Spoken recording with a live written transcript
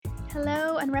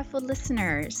Hello, Unruffled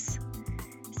listeners.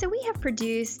 So we have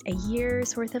produced a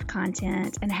year's worth of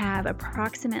content and have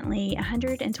approximately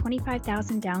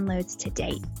 125,000 downloads to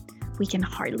date. We can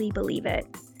hardly believe it.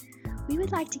 We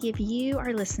would like to give you,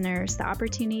 our listeners, the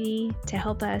opportunity to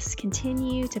help us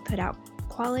continue to put out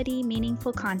quality,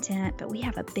 meaningful content, but we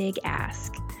have a big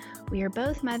ask. We are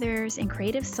both mothers and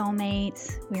creative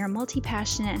soulmates. We are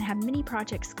multi-passionate and have many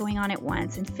projects going on at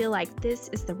once and feel like this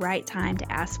is the right time to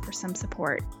ask for some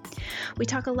support. We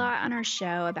talk a lot on our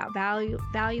show about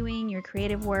valuing your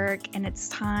creative work, and it's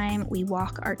time we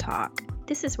walk our talk.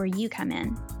 This is where you come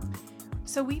in.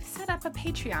 So we've set up a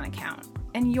Patreon account,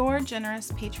 and your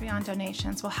generous Patreon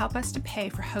donations will help us to pay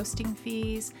for hosting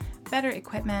fees, better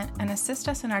equipment, and assist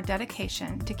us in our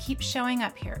dedication to keep showing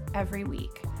up here every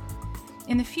week.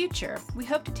 In the future, we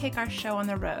hope to take our show on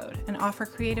the road and offer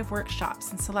creative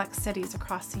workshops in select cities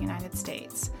across the United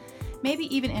States, maybe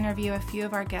even interview a few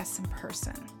of our guests in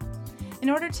person. In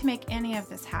order to make any of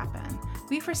this happen,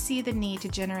 we foresee the need to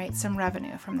generate some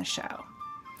revenue from the show.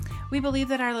 We believe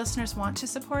that our listeners want to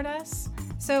support us,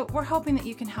 so we're hoping that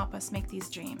you can help us make these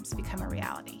dreams become a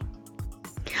reality.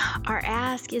 Our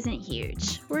ask isn't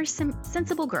huge. We're some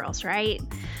sensible girls, right?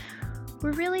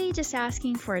 We're really just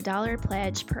asking for $1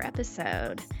 pledge per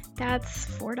episode. That's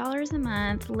 $4 a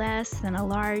month, less than a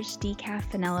large decaf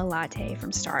vanilla latte from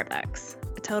Starbucks.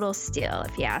 A total steal,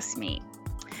 if you ask me.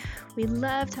 We'd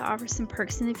love to offer some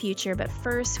perks in the future, but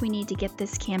first we need to get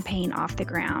this campaign off the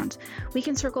ground. We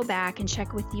can circle back and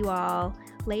check with you all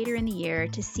later in the year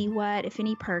to see what, if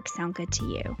any, perks sound good to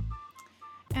you.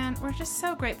 And we're just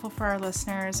so grateful for our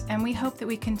listeners, and we hope that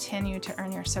we continue to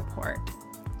earn your support.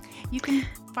 You can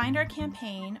find our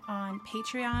campaign on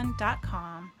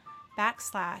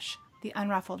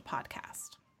patreon.com/theunruffledpodcast.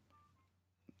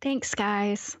 Thanks,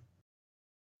 guys.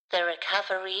 The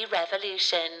Recovery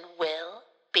Revolution will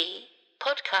be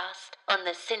podcast on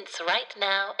the Since Right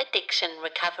Now Addiction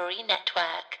Recovery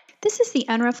Network. This is the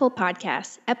Unruffled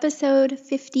Podcast, episode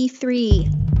 53.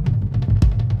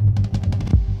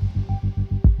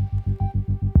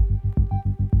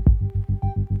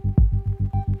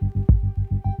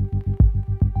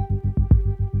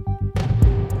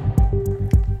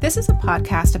 This is a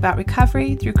podcast about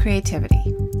recovery through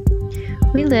creativity.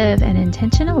 We live an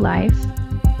intentional life.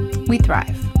 We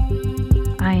thrive.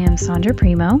 I am Sandra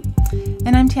Primo.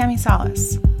 And I'm Tammy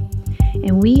Salas.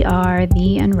 And we are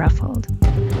The Unruffled.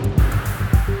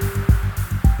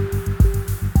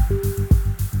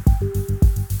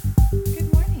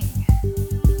 Good morning.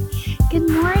 Good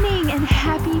morning and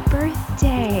happy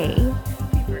birthday.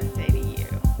 Happy birthday to you.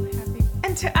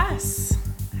 And to us.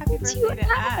 Happy birthday to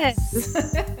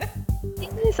us.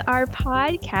 It is our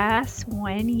podcast's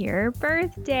 1-year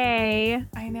birthday.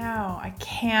 I know. I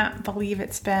can't believe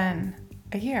it's been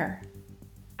a year.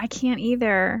 I can't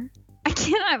either. I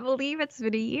cannot believe it's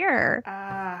been a year.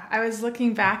 I was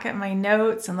looking back at my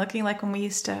notes and looking like when we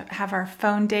used to have our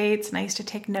phone dates, and I used to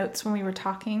take notes when we were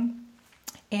talking,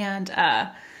 and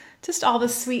just all the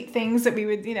sweet things that we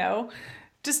would,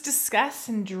 just discuss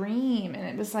and dream. And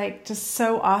it was like just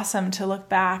so awesome to look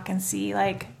back and see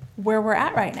like where we're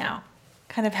at right now,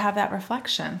 kind of have that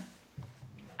reflection.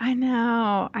 I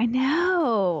know.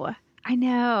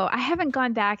 I haven't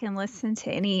gone back and listened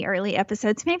to any early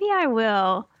episodes. Maybe I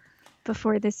will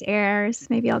before this airs.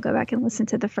 Maybe I'll go back and listen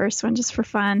to the first one just for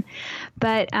fun.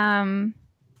 But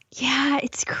yeah,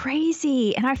 it's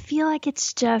crazy. And I feel like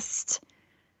it's just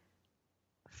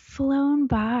flown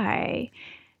by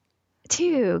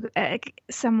too,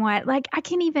 somewhat. Like I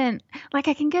can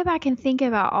go back and think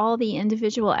about all the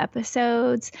individual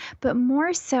episodes, but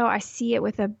more so I see it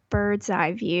with a bird's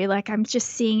eye view. Like I'm just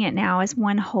seeing it now as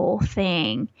one whole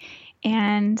thing.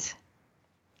 And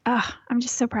I'm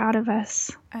just so proud of us.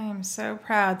 I am so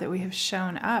proud that we have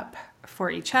shown up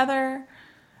for each other,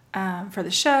 for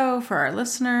the show, for our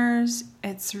listeners.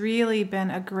 It's really been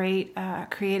a great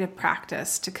creative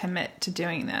practice to commit to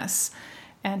doing this.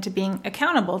 And to being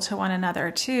accountable to one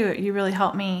another too. You really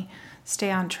helped me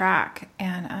stay on track,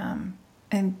 and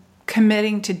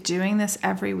committing to doing this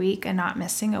every week and not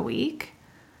missing a week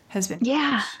has been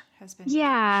huge.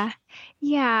 Yeah.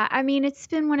 I mean, it's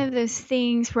been one of those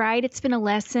things, right? It's been a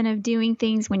lesson of doing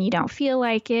things when you don't feel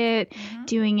like it,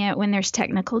 doing it when there's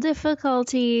technical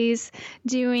difficulties,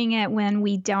 doing it when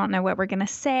we don't know what we're going to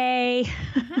say.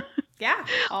 Yeah,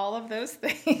 all of those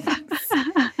things.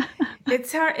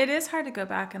 It's hard. It is hard to go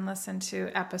back and listen to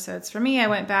episodes. For me, I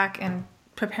went back and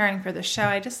preparing for the show,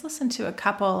 I just listened to a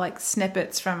couple like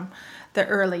snippets from the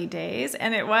early days,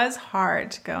 and it was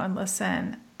hard to go and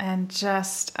listen and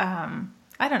just, I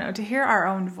don't know, to hear our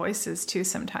own voices too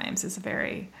sometimes is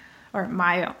very or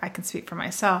I can speak for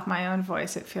myself, my own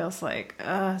voice, it feels like,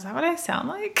 is that what I sound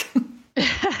like?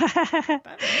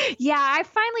 Yeah, I've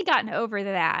finally gotten over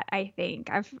that. I think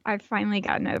I've finally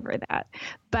gotten over that.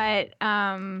 But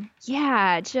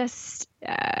yeah, just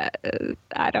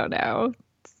I don't know.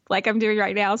 Like I'm doing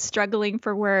right now, struggling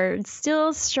for words.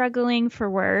 Still struggling for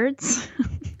words.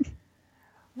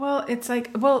 Well, it's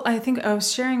like, I think I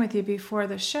was sharing with you before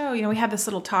the show, we had this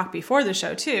little talk before the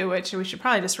show too, which we should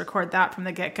probably just record that from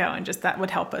the get-go, and just that would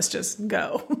help us just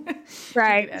go.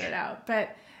 Right. Edit out.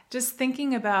 But just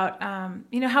thinking about,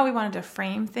 how we wanted to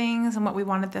frame things and what we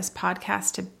wanted this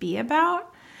podcast to be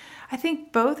about. I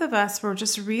think both of us were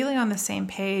just really on the same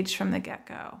page from the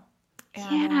get-go.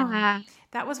 And, yeah.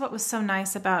 That was what was so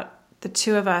nice about the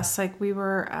two of us. Like we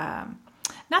were,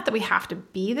 not that we have to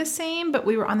be the same, but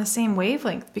we were on the same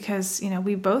wavelength because,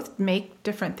 we both make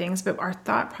different things, but our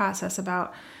thought process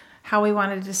about how we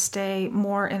wanted to stay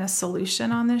more in a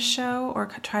solution on this show, or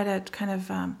try to kind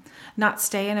of not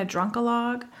stay in a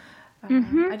drunkalogue.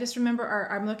 I just remember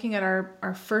I'm looking at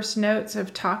our first notes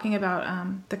of talking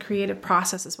about the creative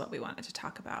process is what we wanted to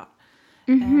talk about.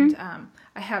 And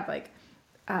I have like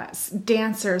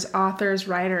dancers, authors,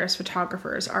 writers,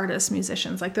 photographers, artists,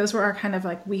 musicians. Like those were our kind of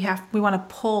like, we want to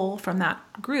pull from that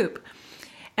group.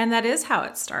 And that is how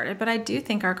it started. But I do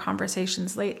think our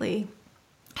conversations lately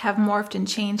have morphed and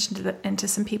changed into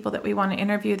some people that we want to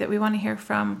interview, that we want to hear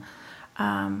from.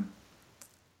 I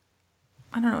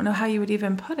don't know how you would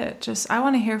even put it. Just, I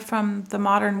want to hear from the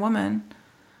modern woman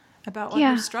about what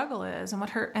her struggle is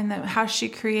and how she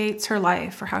creates her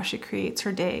life or how she creates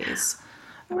her days.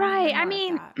 Right. I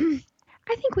mean,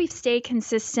 I think we've stayed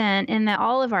consistent in that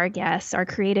all of our guests are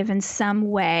creative in some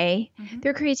way.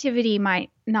 Their creativity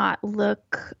might not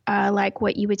look like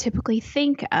what you would typically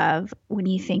think of when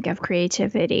you think of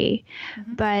creativity.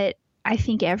 But I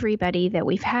think everybody that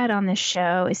we've had on this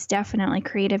show is definitely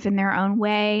creative in their own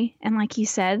way. And like you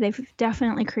said, they've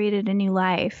definitely created a new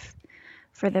life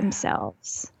for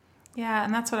themselves. Yeah.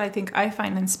 And that's what I think I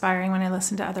find inspiring when I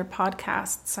listen to other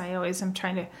podcasts. I always am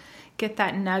trying to get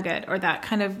that nugget, or that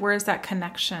kind of, where's that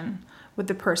connection with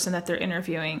the person that they're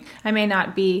interviewing. I may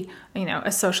not be,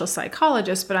 a social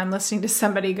psychologist, but I'm listening to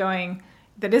somebody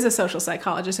that is a social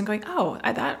psychologist and going, oh,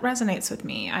 that resonates with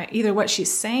me. Either what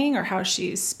she's saying or how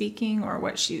she's speaking or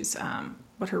what she's,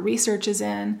 what her research is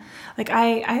in. Like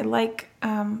I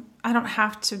don't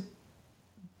have to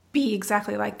be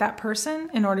exactly like that person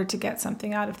in order to get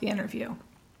something out of the interview.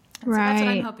 And right. So that's what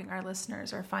I'm hoping our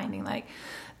listeners are finding. Like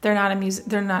they're not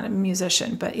a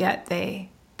musician, but yet they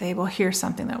will hear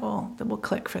something that will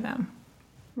click for them.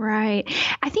 Right.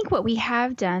 I think what we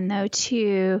have done though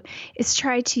too is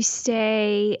try to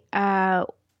stay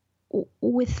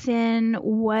within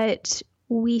what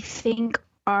we think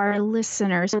our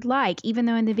listeners would like, even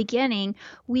though in the beginning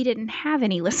we didn't have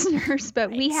any listeners, but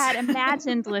we had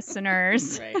imagined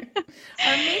listeners. Right.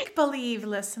 Our make-believe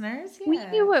listeners. Yes. We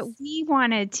knew what we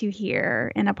wanted to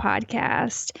hear in a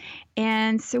podcast.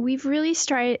 And so we've really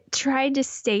tried to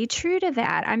stay true to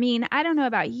that. I mean, I don't know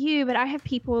about you, but I have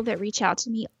people that reach out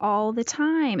to me all the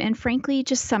time. And frankly,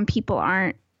 just some people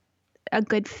aren't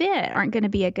going to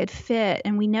be a good fit.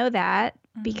 And we know that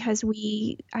because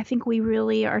I think we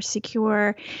really are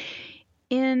secure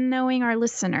in knowing our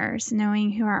listeners,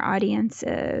 knowing who our audience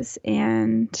is.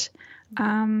 And,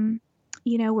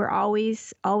 we're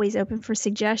always open for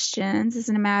suggestions. As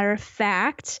a matter of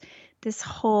fact, this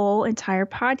whole entire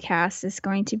podcast is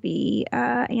going to be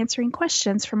answering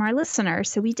questions from our listeners.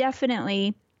 So we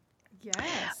definitely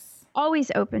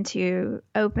always open to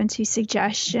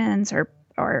suggestions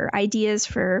or ideas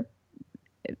for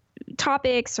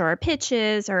topics or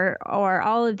pitches or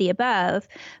all of the above.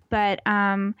 But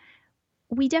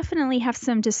we definitely have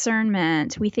some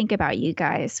discernment. We think about you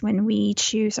guys when we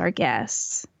choose our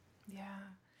guests.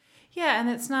 Yeah. And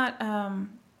it's not,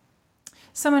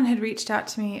 someone had reached out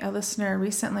to me, a listener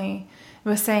recently,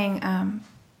 was saying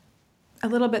a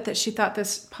little bit that she thought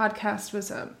this podcast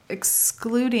was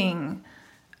excluding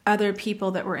other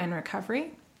people that were in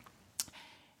recovery.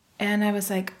 And I was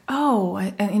like, oh,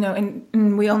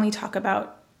 and we only talk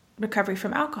about recovery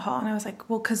from alcohol. And I was like,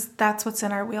 well, because that's what's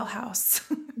in our wheelhouse.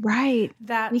 Right.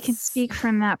 We can speak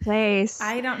from that place.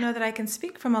 I don't know that I can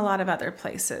speak from a lot of other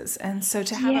places. And so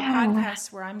to have a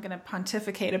podcast where I'm going to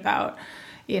pontificate about,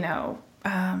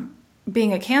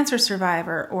 being a cancer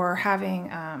survivor or having,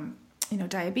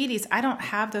 diabetes, I don't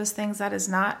have those things. That is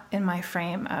not in my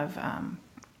frame of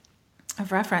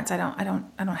reference. I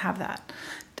don't have that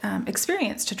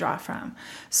experience to draw from.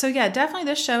 So yeah, definitely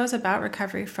this show is about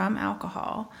recovery from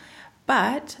alcohol,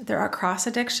 but there are cross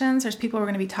addictions. There's people we're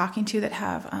going to be talking to that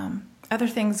have other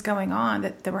things going on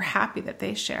that we're happy that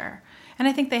they share. And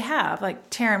I think they have.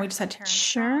 Like Taryn, we just had Taryn.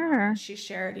 Sure. She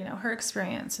shared, her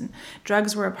experience, and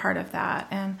drugs were a part of that,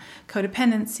 and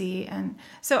codependency. And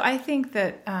so I think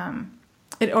that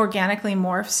it organically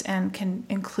morphs and can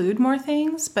include more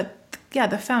things. But yeah,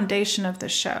 the foundation of the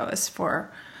show is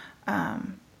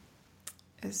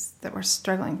is that we're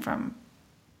struggling from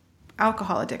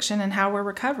alcohol addiction and how we're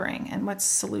recovering and what's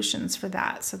solutions for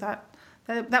that. So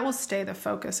that will stay the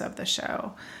focus of the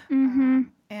show,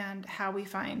 and how we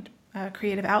find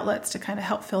creative outlets to kind of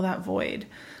help fill that void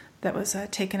that was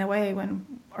taken away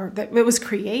that it was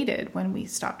created when we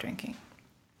stopped drinking.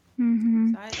 So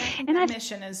I think that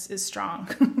mission is strong.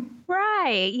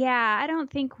 Right. Yeah. I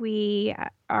don't think we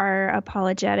are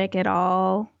apologetic at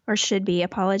all, or should be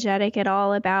apologetic at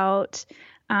all, about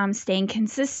staying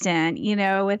consistent,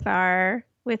 with our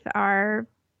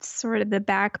sort of the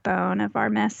backbone of our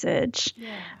message.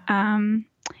 Yeah.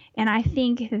 And I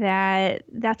think that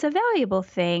that's a valuable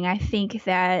thing. I think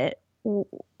that,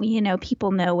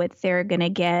 people know what they're going to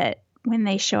get when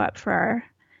they show up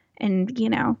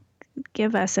and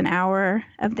give us an hour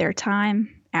of their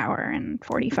time, hour and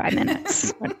 45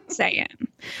 minutes, what I'm saying,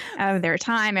 of their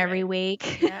time every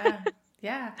week. Yeah.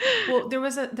 Yeah. Well, there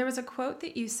was a quote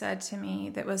that you said to me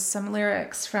that was some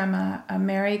lyrics from a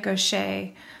Mary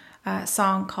Gauthier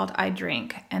song called I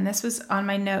Drink. And this was on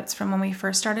my notes from when we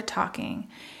first started talking.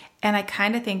 And I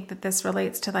kind of think that this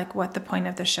relates to like what the point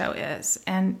of the show is.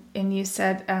 And you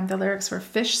said the lyrics were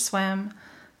fish swim,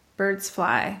 birds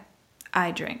fly, I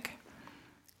drink.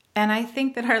 And I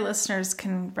think that our listeners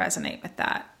can resonate with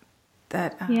that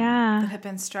have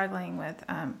been struggling with,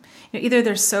 either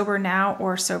they're sober now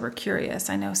or sober curious.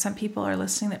 I know some people are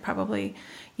listening that probably,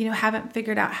 haven't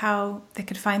figured out how they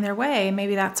could find their way.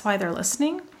 Maybe that's why they're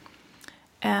listening.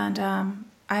 And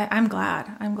I'm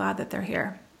glad that they're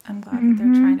here. I'm glad that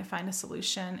they're trying to find a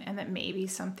solution, and that maybe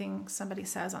something somebody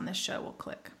says on this show will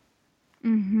click.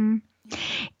 Mm-hmm.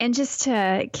 And just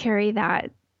to carry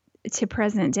that to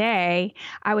present day,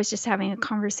 I was just having a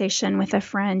conversation with a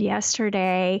friend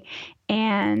yesterday,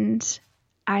 and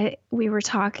we were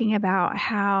talking about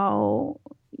how,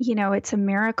 it's a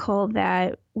miracle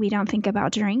that we don't think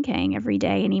about drinking every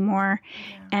day anymore.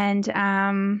 Yeah.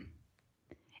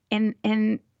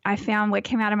 And I found what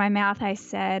came out of my mouth. I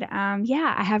said,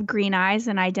 I have green eyes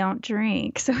and I don't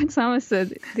drink. So it's almost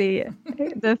the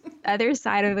other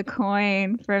side of the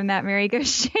coin from that Mary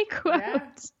Gauthier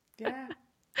quote. Yeah.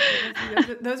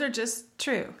 Those are just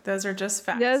true. Those are just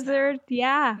facts. Those are,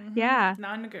 yeah.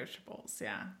 Non-negotiables.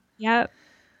 Yeah. Yep.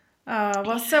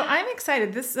 Well, so I'm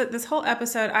excited. This whole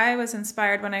episode, I was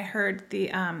inspired when I heard the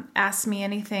Ask Me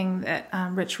Anything that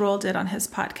Rich Roll did on his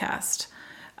podcast.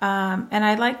 And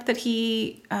I liked that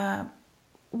he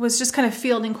was just kind of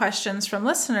fielding questions from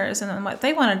listeners and then what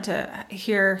they wanted to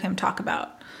hear him talk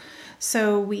about.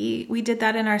 So we did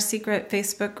that in our secret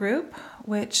Facebook group,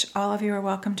 which all of you are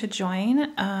welcome to join.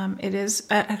 It is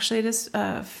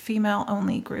a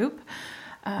female-only group,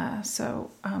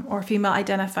 or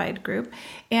female-identified group.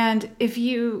 And if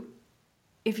you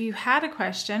had a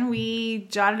question, we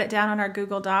jotted it down on our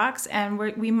Google Docs, and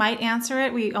we might answer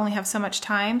it. We only have so much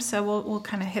time, so we'll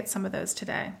kind of hit some of those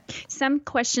today. Some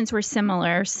questions were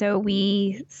similar, so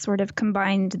we sort of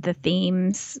combined the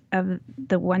themes of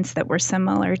the ones that were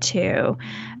similar too.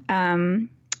 And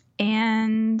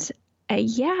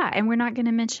we're not going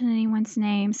to mention anyone's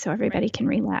name, so everybody can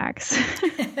relax.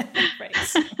 Right.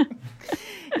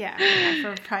 Yeah,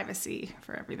 for privacy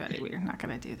for everybody, we're not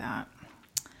going to do that.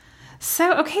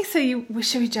 So, okay,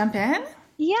 should we jump in?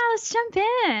 Yeah, let's jump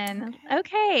in.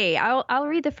 Okay, I'll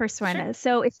read the first one. Sure.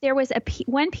 So if there was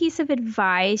one piece of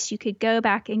advice you could go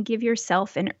back and give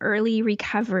yourself in early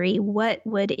recovery, what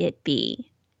would it be?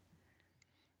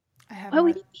 I have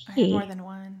more than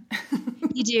one.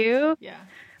 You do? Yeah.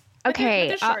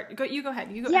 Okay. Short. You go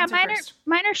ahead. You go. Yeah, first.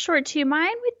 Mine are short too.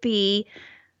 Mine would be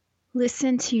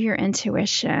listen to your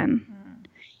intuition.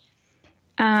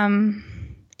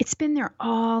 It's been there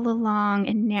all along,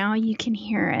 and now you can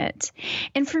hear it.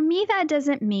 And for me, that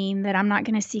doesn't mean that I'm not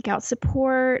going to seek out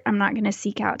support. I'm not going to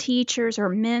seek out teachers or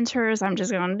mentors. I'm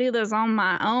just going to do this on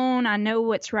my own. I know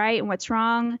what's right and what's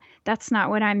wrong. That's not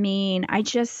what I mean. I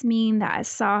just mean that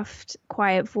soft,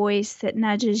 quiet voice that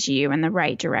nudges you in the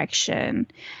right direction.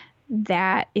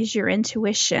 That is your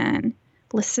intuition.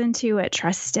 Listen to it.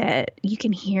 Trust it. You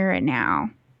can hear it now.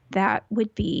 That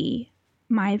would be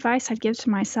my advice I'd give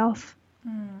to myself.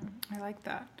 I like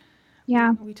that.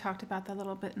 Yeah. We talked about that a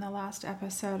little bit in the last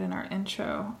episode in our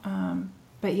intro.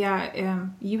 But yeah,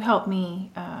 you helped me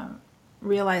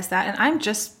realize that. And I'm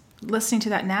just listening to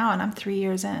that now, and I'm 3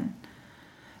 years in.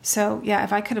 So yeah,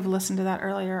 if I could have listened to that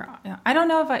earlier, I don't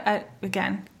know if I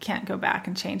again, can't go back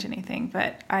and change anything,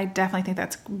 but I definitely think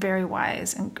that's very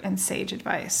wise and sage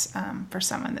advice for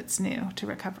someone that's new to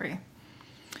recovery.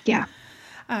 Yeah.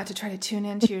 To try to tune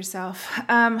into yourself.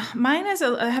 Mine is,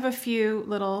 I have a few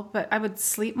little, but I would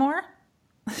sleep more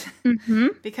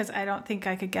because I don't think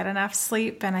I could get enough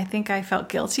sleep. And I think I felt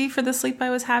guilty for the sleep I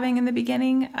was having in the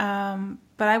beginning.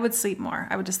 But I would sleep more.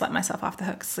 I would just let myself off the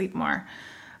hook, sleep more.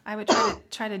 I would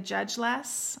try to judge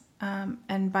less.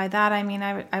 And by that, I mean,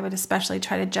 I would especially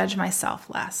try to judge myself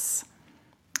less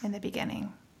in the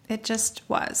beginning. It just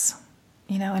was,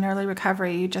 in early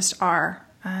recovery, you just are.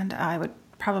 And I would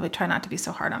probably try not to be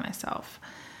so hard on myself.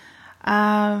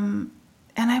 And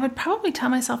I would probably tell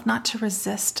myself not to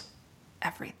resist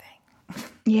everything.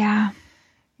 Yeah.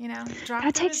 Drop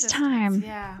that takes time.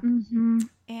 Yeah. Mm-hmm.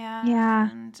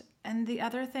 And the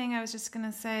other thing I was just going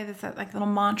to say is that like little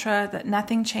mantra that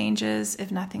nothing changes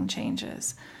if nothing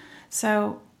changes.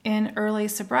 So in early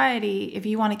sobriety, if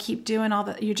you want to keep doing all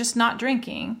that, you're just not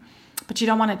drinking, but you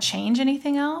don't want to change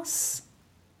anything else.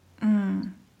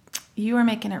 You are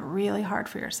making it really hard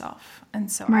for yourself.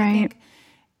 And so I think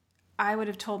I would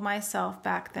have told myself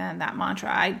back then that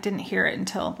mantra. I didn't hear it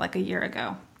until like a year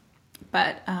ago.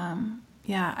 But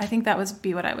I think that would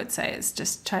be what I would say is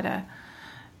just try to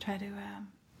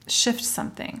shift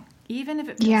something, even if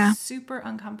it feels super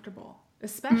uncomfortable,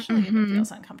 especially if it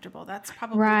feels uncomfortable. That's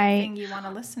probably the thing you want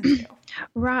to listen to.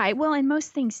 Right. Well, and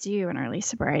most things do in early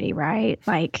sobriety, right?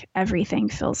 Like everything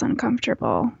feels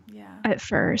uncomfortable at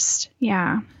first.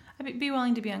 Yeah. I'd be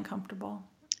willing to be uncomfortable.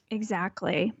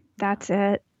 Exactly. That's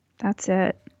it.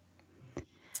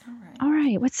 All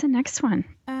right. What's the next one?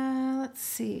 Let's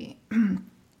see.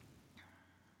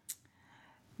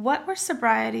 What were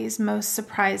sobriety's most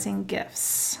surprising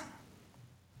gifts?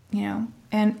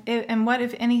 And what,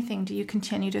 if anything, do you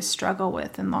continue to struggle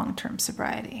with in long-term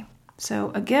sobriety?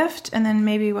 So a gift, and then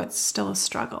maybe what's still a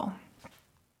struggle.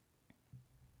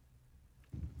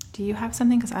 Do you have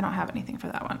something? Because I don't have anything for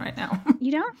that one right now.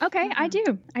 You don't? Okay,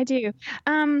 mm-hmm. I do.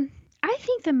 I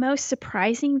think the most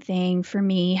surprising thing for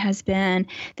me has been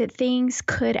that things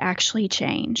could actually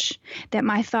change, that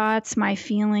my thoughts, my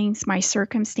feelings, my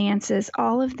circumstances,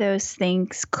 all of those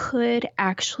things could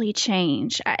actually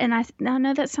change. And I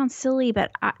know that sounds silly,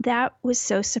 but that was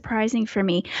so surprising for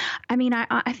me. I mean,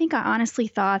 I think I honestly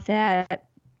thought that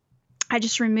I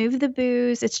just removed the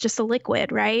booze. It's just a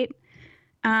liquid, right?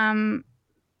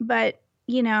 But,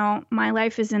 my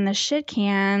life is in the shit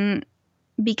can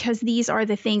because these are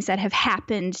the things that have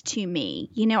happened to me.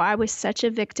 I was such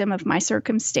a victim of my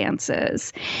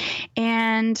circumstances,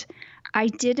 and I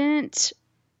didn't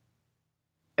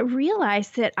realize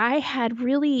that I had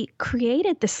really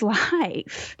created this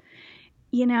life.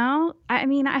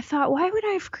 I thought, why would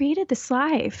I have created this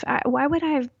life? Why would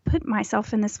I have put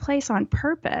myself in this place on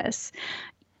purpose?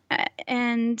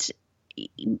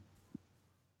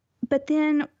 But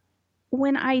then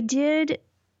when I did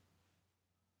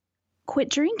quit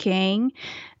drinking,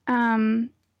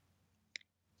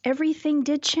 everything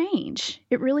did change.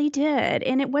 It really did.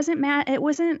 And it wasn't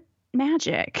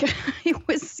magic. It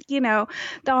was, the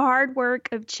hard work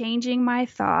of changing my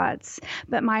thoughts,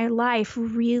 but my life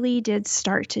really did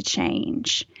start to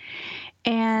change.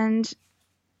 And,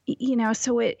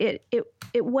 so it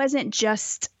wasn't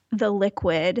just the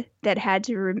liquid that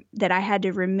I had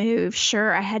to remove.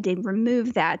 Sure, I had to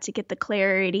remove that to get the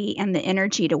clarity and the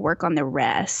energy to work on the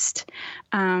rest.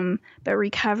 But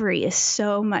recovery is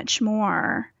so much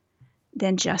more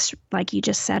than just, like you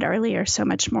just said earlier, so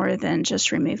much more than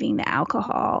just removing the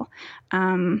alcohol.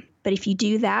 But if you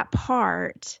do that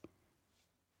part,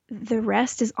 the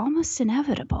rest is almost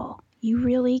inevitable. You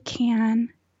really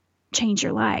can change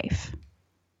your life.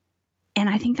 And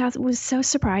I think that was so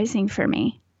surprising for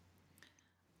me.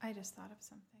 I just thought of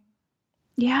something.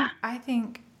 Yeah. I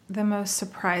think the most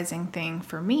surprising thing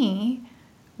for me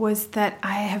was that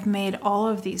I have made all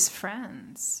of these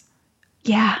friends.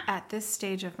 Yeah. At this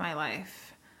stage of my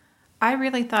life. I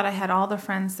really thought I had all the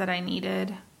friends that I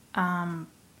needed. And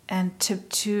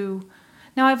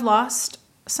now I've lost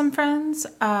some friends.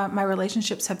 My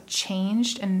relationships have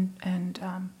changed and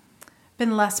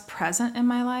been less present in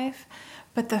my life.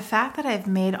 But the fact that I've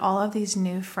made all of these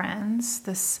new friends,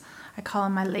 I call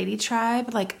them my lady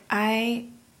tribe.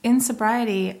 In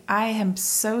sobriety, I am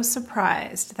so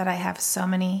surprised that I have so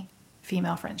many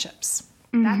female friendships.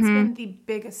 Mm-hmm. That's been the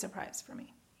biggest surprise for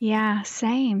me. Yeah,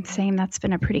 same. That's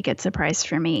been a pretty good surprise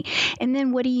for me. And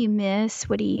then what do you miss?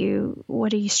 What do you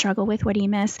struggle with? What do you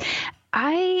miss?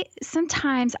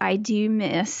 Sometimes I do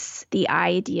miss the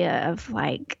idea of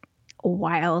like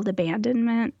wild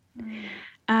abandonment.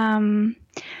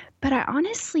 But I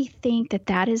honestly think that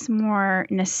that is more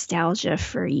nostalgia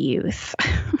for youth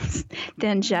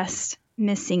than just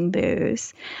missing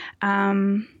booze.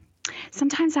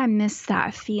 Sometimes I miss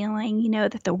that feeling,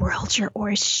 that the world's your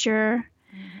oyster.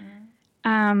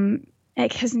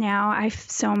 Because now I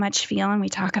so much feel, and we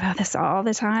talk about this all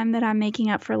the time, that I'm making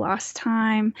up for lost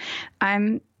time.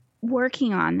 I'm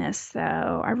working on this,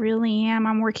 though. I really am.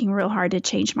 I'm working real hard to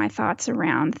change my thoughts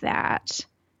around that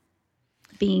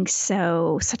being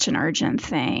such an urgent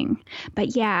thing.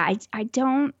 But yeah,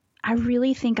 I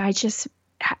really think I just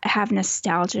have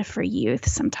nostalgia for youth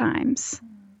sometimes.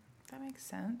 That makes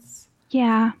sense.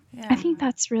 Yeah. I think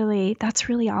that's really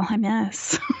all I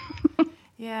miss.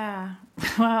 Yeah.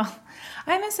 Well,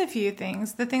 I miss a few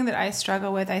things. The thing that I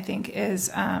struggle with, I think,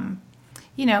 is,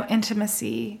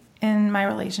 intimacy in my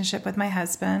relationship with my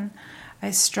husband.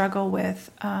 I struggle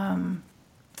with, my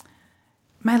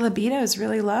libido is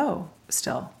really low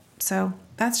still. So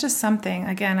that's just something,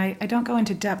 again, I don't go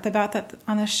into depth about that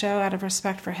on this show out of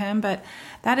respect for him, but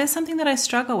that is something that I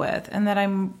struggle with and that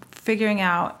I'm figuring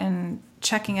out and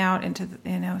checking out into,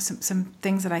 some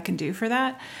things that I can do for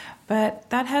that. But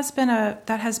that has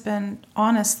been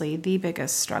honestly the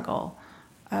biggest struggle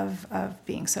of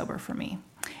being sober for me.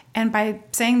 And by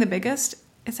saying the biggest,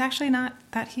 it's actually not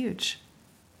that huge.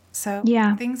 So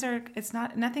yeah,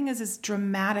 nothing is as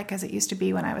dramatic as it used to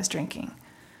be when I was drinking.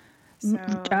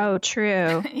 So,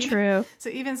 true. So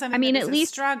even something that is at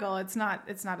least a struggle, it's not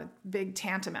a big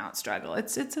tantamount struggle.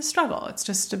 It's a struggle. It's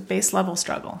just a base level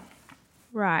struggle.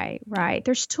 Right.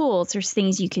 There's tools, there's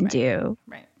things you can do.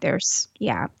 Right. There's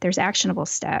actionable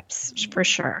steps for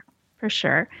sure.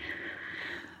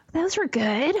 Those were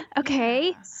good.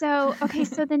 Okay. So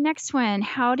the next one,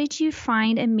 how did you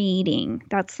find a meeting?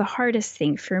 That's the hardest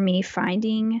thing for me,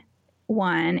 finding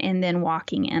one and then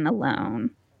walking in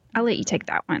alone. I'll let you take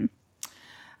that one.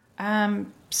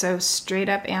 So straight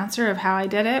up answer of how I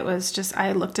did it was just,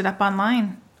 I looked it up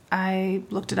online.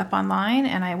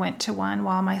 And I went to one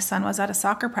while my son was at a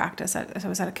soccer practice. It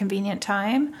was at a convenient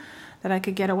time that I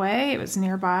could get away. It was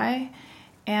nearby.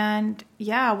 And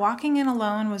yeah, walking in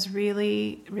alone was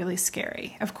really, really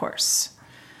scary, of course.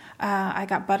 I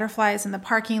got butterflies in the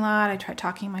parking lot. I tried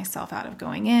talking myself out of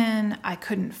going in. I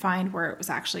couldn't find where it was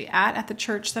actually at the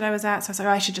church that I was at. So I was like,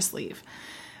 I should just leave.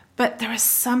 But there was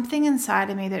something inside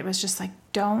of me that was just like,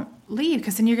 don't leave,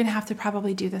 because then you're going to have to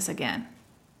probably do this again.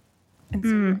 And so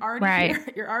you're already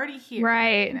here. You're already here.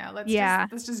 Right.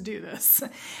 Let's just do this.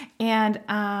 And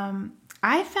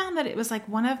I found that it was like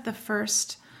one of the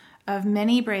first of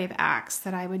many brave acts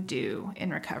that I would do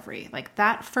in recovery. Like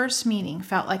that first meeting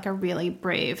felt like a really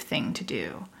brave thing to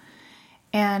do.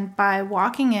 And by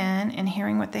walking in and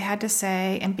hearing what they had to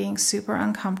say and being super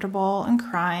uncomfortable and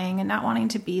crying and not wanting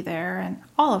to be there and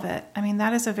all of it, I mean,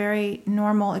 that is a very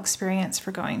normal experience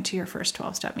for going to your first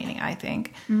 12-step meeting, I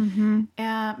think. Mm-hmm.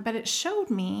 But it showed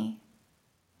me,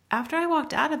 after I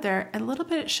walked out of there, a little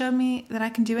bit, it showed me that I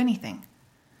can do anything.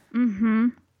 Mm-hmm.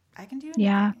 I can do anything.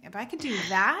 Yeah. If I could do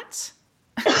that,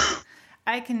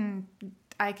 I can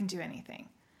do anything.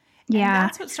 Yeah. And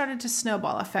that's what started to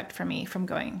snowball effect for me from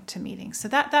going to meetings. So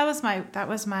that's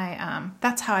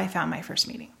how I found my first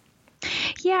meeting.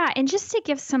 Yeah. And just to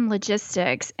give some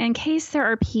logistics, in case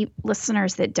there are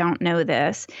listeners that don't know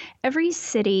this, every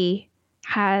city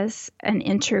has an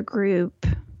intergroup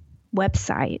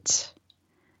website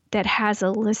that has a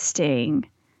listing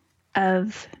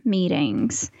of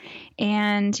meetings.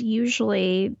 And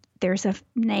usually there's a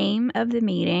name of the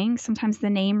meeting. Sometimes the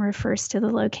name refers to the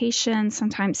location.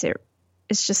 Sometimes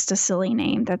it's just a silly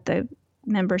name that the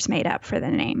members made up for the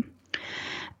name.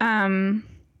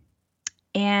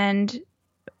 And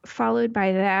followed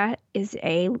by that is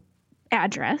a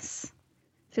address,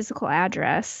 physical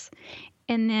address.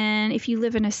 And then if you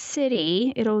live in a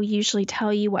city, it'll usually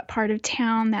tell you what part of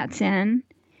town that's in.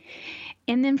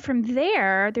 And then from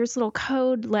there, there's little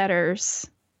code letters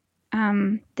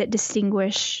that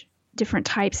distinguish different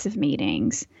types of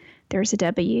meetings. There's a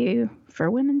W for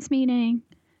women's meeting.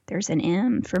 There's an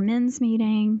M for men's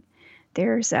meeting.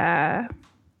 There's a,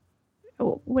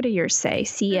 what do yours say?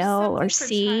 CL or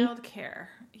C? Child care.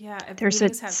 Yeah. There's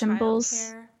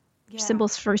symbols. Yeah.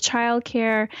 Symbols for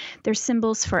childcare. There's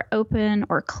symbols for open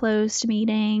or closed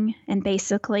meeting. And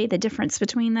basically the difference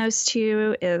between those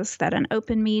two is that an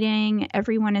open meeting,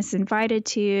 everyone is invited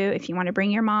to. If you want to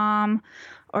bring your mom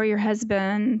or your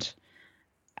husband,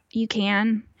 you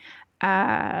can.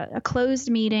 A closed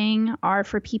meeting are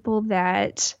for people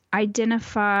that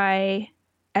identify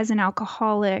as an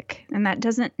alcoholic. And that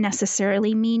doesn't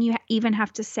necessarily mean you even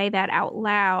have to say that out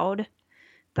loud,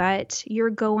 but you're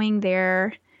going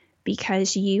there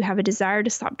because you have a desire to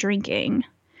stop drinking.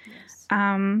 Yes.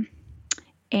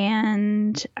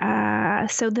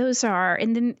 So those are,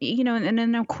 and then, and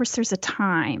then of course there's a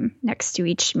time next to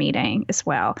each meeting as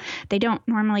well. They don't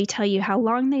normally tell you how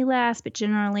long they last, but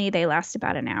generally they last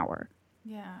about an hour.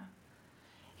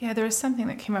 Yeah, there was something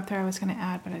that came up there I was going to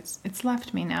add, but it's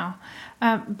left me now.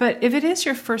 But if it is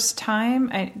your first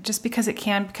time, just because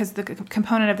the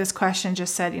component of this question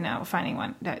just said, finding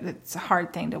one, that's a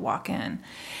hard thing to walk in.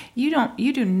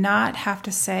 You do not have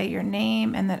to say your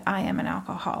name and that I am an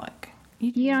alcoholic.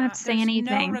 You don't have to say anything.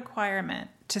 There's no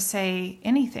requirement to say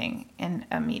anything in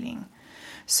a meeting.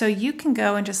 So you can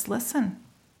go and just listen.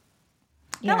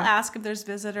 Yeah. They'll ask if there's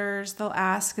visitors. They'll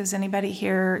ask, is anybody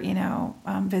here,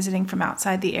 visiting from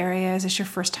outside the area? Is this your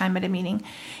first time at a meeting?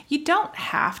 You don't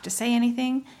have to say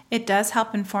anything. It does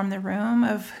help inform the room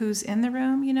of who's in the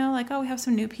room, like, we have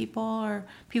some new people, or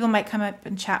people might come up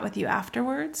and chat with you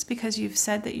afterwards because you've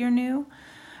said that you're new.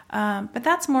 But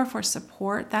that's more for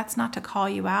support. That's not to call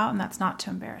you out, and that's not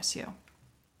to embarrass you.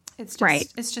 It's just, right.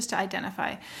 It's just to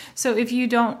identify. So if you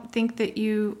don't think that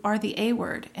you are the A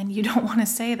word and you don't want to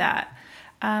say that,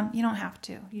 you don't have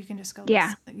to. You can just go.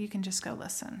 Yeah. Listen. You can just go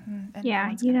listen. And yeah. No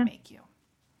one's gonna make you.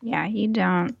 Yeah, you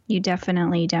don't. You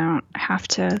definitely don't have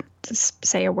to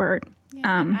say a word.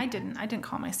 Yeah, I didn't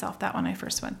call myself that when I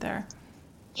first went there.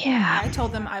 Yeah. I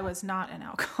told them I was not an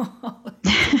alcoholic.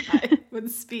 I would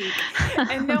speak.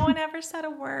 And no one ever said a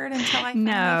word until I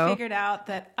finally figured out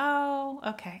that,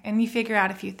 okay. And you figure out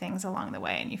a few things along the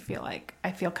way, and you feel like,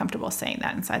 I feel comfortable saying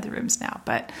that inside the rooms now.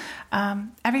 But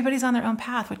everybody's on their own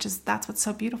path, that's what's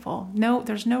so beautiful.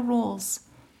 There's no rules.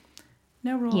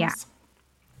 No rules.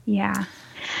 Yeah.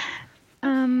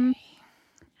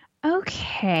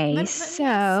 Okay. Let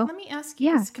me ask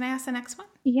you this. Can I ask the next one?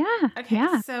 Yeah. Okay.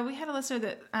 Yeah. So we had a listener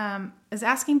that is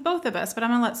asking both of us, but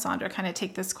I'm going to let Sandra kind of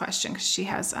take this question because she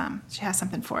has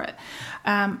something for it.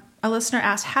 A listener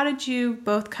asked, "How did you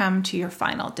both come to your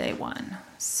final day one?"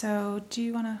 So do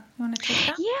you want to take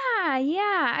that?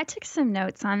 Yeah. I took some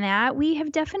notes on that. We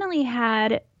have definitely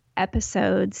had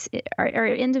episodes or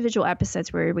individual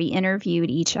episodes where we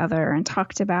interviewed each other and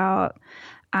talked about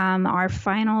our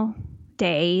final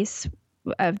days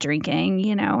of drinking,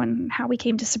 and how we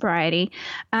came to sobriety.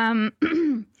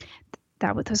 Those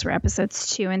were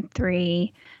episodes 2 and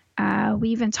 3. We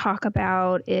even talk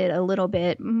about it a little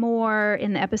bit more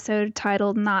in the episode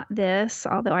titled Not This,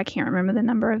 although I can't remember the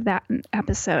number of that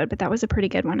episode, but that was a pretty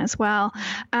good one as well.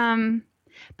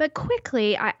 But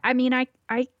quickly,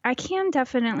 I can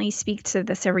definitely speak to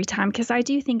this every time because I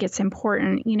do think it's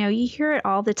important. You hear it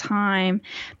all the time,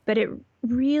 but I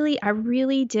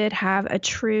really did have a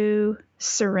true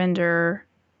surrender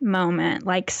moment,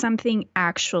 like something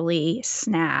actually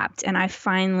snapped, and I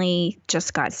finally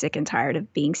just got sick and tired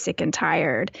of being sick and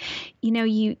tired.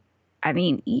 You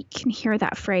can hear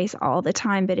that phrase all the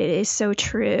time, but it is so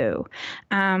true.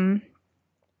 I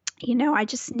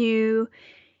just knew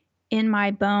in my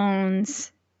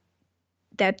bones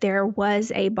that there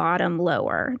was a bottom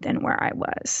lower than where I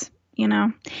was, and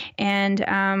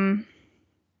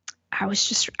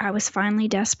I was finally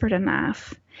desperate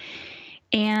enough.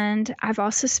 And I've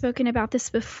also spoken about this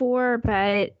before,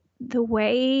 but the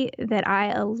way that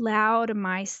I allowed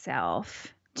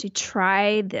myself to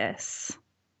try this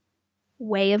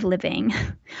way of living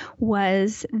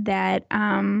was that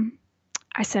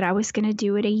I said I was going to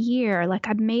do it a year. Like,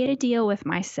 I made a deal with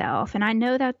myself. And I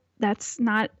know that that's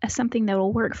not something that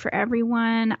will work for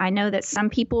everyone. I know that some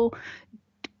people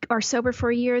are sober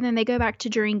for a year and then they go back to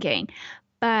drinking.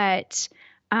 But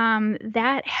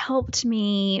that helped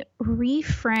me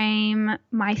reframe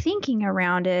my thinking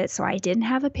around it. So I didn't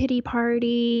have a pity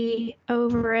party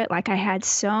over it like I had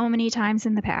so many times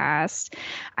in the past.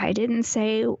 I didn't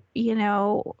say,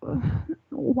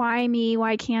 why me?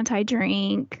 Why can't I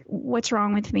drink? What's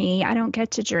wrong with me? I don't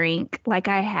get to drink like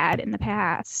I had in the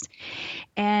past.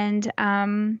 And,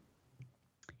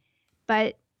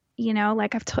 but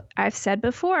like I've said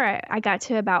before, I got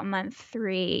to about month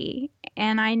 3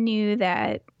 and I knew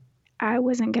that I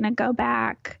wasn't going to go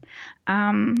back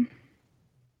to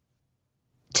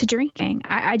drinking.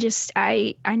 I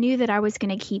knew that I was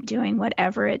going to keep doing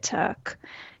whatever it took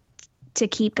to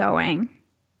keep going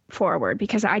forward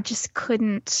because I just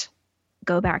couldn't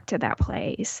go back to that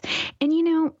place. And,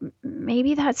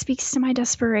 maybe that speaks to my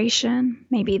desperation.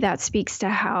 Maybe that speaks to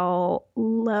how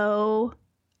low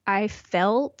I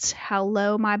felt, how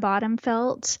low my bottom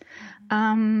felt.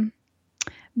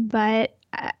 But,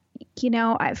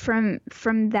 from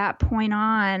that point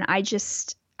on, I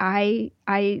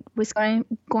was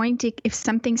going to, if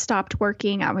something stopped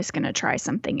working, I was going to try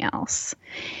something else.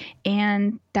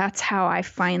 And that's how I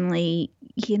finally,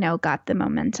 got the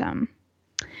momentum.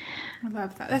 I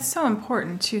love that. That's so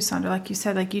important too, Sandra. Like you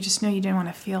said, like you just know you didn't want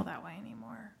to feel that way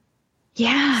anymore.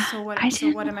 Yeah. So what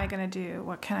am I going to do?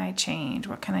 What can I change?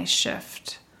 What can I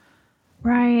shift?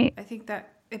 Right. I think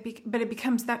that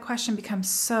that question becomes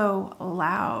so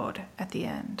loud at the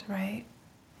end, right?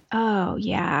 Oh,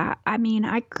 yeah. I mean,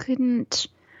 I couldn't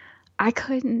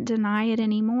deny it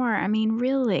anymore. I mean,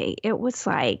 really, it was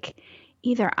like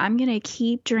either I'm going to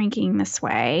keep drinking this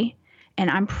way and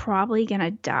I'm probably going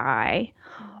to die,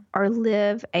 or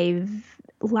live a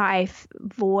life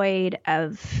void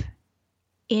of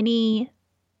any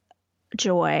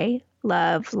joy,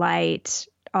 love, light,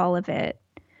 all of it.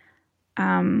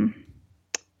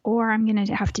 Or I'm going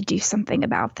to have to do something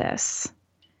about this.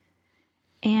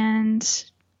 And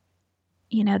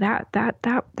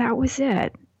that was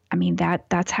it. I mean,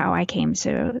 that's how I came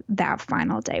to that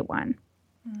final day one.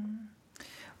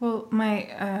 Well,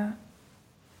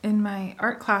 in my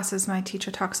art classes, my teacher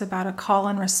talks about a call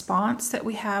and response that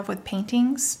we have with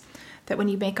paintings, that when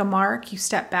you make a mark, you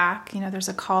step back, there's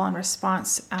a call and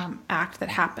response act that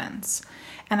happens.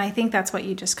 And I think that's what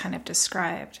you just kind of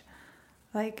described.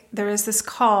 Like there is this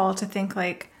call to think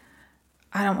like,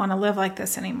 I don't want to live like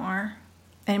this anymore.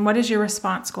 And what is your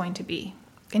response going to be?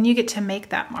 And you get to make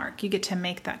that mark. You get to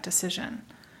make that decision.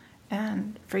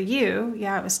 And for you,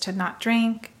 it was to not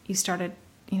drink. You started,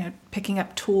 picking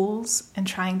up tools and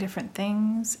trying different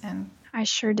things. And I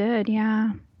sure did.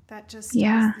 Yeah. That just is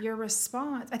your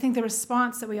response. I think the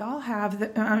response that we all have,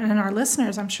 and our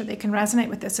listeners, I'm sure they can resonate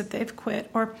with this if they've quit.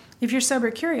 Or if you're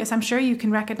sober curious, I'm sure you can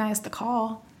recognize the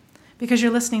call because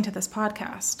you're listening to this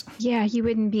podcast. Yeah, you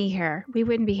wouldn't be here. We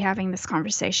wouldn't be having this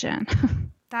conversation.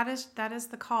 That is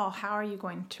the call. How are you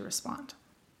going to respond?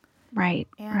 Right.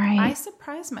 And right. I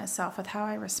surprised myself with how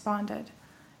I responded.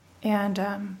 And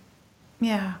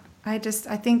I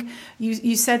think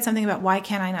you said something about why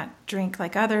can't I not drink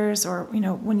like others, or,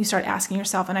 when you start asking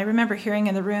yourself, and I remember hearing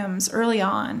in the rooms early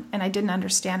on, and I didn't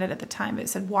understand it at the time, but it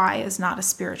said, why is not a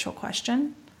spiritual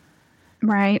question.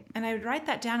 Right. And I would write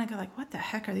that down and go like, what the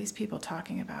heck are these people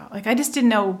talking about? Like, I just didn't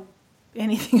know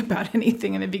anything about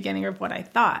anything in the beginning of what I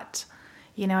thought.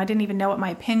 I didn't even know what my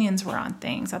opinions were on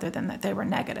things other than that they were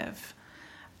negative.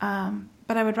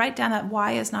 But I would write down that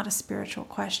why is not a spiritual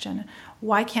question.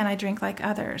 Why can't I drink like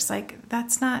others? Like,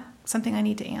 that's not something I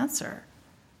need to answer.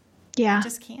 Yeah. I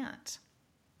just can't.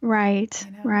 Right.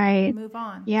 Right. Move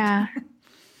on. Yeah.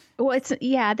 Well,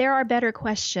 there are better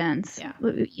questions.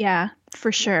 Yeah,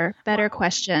 for sure. Better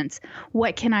questions.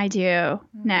 What can I do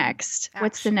next? Action.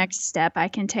 What's the next step I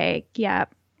can take?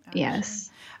 Yep. Action. Yes.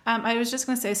 I was just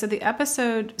going to say, so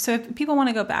if people want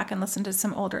to go back and listen to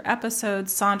some older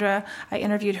episodes, Sandra, I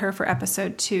interviewed her for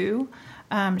episode 2.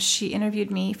 She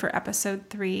interviewed me for episode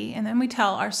 3, and then we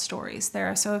tell our stories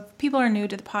there. So if people are new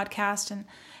to the podcast and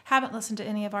haven't listened to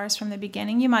any of ours from the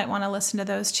beginning, you might want to listen to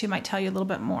those two. Might tell you a little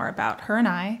bit more about her and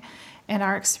I and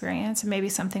our experience, and maybe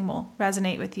something will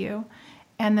resonate with you.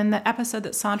 And then the episode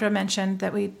that Sandra mentioned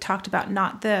that we talked about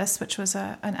Not This, which was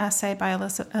an essay by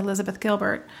Elizabeth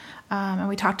Gilbert, and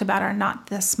we talked about our Not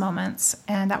This moments,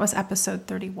 and that was episode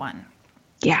 31.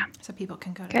 Yeah. So people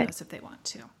can go to those if they want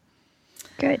to.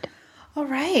 Good. All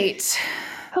right.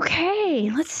 Okay,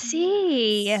 let's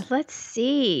see.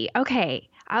 Okay,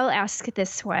 I'll ask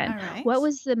this one. All right. What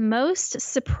was the most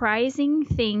surprising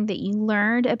thing that you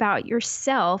learned about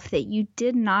yourself that you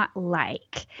did not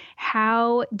like?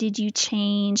 How did you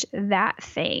change that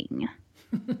thing?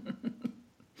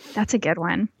 That's a good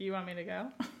one. You want me to go?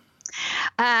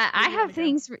 I have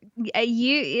things.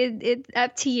 It's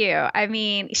up to you. I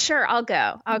mean, sure, I'll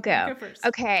go. Go first.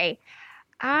 Okay.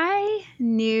 I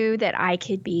knew that I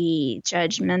could be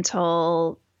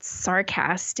judgmental,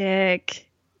 sarcastic,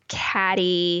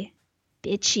 catty,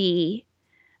 bitchy.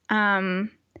 And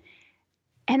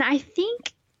I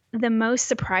think the most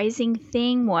surprising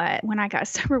thing when I got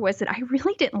sober was that I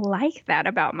really didn't like that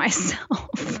about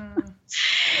myself.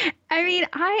 I mean,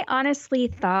 I honestly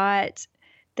thought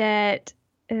that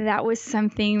was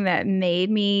something that made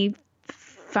me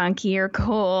funky or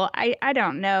cool. I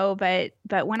don't know, but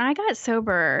when I got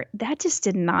sober, that just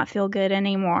did not feel good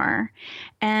anymore.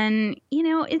 And,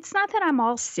 it's not that I'm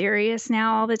all serious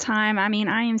now all the time. I mean,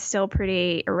 I am still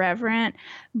pretty irreverent,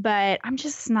 but I'm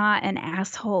just not an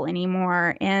asshole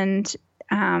anymore. And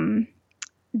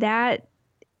that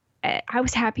I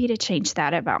was happy to change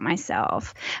that about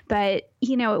myself. But,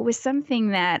 it was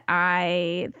something that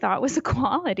I thought was a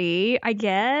quality, I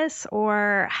guess,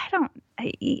 or I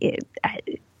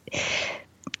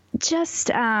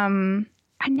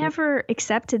never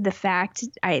accepted the fact.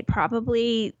 I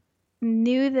probably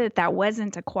knew that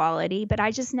wasn't a quality, but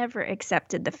I just never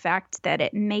accepted the fact that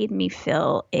it made me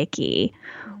feel icky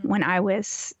when I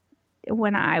was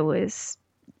when I was,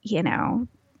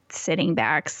 sitting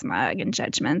back smug and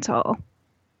judgmental.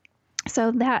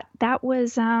 So that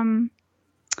was that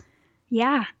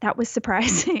was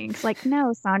surprising. It's like,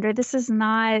 no, Sandra, this is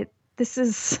not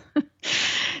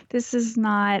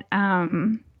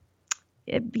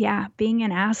being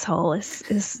an asshole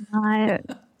is not,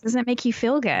 doesn't make you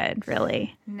feel good,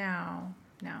 really. No.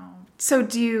 So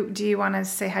do you want to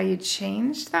say how you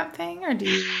changed that thing, or do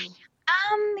you?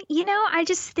 I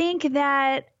just think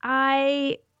that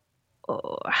I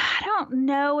don't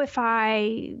know if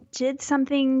I did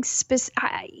something specific.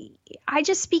 I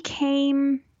just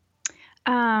became,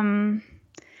 how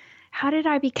did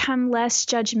I become less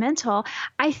judgmental?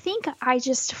 I think I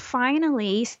just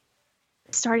finally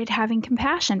started having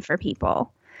compassion for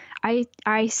people. I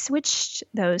switched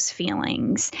those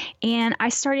feelings, and I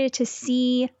started to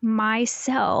see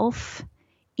myself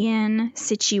in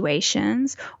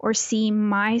situations, or see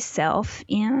myself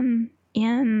in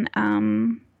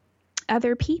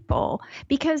other people.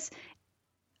 Because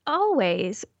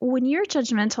always when you're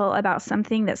judgmental about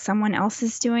something that someone else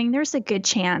is doing, there's a good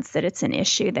chance that it's an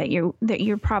issue that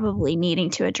you're probably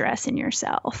needing to address in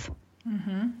yourself.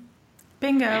 Mm-hmm.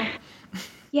 Bingo.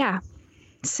 Yeah.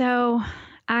 So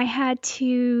I had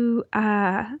to,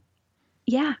 I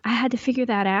had to figure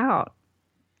that out.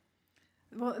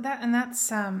 Well, that's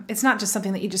it's not just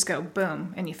something that you just go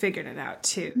boom and you figured it out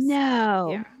too.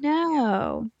 No.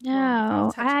 Well,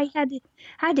 I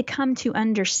had to come to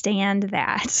understand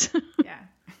that. Yeah.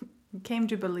 You came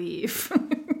to believe.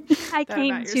 I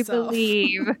came to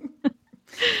believe.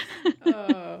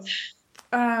 Well,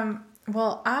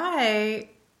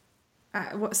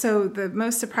 so the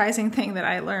most surprising thing that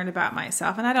I learned about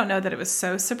myself, and I don't know that it was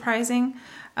so surprising,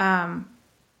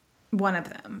 one of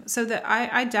them, so that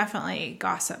I definitely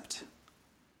gossiped.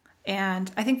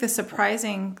 And I think the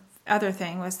surprising other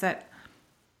thing was that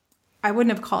I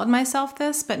wouldn't have called myself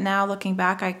this, but now looking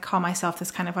back, I call myself this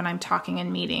kind of when I'm talking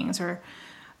in meetings, or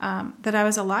that I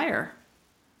was a liar.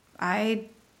 I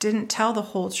didn't tell the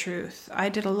whole truth. I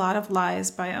did a lot of lies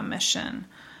by omission.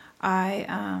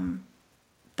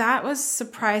 That was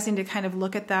surprising to kind of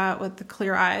look at that with the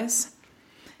clear eyes,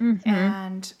 mm-hmm.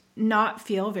 and not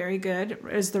feel very good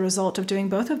as the result of doing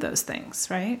both of those things,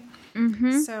 right?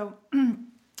 Mm-hmm. So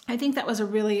I think that was a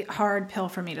really hard pill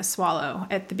for me to swallow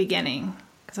at the beginning,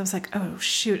 because I was like, oh,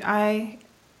 shoot, I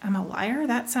am a liar?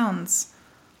 That sounds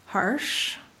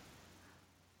harsh.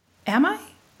 Am I?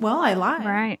 Well, I lie.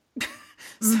 Right.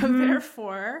 So mm-hmm.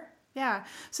 Therefore, yeah.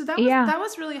 So that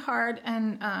was really hard,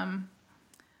 and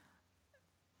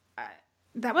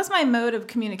that was my mode of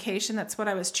communication. That's what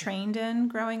I was trained in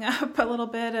growing up, a little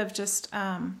bit of just,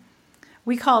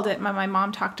 we called it, my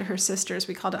mom talked to her sisters,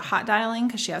 we called it hot dialing,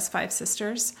 because she has 5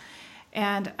 sisters.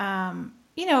 And,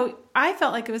 I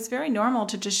felt like it was very normal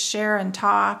to just share and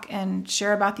talk and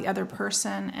share about the other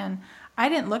person. And I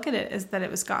didn't look at it as that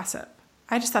it was gossip.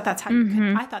 I just thought that's how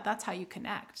mm-hmm. I thought that's how you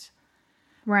connect.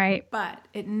 Right. But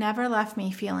it never left me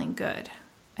feeling good.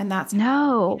 And that's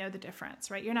how you know the difference,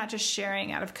 right? You're not just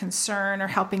sharing out of concern or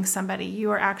helping somebody.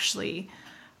 You are actually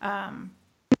what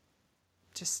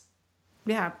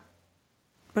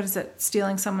is it?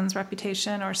 Stealing someone's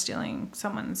reputation, or stealing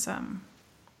someone's, I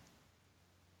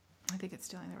think it's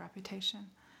stealing their reputation.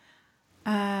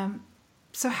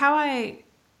 So are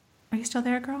you still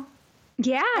there, girl?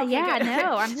 Yeah, okay, yeah, good.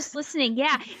 No, I'm just listening.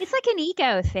 Yeah, it's like an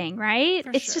ego thing, right? For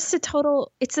it's sure. just a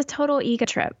total ego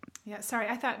trip. Yeah, sorry.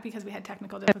 I thought because we had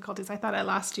technical difficulties, I thought I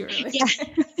lost you earlier. Yeah.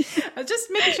 I was just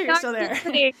making sure you're still there.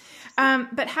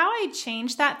 But how I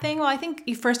changed that thing, well, I think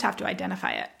you first have to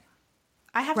identify it.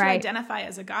 I have to identify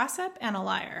as a gossip and a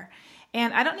liar.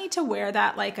 And I don't need to wear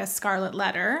that like a scarlet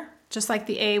letter, just like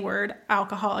the A word,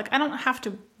 alcoholic. I don't have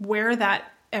to wear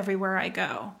that everywhere I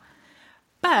go.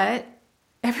 But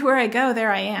everywhere I go,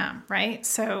 there I am, right?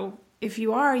 So if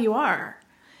you are, you are.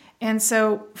 And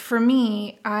so for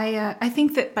me, I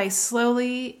think that by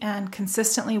slowly and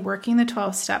consistently working the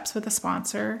 12 steps with a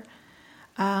sponsor,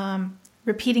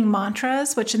 repeating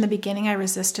mantras, which in the beginning I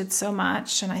resisted so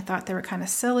much and I thought they were kind of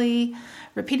silly.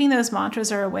 Repeating those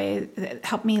mantras are a way that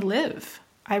helped me live.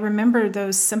 I remember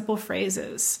those simple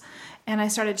phrases, and I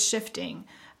started shifting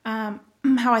how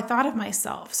I thought of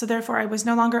myself. So therefore, I was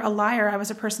no longer a liar. I was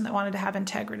a person that wanted to have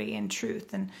integrity and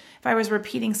truth. And if I was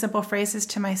repeating simple phrases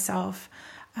to myself,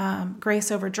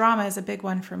 grace over drama is a big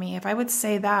one for me. If I would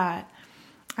say that,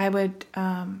 I wouldn't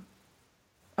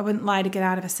lie to get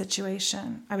out of a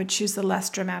situation. I would choose the less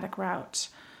dramatic route.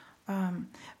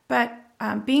 But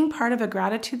being part of a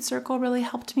gratitude circle really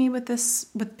helped me with this,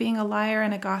 with being a liar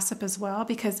and a gossip as well,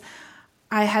 because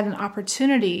I had an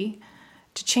opportunity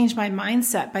to change my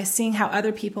mindset by seeing how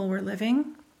other people were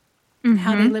living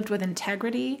how they lived with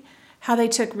integrity, how they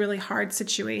took really hard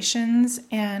situations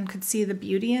and could see the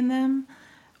beauty in them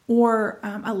or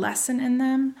a lesson in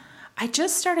them. I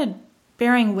just started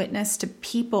bearing witness to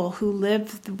people who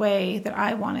lived the way that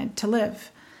I wanted to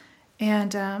live.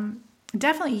 And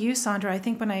definitely you, Sandra. I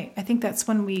think that's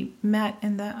when we met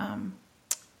in the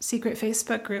secret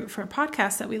Facebook group for a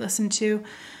podcast that we listened to.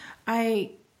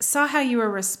 I saw how you were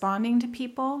responding to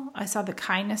people. I saw the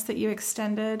kindness that you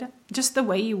extended, just the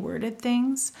way you worded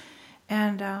things.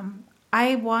 And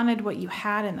I wanted what you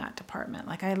had in that department.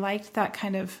 Like, I liked that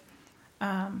kind of,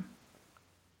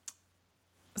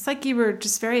 it's like you were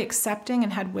just very accepting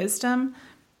and had wisdom.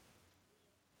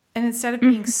 And instead of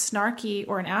being snarky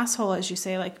or an asshole, as you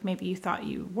say, like maybe you thought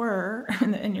you were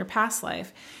in your past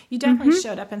life, you definitely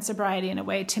showed up in sobriety in a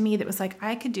way to me that was like,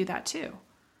 I could do that too.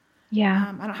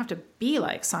 Yeah. I don't have to be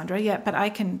like Sandra yet, but I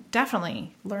can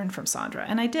definitely learn from Sandra.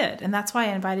 And I did. And that's why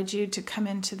I invited you to come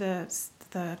into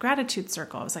the gratitude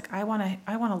circle. I was like, I want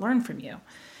to learn from you.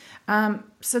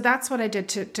 So that's what I did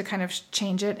to kind of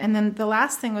change it. And then the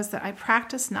last thing was that I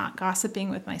practiced not gossiping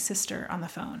with my sister on the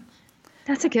phone.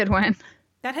 That's a good one.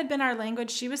 That had been our language.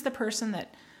 She was the person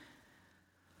that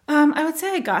I would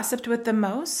say I gossiped with the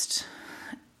most.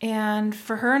 And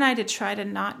for her and I to try to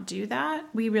not do that,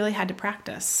 we really had to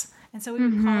practice. And so we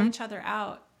would call each other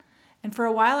out. And for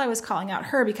a while I was calling out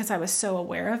her because I was so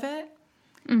aware of it.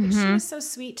 But she was so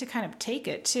sweet to kind of take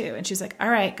it too. And she's like, all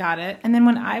right, got it. And then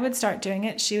when I would start doing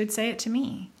it, she would say it to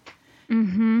me.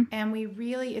 And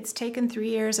it's taken 3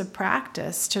 years of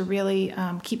practice to really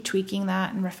keep tweaking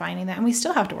that and refining that. And we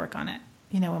still have to work on it,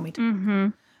 when we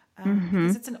do.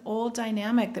 Because it's an old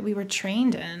dynamic that we were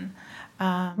trained in.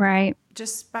 Right.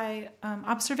 Just by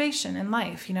observation in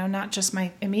life, not just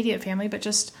my immediate family, but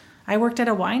just I worked at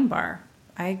a wine bar.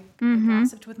 I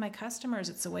gossiped with my customers.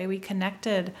 It's the way we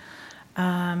connected.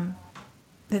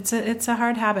 It's a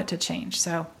hard habit to change.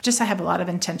 So I have a lot of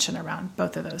intention around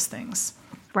both of those things.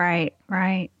 Right.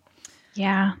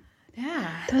 Yeah. Yeah.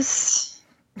 Those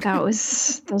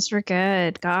were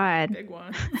good. God. Big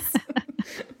ones.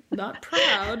 Not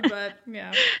proud, but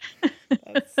yeah.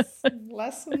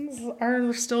 Lessons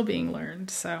are still being learned.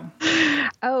 So.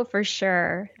 Oh, for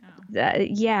sure.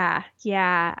 Yeah.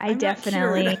 I'm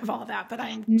definitely not cured of all that, but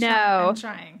I'm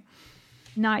trying.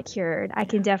 Not cured. I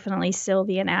can definitely still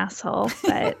be an asshole,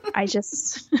 but I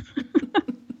just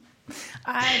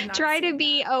try to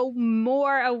be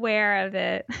more aware of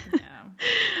it.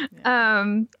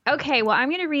 Yeah. Okay, well, I'm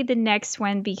going to read the next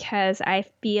one because I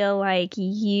feel like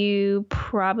you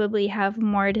probably have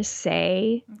more to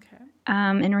say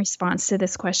in response to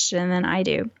this question than I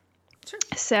do. Sure.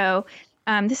 So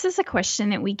this is a question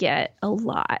that we get a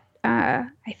lot, I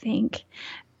think.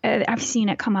 I've seen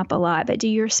it come up a lot, but do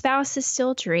your spouses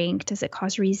still drink? Does it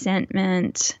cause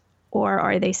resentment, or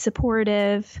are they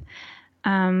supportive?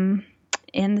 In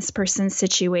this person's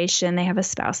situation, they have a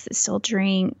spouse that still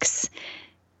drinks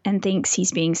and thinks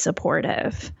he's being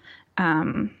supportive.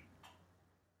 But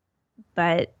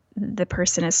the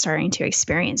person is starting to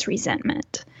experience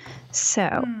resentment.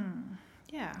 So,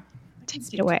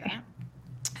 take it away.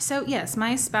 So, yes,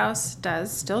 my spouse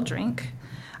does still drink.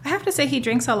 I have to say he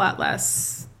drinks a lot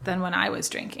less than when I was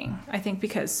drinking. I think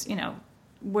because,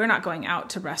 we're not going out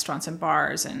to restaurants and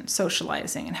bars and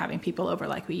socializing and having people over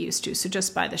like we used to. So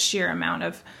just by the sheer amount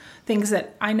of things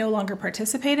that I no longer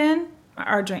participate in,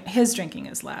 his drinking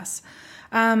is less.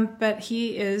 But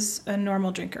he is a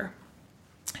normal drinker.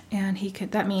 And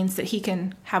that means that he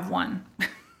can have one.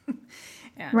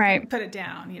 And put it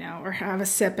down, or have a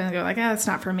sip and go like, it's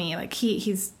not for me. Like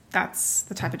that's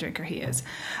the type of drinker he is.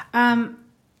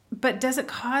 But does it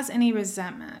cause any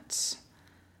resentment?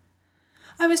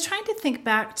 I was trying to think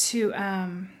back to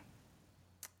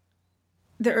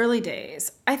the early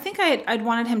days. I think I'd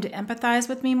wanted him to empathize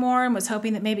with me more and was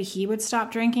hoping that maybe he would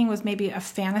stop drinking, was maybe a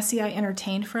fantasy I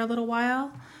entertained for a little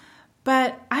while.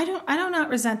 But I do not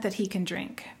resent that he can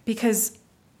drink, because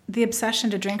the obsession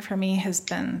to drink for me has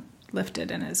been lifted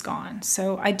and is gone.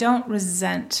 So I don't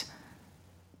resent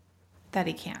that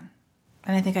he can.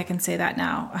 And I think I can say that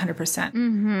now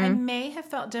 100%. I may have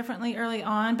felt differently early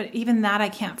on, but even that I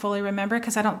can't fully remember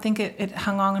because I don't think it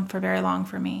hung on for very long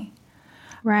for me.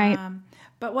 Right.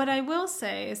 But what I will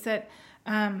say is that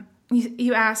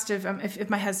you asked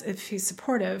if he's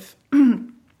supportive,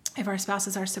 if our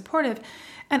spouses are supportive.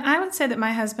 And I would say that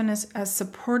my husband is as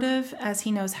supportive as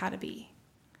he knows how to be.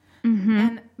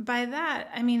 And by that,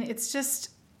 I mean, it's just,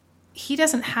 he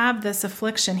doesn't have this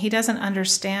affliction. He doesn't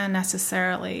understand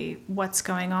necessarily what's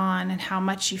going on and how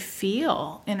much you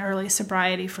feel in early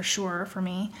sobriety, for sure, for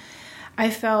me. I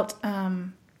felt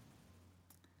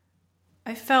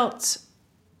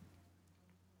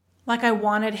like I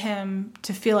wanted him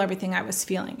to feel everything I was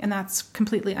feeling. And that's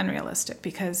completely unrealistic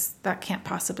because that can't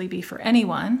possibly be for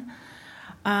anyone.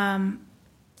 On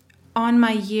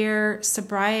my year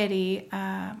sobriety,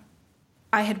 I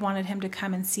had wanted him to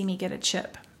come and see me get a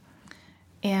chip.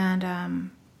 And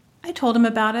I told him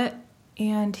about it.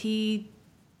 And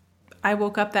I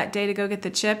woke up that day to go get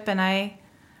the chip. And I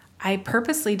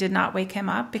purposely did not wake him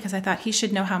up because I thought he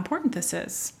should know how important this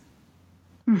is.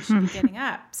 He should be getting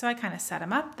up. So I kind of set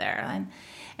him up there.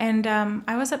 And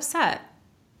I was upset.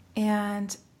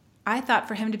 And I thought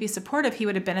for him to be supportive, he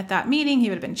would have been at that meeting. He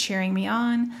would have been cheering me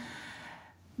on.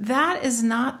 That is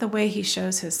not the way he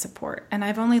shows his support. And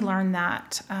I've only learned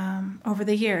that over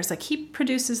the years. Like, he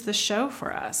produces the show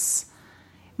for us.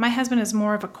 My husband is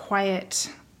more of a quiet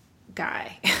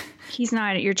guy. He's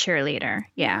not your cheerleader.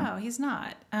 Yeah. No, he's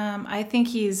not. I think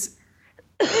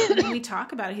when we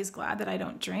talk about it, he's glad that I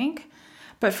don't drink.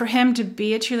 But for him to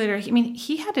be a cheerleader,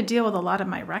 he had to deal with a lot of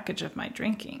my wreckage of my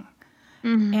drinking.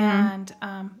 Mm-hmm. And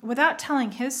without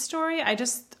telling his story, I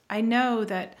know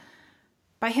that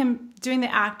by him doing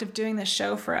the act of doing the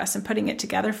show for us and putting it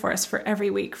together for us for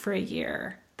every week for a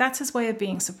year, that's his way of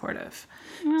being supportive.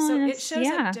 Well, so it shows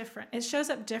up different. It shows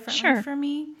up differently for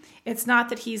me. It's not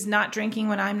that he's not drinking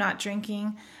when I'm not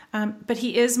drinking, but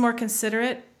he is more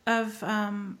considerate of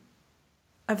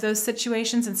those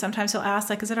situations. And sometimes he'll ask,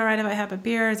 like, is it all right if I have a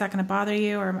beer? Is that going to bother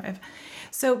you?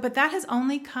 But that has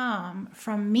only come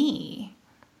from me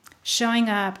showing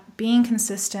up, being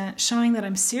consistent, showing that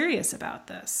I'm serious about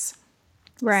this.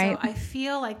 Right. So I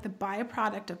feel like the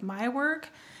byproduct of my work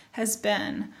has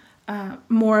been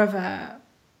more of a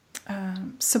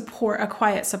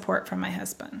quiet support from my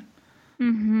husband.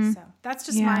 Mm-hmm. So that's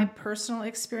just my personal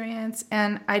experience.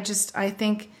 And I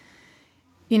think,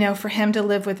 for him to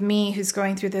live with me, who's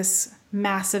going through this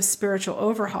massive spiritual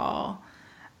overhaul,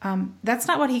 that's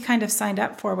not what he kind of signed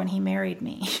up for when he married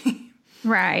me.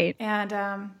 Right.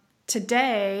 And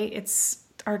today it's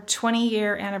our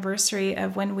 20-year anniversary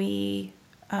of when we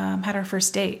had our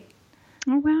first date.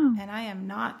 Oh, wow. And I am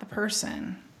not the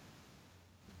person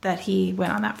that he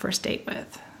went on that first date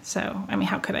with. So,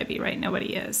 how could I be, right?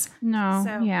 Nobody is. No,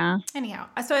 so, yeah. Anyhow,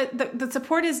 so the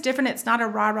support is different. It's not a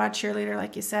rah-rah cheerleader,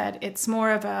 like you said. It's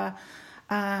more of a,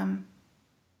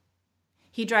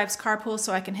 he drives carpool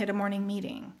so I can hit a morning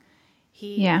meeting.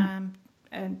 He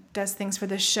does things for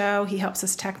the show. He helps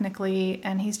us technically,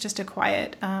 and he's just a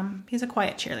quiet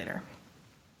cheerleader.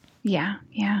 Yeah,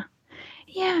 yeah.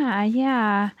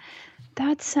 Yeah.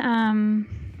 That's,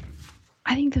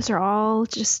 I think those are all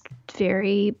just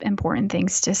very important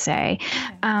things to say.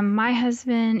 Okay. My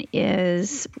husband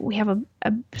we have a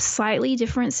slightly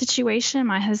different situation.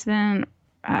 My husband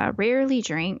rarely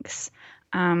drinks.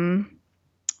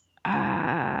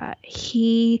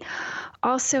 He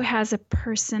also has a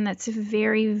person that's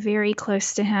very, very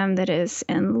close to him that is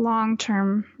in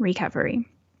long-term recovery.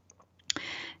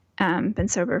 Been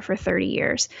sober for 30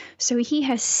 years. So he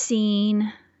has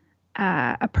seen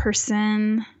a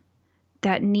person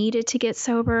that needed to get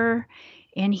sober,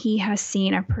 and he has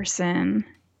seen a person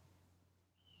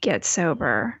get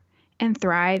sober and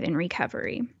thrive in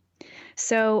recovery.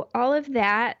 So all of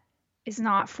that is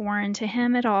not foreign to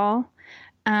him at all.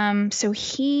 So I'm just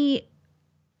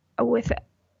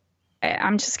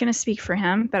going to speak for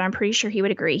him, but I'm pretty sure he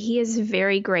would agree. He is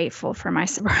very grateful for my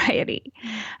sobriety.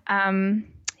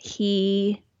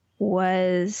 He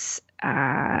was,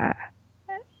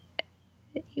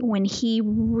 when he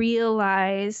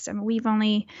realized, we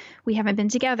haven't been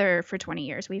together for 20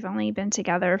 years. We've only been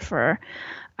together for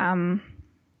a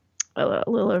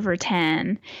little over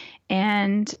 10.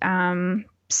 And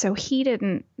so he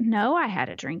didn't know I had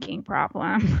a drinking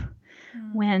problem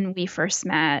when we first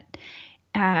met.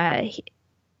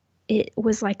 It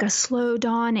was like a slow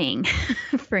dawning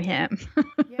for him.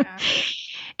 Yeah.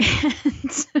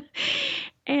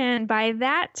 And by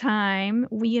that time,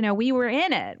 we were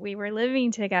in it. We were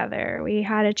living together. We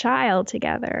had a child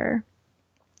together.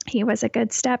 He was a good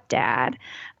stepdad.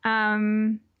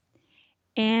 And,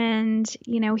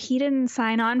 he didn't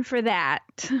sign on for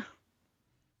that.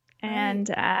 And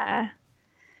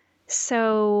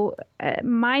so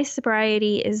my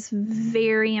sobriety is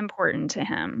very important to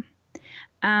him.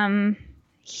 I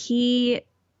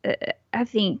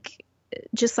think,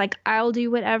 just like I'll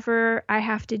do whatever I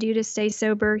have to do to stay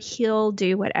sober, he'll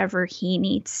do whatever he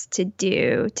needs to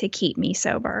do to keep me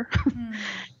sober.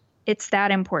 It's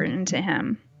that important to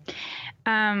him.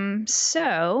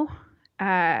 So,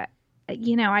 I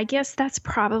guess that's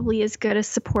probably as good as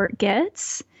support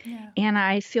gets. Yeah. And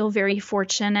I feel very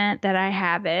fortunate that I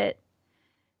have it.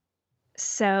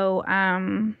 So,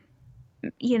 and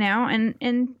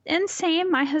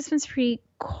same, my husband's pretty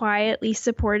quietly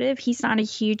supportive. He's not a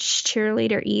huge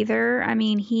cheerleader either. I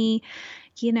mean, he,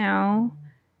 you know,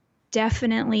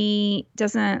 definitely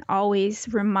doesn't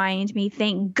always remind me,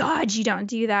 thank God you don't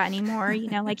do that anymore. You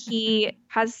know, like he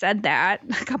has said that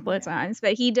a couple of times,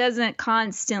 but he doesn't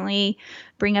constantly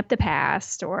bring up the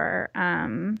past or,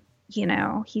 you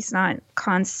know, he's not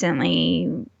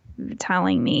constantly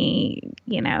telling me,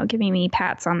 you know, giving me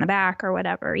pats on the back or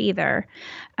whatever either.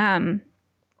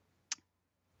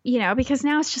 You know, because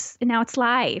now it's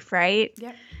life, right?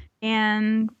 Yep.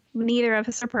 And neither of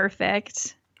us are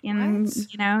perfect. And,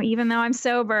 you know, even though I'm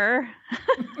sober,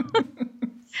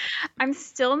 I'm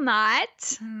still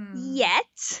not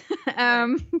yet.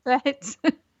 But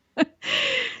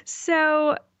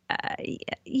so,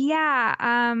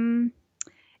 yeah,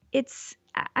 it's,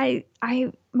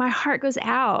 my heart goes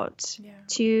out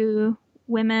to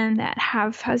women that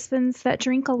have husbands that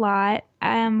drink a lot.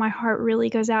 My heart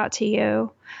really goes out to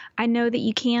you. I know that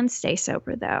you can stay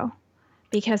sober though,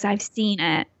 because I've seen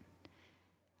it.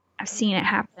 I've seen it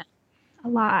happen a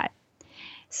lot.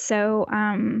 So,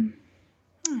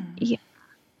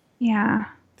 yeah.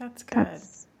 That's good.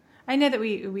 I know that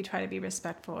we try to be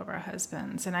respectful of our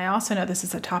husbands. And I also know this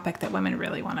is a topic that women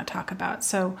really want to talk about.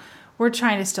 So we're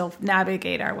trying to still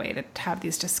navigate our way to have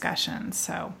these discussions.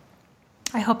 So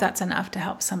I hope that's enough to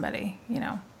help somebody, you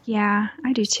know. Yeah,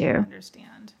 I do too.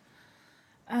 Understand.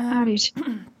 I do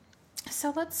too.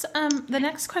 So let's, the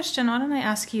next question, why don't I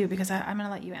ask you, because I'm going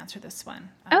to let you answer this one.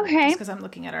 Okay. Just because I'm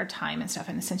looking at our time and stuff.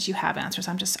 And since you have answers,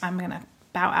 I'm going to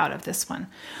bow out of this one.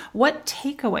 What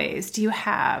takeaways do you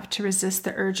have to resist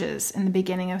the urges in the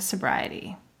beginning of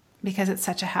sobriety? Because it's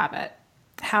such a habit.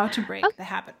 How to break the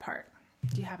habit part.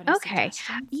 Do you have any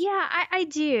suggestions? Yeah, I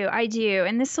do.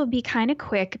 And this will be kind of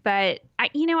quick, but I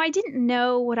didn't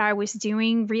know what I was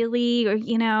doing really, or,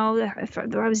 you know, if I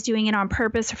was doing it on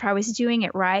purpose, or if I was doing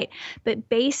it right. But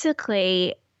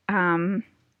basically,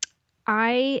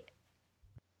 I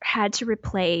had to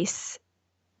replace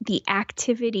the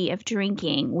activity of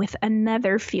drinking with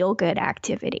another feel-good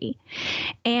activity.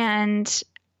 And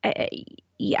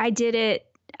I did it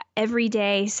every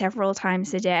day, several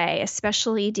times a day,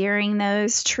 especially during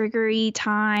those triggery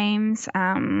times,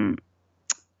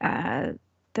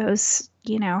 those,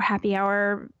 you know, happy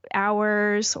hour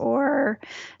hours or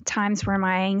times where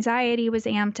my anxiety was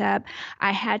amped up.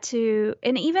 I had to,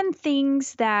 and even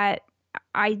things that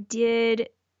I did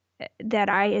that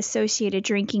I associated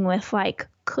drinking with, like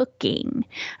cooking,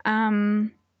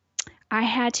 I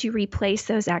had to replace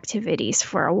those activities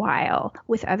for a while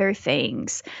with other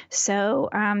things. So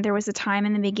there was a time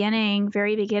in the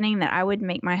very beginning, that I would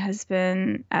make my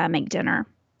husband make dinner,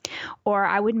 or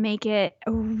I would make it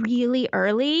really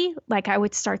early. Like I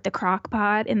would start the crock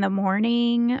pot in the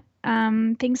morning,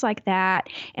 things like that.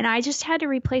 And I just had to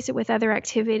replace it with other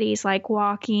activities like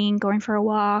walking, going for a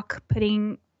walk,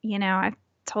 putting, you know, I've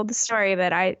told the story,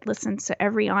 but I listened to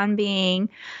every On Being.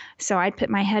 So I'd put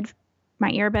my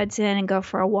earbuds in and go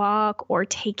for a walk, or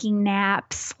taking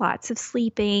naps, lots of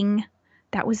sleeping.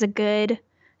 That was a good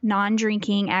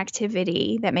non-drinking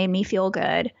activity that made me feel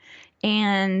good.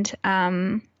 And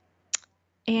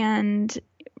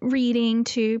reading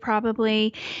too,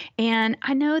 probably. And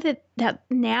I know that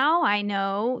now I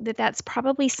know that that's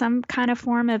probably some kind of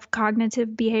form of cognitive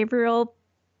behavioral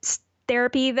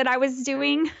therapy that I was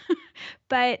doing.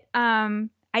 But I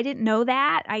didn't know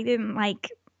that. I didn't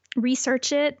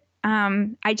research it.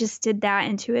 I just did that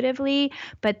intuitively,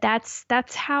 but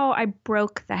that's how I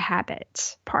broke the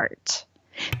habit part.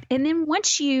 And then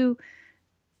once you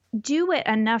do it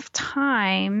enough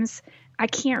times, I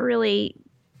can't really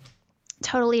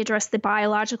totally address the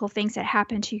biological things that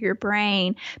happen to your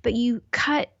brain, but you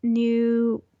cut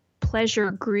new pleasure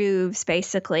grooves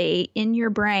basically in your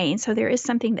brain. So there is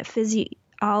something that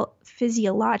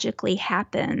physiologically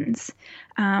happens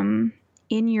in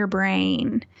your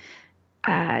brain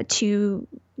to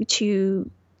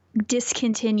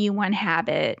discontinue one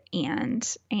habit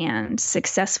and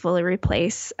successfully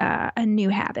replace a new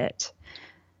habit.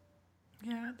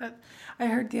 Yeah, that I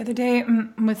heard the other day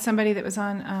with somebody that was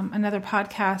on another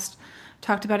podcast,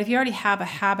 talked about if you already have a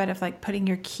habit of putting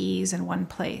your keys in one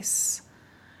place,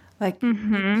 you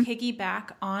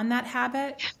piggyback on that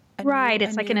habit.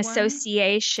 It's like an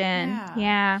association.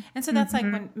 Yeah. And so that's like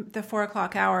when the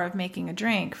 4:00 hour of making a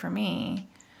drink for me,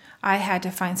 I had to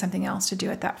find something else to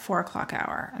do at that 4:00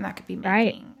 hour. And that could be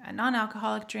making a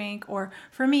non-alcoholic drink, or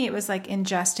for me, it was like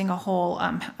ingesting a whole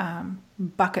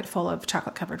bucket full of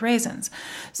chocolate-covered raisins.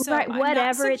 So right,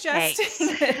 whatever I'm not suggesting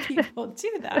it takes. that people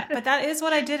do that, but that is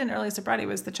what I did in early sobriety,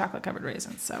 was the chocolate-covered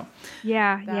raisins. So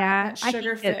that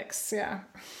sugar fix,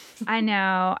 I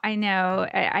know.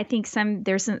 I think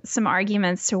there's some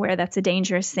arguments to where that's a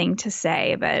dangerous thing to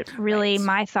say, but really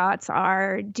my thoughts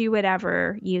are do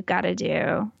whatever you got to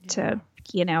do to,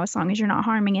 as long as you're not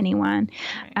harming anyone,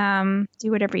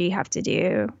 do whatever you have to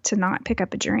do to not pick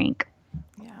up a drink.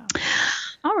 Yeah.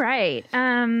 All right.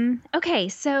 Okay.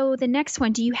 So the next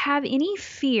one, did you have any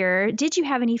fears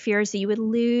that you would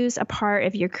lose a part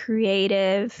of your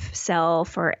creative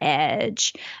self or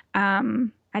edge?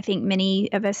 I think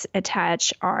many of us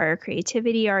attach our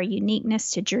creativity, our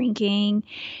uniqueness to drinking.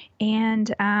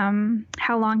 And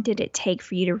how long did it take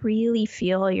for you to really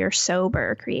feel your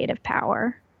sober creative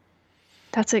power?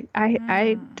 That's a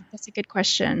good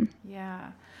question.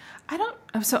 Yeah.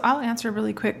 So I'll answer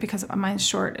really quick because mine's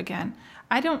short again.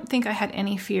 I don't think I had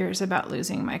any fears about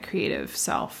losing my creative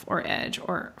self or edge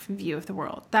or view of the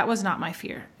world. That was not my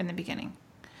fear in the beginning.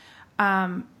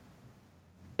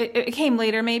 It came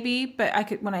later maybe, but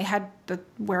when I had the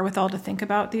wherewithal to think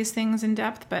about these things in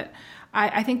depth. But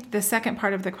I think the second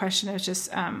part of the question is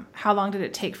just how long did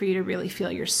it take for you to really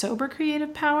feel your sober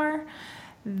creative power?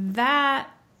 That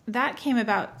came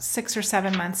about 6 or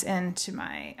 7 months into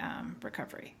my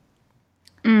recovery.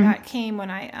 That came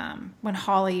when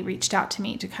Holly reached out to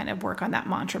me to kind of work on that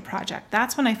mantra project.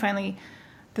 That's when I finally,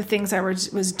 the things I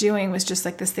was doing was just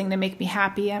like this thing to make me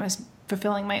happy. I was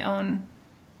fulfilling my own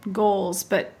goals,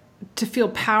 but to feel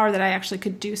power that I actually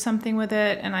could do something with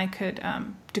it and I could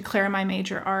declare my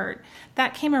major art,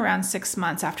 that came around 6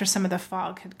 months after some of the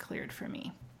fog had cleared for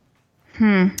me.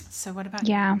 So what about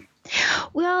you?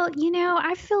 Well,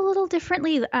 I feel a little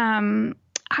differently.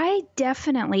 I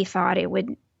definitely thought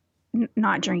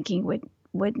not drinking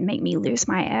would make me lose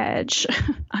my edge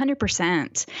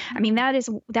 100%. I mean, that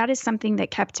is something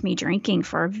that kept me drinking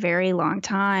for a very long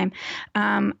time.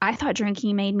 I thought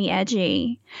drinking made me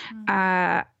edgy.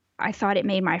 I thought it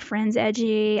made my friends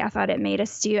edgy. I thought it made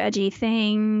us do edgy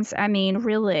things. I mean,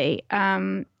 really.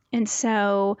 And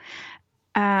so,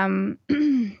 now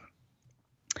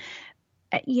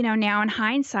in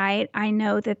hindsight, I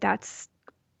know that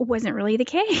wasn't really the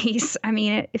case. I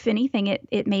mean, if anything,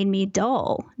 it made me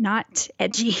dull, not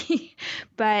edgy.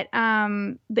 But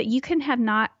you could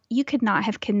not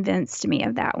have convinced me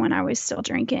of that when I was still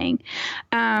drinking.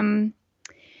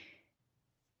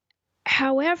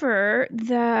 However,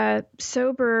 the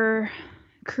sober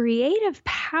creative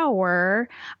power,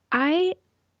 I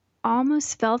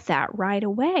almost felt that right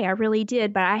away. I really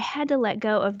did, but I had to let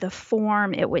go of the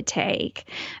form it would take.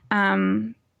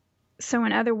 So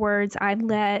in other words, I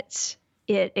let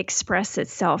it express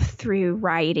itself through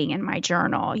writing in my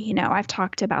journal. I've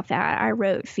talked about that. I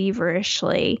wrote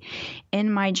feverishly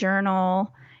in my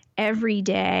journal every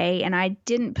day, and I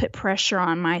didn't put pressure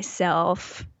on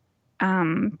myself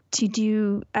to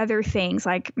do other things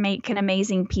like make an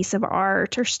amazing piece of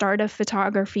art or start a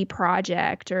photography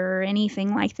project or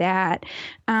anything like that.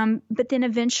 But then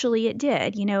eventually it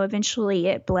did. Eventually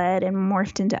it bled and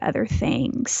morphed into other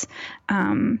things.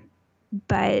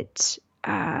 But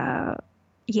I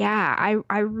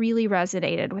really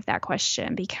resonated with that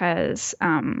question because,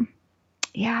 I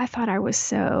thought I was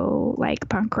so like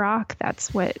punk rock.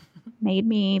 That's what made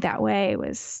me that way,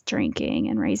 was drinking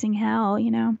and raising hell,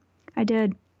 I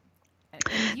did.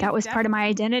 That was part of my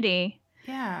identity.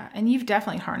 Yeah. And you've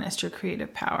definitely harnessed your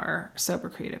creative power, sober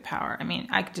creative power. I mean,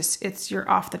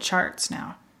 you're off the charts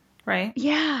now. Right?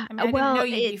 Yeah. I mean, I didn't know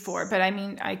you before, but I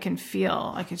mean, I can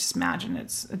just imagine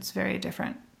it's very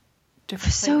different.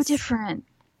 So place. different.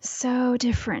 So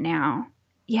different now.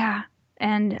 Yeah.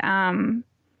 And,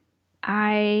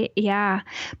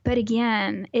 but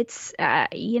again, it's, I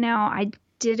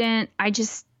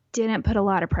just didn't put a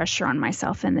lot of pressure on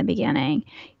myself in the beginning.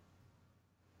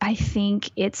 I think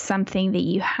it's something that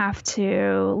you have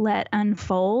to let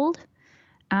unfold.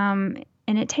 And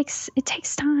it takes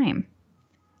time.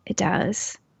 It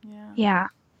does. Yeah.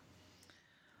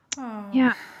 Oh.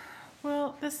 Yeah.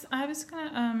 Well, I was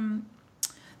gonna.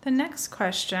 The next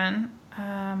question,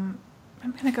 I'm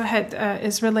gonna go ahead.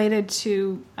 Is related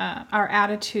to our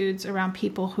attitudes around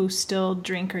people who still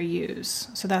drink or use.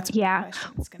 So that's what the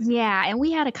question is gonna be. Yeah, and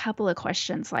we had a couple of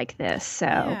questions like this. So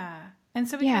yeah. And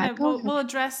so we'll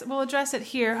address it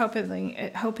here,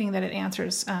 hoping that it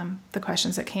answers the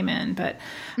questions that came in. But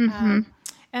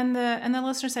and the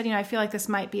listener said, I feel like this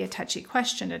might be a touchy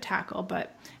question to tackle,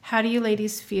 but how do you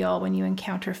ladies feel when you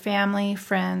encounter family,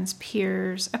 friends,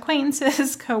 peers,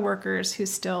 acquaintances, coworkers who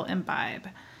still imbibe?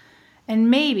 And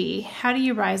maybe, how do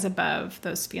you rise above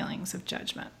those feelings of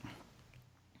judgment?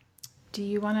 Do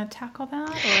you want to tackle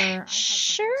that? Or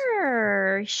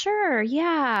Sure.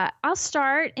 Yeah. I'll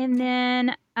start and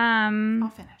then I'll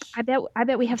finish. I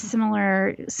bet we have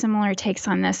similar takes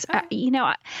on this.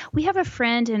 We have a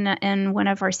friend in one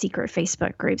of our secret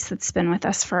Facebook groups that's been with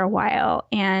us for a while,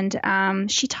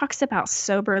 and she talks about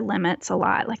sober limits a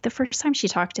lot. Like the first time she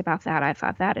talked about that, I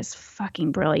thought that is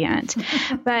fucking brilliant.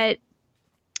 But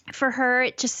for her,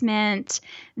 it just meant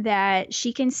that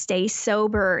she can stay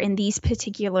sober in these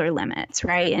particular limits,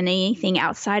 right? And anything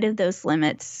outside of those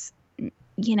limits,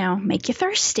 make you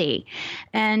thirsty.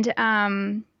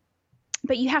 And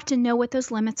but you have to know what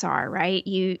those limits are, right?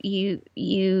 You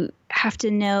have to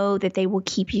know that they will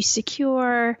keep you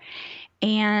secure,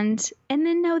 and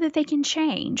then know that they can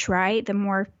change, right? The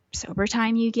more sober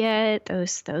time you get,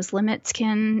 those limits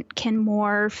can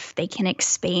morph, they can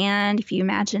expand. If you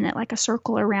imagine it like a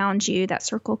circle around you, that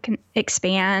circle can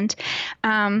expand.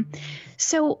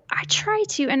 So I try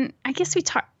to, and I guess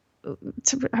I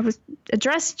was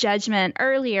addressed judgment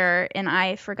earlier, and I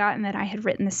had forgotten that I had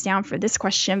written this down for this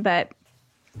question, but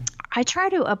I try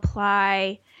to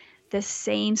apply the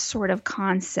same sort of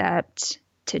concept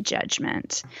to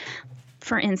judgment.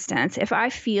 For instance, if I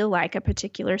feel like a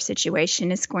particular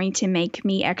situation is going to make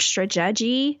me extra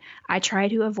judgy, I try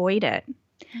to avoid it.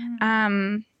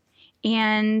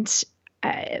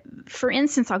 For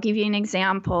instance, I'll give you an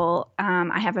example.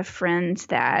 I have a friend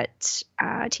that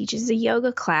teaches a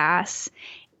yoga class,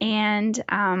 and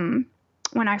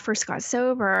when I first got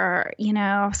sober,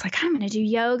 I was like, I'm going to do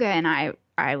yoga, and I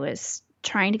was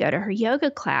trying to go to her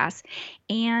yoga class,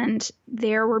 and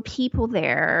there were people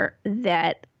there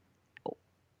that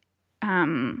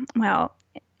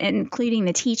including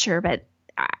the teacher, but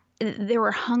there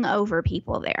were hungover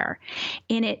people there,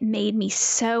 and it made me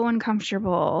so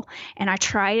uncomfortable. And I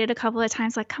tried it a couple of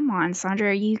times, like, come on,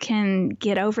 Sandra, you can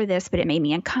get over this, but it made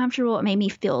me uncomfortable. It made me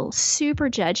feel super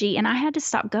judgy, and I had to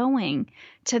stop going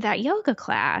to that yoga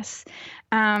class.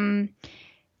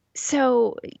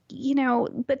 So,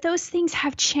 but those things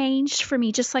have changed for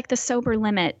me, just like the sober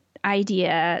limit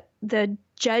idea, the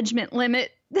judgment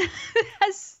limit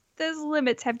those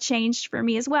limits have changed for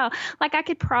me as well. Like I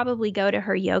could probably go to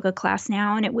her yoga class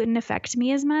now and it wouldn't affect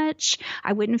me as much.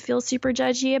 I wouldn't feel super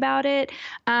judgy about it.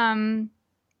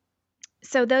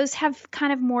 So those have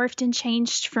kind of morphed and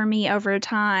changed for me over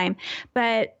time.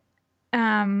 But,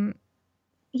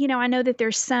 I know that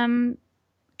there's some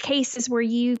cases where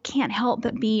you can't help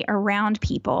but be around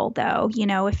people, though,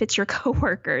 if it's your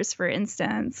coworkers, for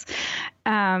instance,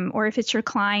 or if it's your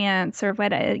clients or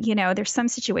what, there's some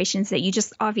situations that you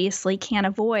just obviously can't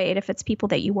avoid if it's people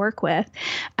that you work with.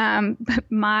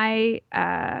 But my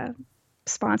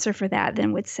sponsor for that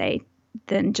then would say,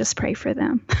 then just pray for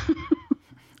them.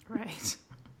 Right.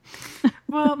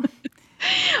 Well,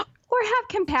 or have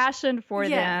compassion for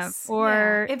them.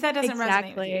 Or if that doesn't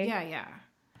resonate with you. Yeah.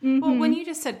 Mm-hmm. Well, when you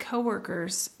just said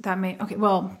coworkers,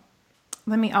 I'll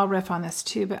riff on this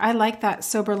too, but I like that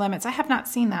sober limits. I have not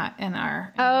seen that in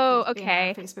our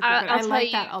okay. Facebook group, I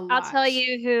like that a lot. I'll tell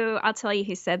you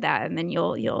who said that, and then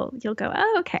you'll go,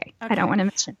 oh, okay. I don't want to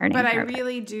mention her name. But I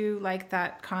really do like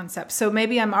that concept. So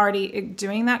maybe I'm already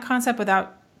doing that concept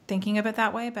without thinking of it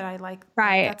that way, but I like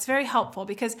that's very helpful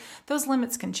because those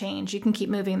limits can change. You can keep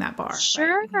moving that bar.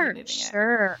 Sure. Right?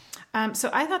 Sure. So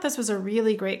I thought this was a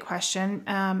really great question.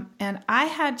 And I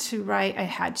got to write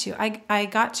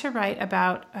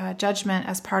about judgment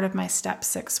as part of my step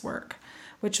 6 work,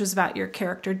 which was about your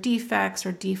character defects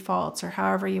or defaults or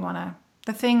however you want to,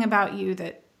 the thing about you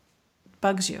that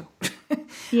bugs you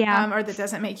or that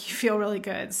doesn't make you feel really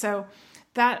good. So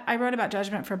that I wrote about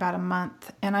judgment for about a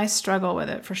month, and I struggle with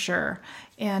it for sure.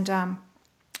 And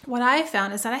what I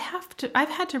found is that I've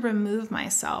had to remove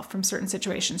myself from certain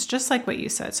situations, just like what you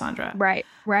said, Sandra. Right.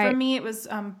 For me, it was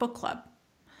book club,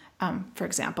 for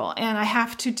example, and I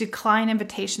have to decline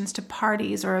invitations to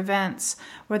parties or events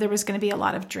where there was going to be a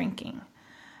lot of drinking.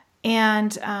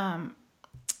 And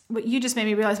what you just made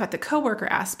me realize about the coworker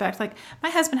aspect, like my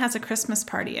husband has a Christmas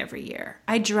party every year.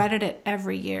 I dreaded it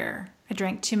every year. I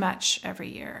drank too much every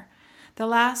year. The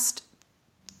last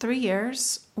 3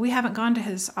 years, we haven't gone to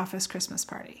his office Christmas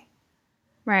party.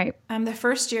 Right. The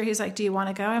first year, he's like, do you want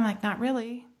to go? I'm like, not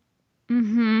really.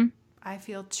 Mm-hmm. I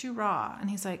feel too raw. And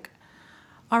he's like,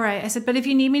 all right. I said, but if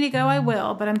you need me to go, I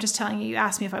will. But I'm just telling you, you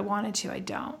asked me if I wanted to. I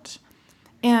don't.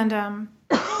 And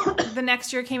the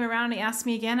next year came around and he asked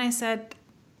me again. I said,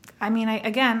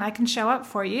 I can show up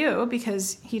for you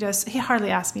because he hardly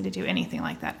asks me to do anything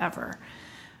like that ever.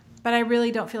 But I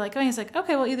really don't feel like going. He's like,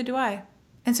 okay, well, either do I.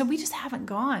 And so we just haven't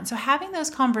gone. So having those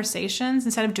conversations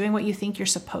instead of doing what you think you're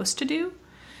supposed to do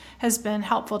has been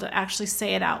helpful to actually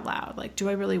say it out loud. Like, do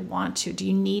I really want to? Do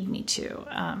you need me to?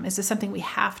 Is this something we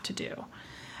have to do?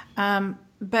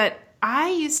 But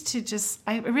I used to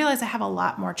I realized I have a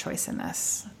lot more choice in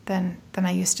this than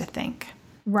I used to think.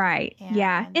 Right.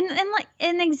 Yeah.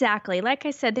 And exactly. Like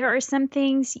I said, there are some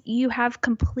things you have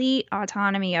complete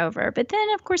autonomy over, but then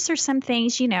of course there's some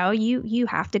things, you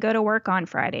have to go to work on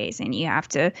Fridays and you have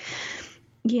to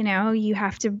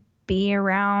be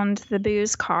around the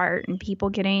booze cart and people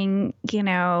getting,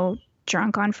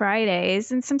 drunk on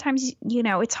Fridays. And sometimes,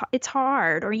 it's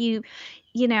hard, or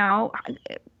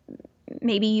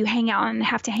maybe you hang out and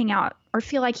have to hang out, or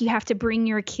feel like you have to bring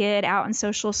your kid out in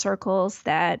social circles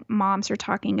that moms are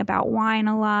talking about wine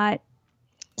a lot.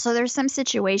 So there's some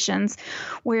situations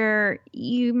where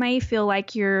you may feel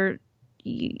like you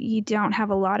don't have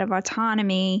a lot of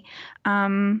autonomy.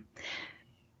 But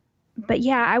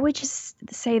yeah, I would just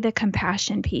say the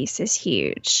compassion piece is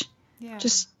huge. Yeah.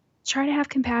 Just try to have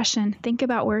compassion. Think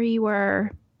about where you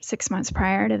were 6 months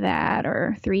prior to that,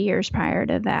 or 3 years prior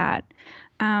to that.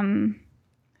 And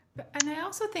I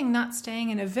also think not staying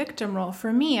in a victim role.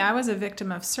 For me, I was a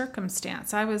victim of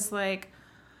circumstance. I was like,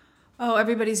 oh,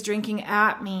 everybody's drinking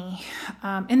at me.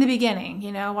 In the beginning,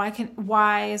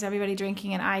 why is everybody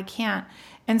drinking and I can't?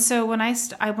 And so when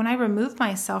I removed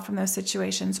myself from those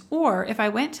situations, or if I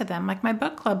went to them, like my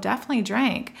book club definitely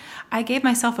drank, I gave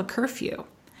myself a curfew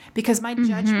because my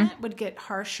judgment would get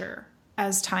harsher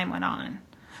as time went on.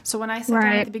 So when I sat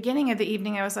down at the beginning of the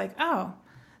evening, I was like, oh,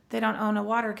 they don't own a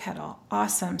water kettle.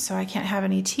 Awesome. So I can't have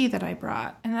any tea that I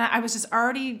brought. And I was just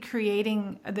already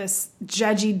creating this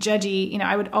judgy,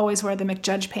 I would always wear the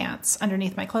McJudge pants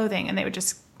underneath my clothing, and they would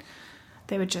just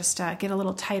get a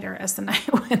little tighter as the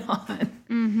night went on.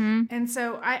 Mm-hmm. And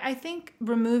so I think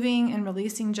removing and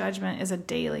releasing judgment is a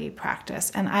daily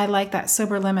practice. And I like that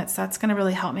sober limits. That's going to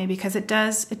really help me because it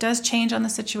does change on the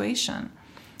situation.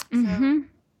 Mm-hmm. So,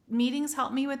 meetings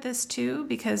help me with this too,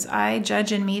 because I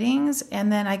judge in meetings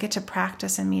and then I get to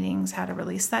practice in meetings how to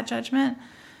release that judgment,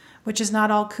 which is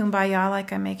not all kumbaya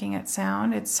like I'm making it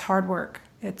sound. It's hard work.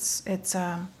 But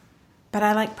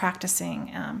I like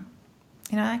practicing. I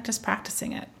like just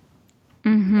practicing it.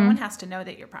 Mm-hmm. No one has to know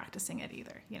that you're practicing it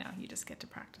either. You just get to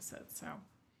practice it. So.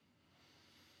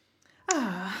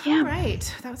 Yeah. All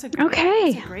right. That was a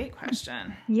great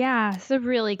question. Yeah, it's a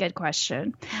really good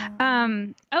question.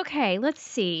 Okay, let's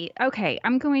see. Okay,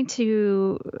 I'm going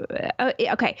to.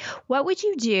 Okay, what would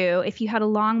you do if you had a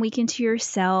long weekend to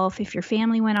yourself? If your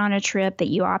family went on a trip that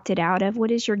you opted out of, what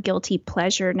is your guilty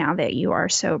pleasure now that you are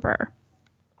sober?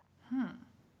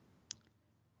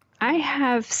 I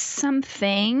have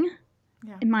something.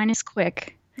 Yeah. And mine is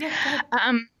quick. Yeah. Go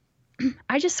ahead.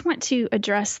 I just want to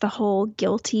address the whole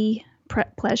guilty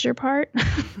pleasure part.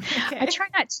 Okay. I try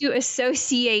not to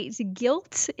associate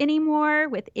guilt anymore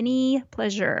with any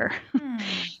pleasure.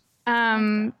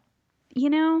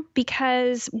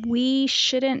 Because we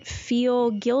shouldn't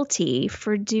feel guilty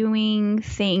for doing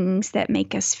things that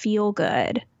make us feel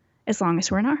good, as long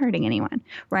as we're not hurting anyone,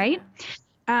 right?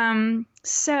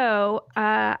 So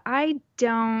I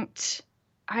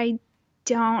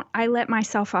let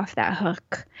myself off that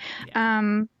hook.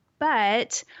 Yeah.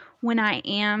 But when I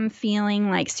am feeling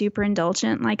like super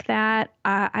indulgent like that,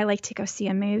 I like to go see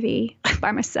a movie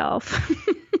by myself.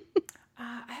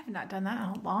 I have not done that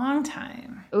in a long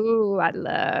time. Ooh, I'd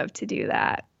love to do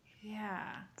that. Yeah.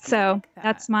 So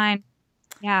that's mine.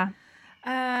 Yeah.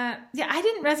 I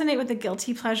didn't resonate with the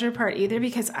guilty pleasure part either,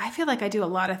 because I feel like I do a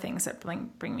lot of things that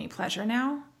bring me pleasure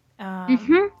now.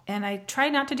 And I try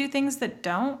not to do things that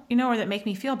don't, or that make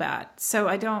me feel bad. So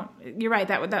I don't, you're right.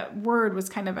 That word was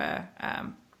kind of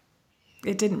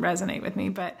it didn't resonate with me,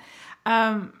 but,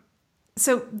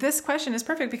 so this question is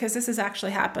perfect because this is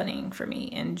actually happening for me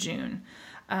in June.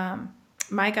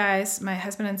 My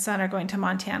husband and son are going to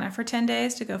Montana for 10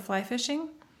 days to go fly fishing.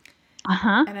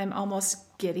 And I'm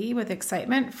almost giddy with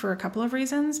excitement for a couple of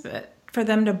reasons, but for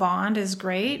them to bond is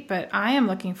great, but I am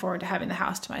looking forward to having the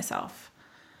house to myself.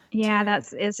 Yeah,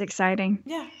 it's exciting.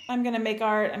 Yeah, I'm going to make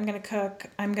art. I'm going to cook.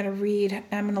 I'm going to read.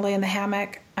 I'm going to lay in the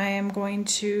hammock. I am going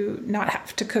to not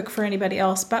have to cook for anybody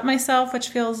else but myself, which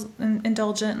feels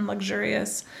indulgent and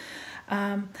luxurious.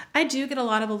 I do get a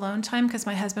lot of alone time because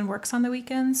my husband works on the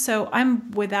weekends. So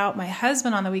I'm without my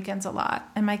husband on the weekends a lot.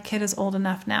 And my kid is old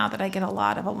enough now that I get a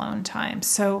lot of alone time.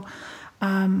 So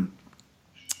I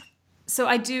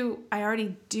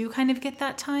already do kind of get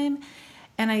that time.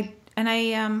 And I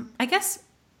guess...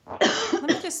 I'm going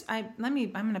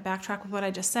to backtrack with what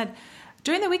I just said.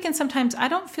 during the weekend, sometimes I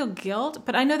don't feel guilt,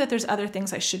 but I know that there's other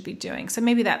things I should be doing. So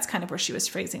maybe that's kind of where she was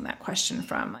phrasing that question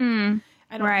from. Like,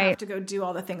 I don't have to go do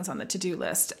all the things on the to-do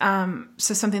list.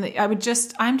 So something that I'm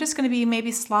just going to be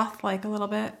maybe sloth-like a little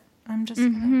bit. I'm just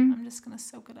going to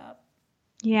soak it up.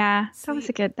 Yeah,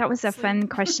 that was a fun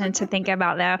question to think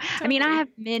about, though. Totally. I mean,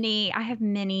 I have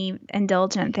many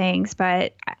indulgent things,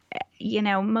 but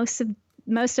most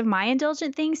of my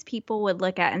indulgent things people would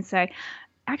look at and say,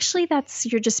 actually,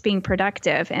 you're just being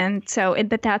productive. And so,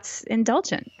 but that's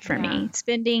indulgent for me.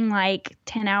 Spending like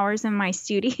 10 hours in my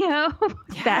studio,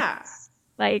 that's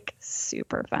like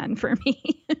super fun for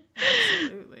me.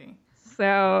 Absolutely.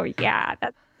 So yeah,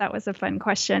 that was a fun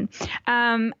question.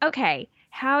 Okay.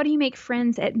 How do you make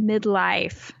friends at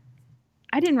midlife?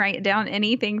 I didn't write down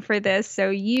anything for this, so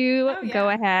you go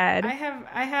ahead.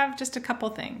 I have just a couple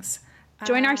things.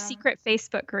 Join our secret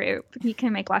Facebook group. You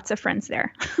can make lots of friends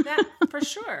there. Yeah, for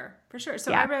sure.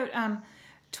 So I wrote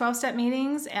 12-step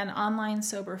meetings and online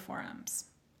sober forums.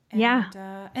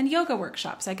 And yoga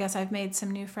workshops. I guess I've made some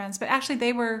new friends, but actually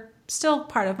they were still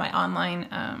part of my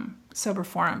online sober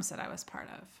forums that I was part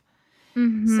of.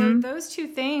 Mm-hmm. So those two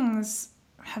things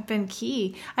have been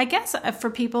key. I guess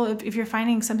for people, if you're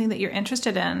finding something that you're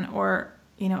interested in, or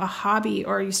a hobby,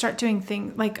 or you start doing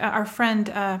things like our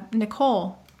friend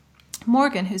Nicole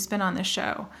Morgan, who's been on the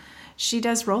show, she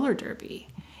does roller derby.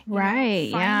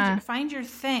 Find your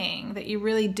thing that you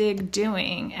really dig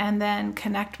doing, and then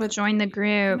join the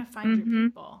group. Find your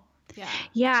people.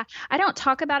 Yeah. I don't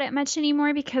talk about it much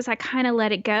anymore because I kind of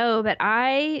let it go. But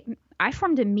I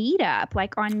formed a meetup,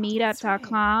 like on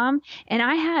meetup.com, and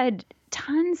I had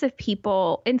tons of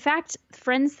people. In fact,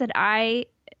 friends that I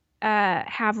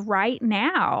have right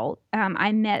now,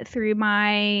 I met through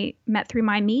my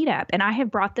meetup, and I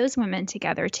have brought those women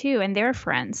together too, and their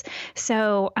friends.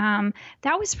 So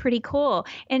that was pretty cool.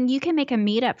 And you can make a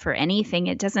meetup for anything.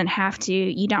 You don't have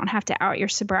to out your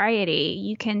sobriety.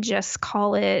 You can just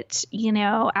call it,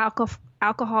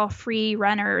 alcohol-free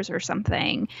runners or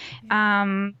something.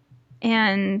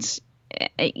 And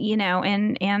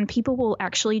people will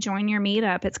actually join your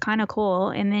meetup. It's kind of cool.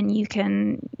 And then you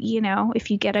can, if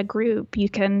you get a group, you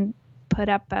can put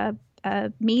up a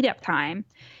meetup time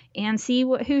and see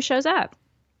who shows up.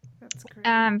 That's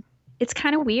great. It's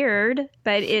kind of weird,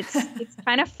 but it's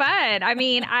kind of fun. I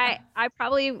mean, I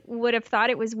probably would have thought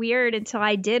it was weird until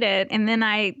I did it. And then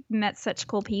I met such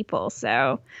cool people.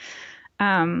 So,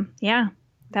 it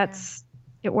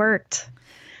worked.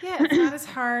 Yeah, it's not as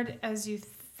hard as you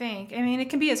think. I mean,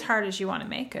 it can be as hard as you want to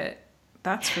make it.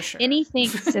 That's for sure.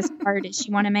 Anything's as hard as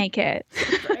you want to make it.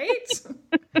 Right?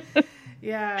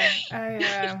 Yeah.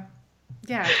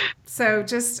 So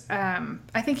just,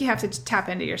 I think you have to tap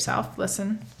into yourself,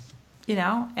 listen, and do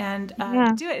it.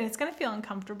 And it's going to feel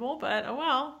uncomfortable, but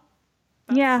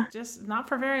that's just not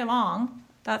for very long.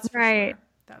 That's for sure.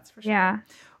 That's for sure. Yeah.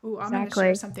 Ooh, I'm going to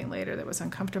share something later that was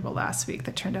uncomfortable last week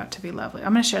that turned out to be lovely.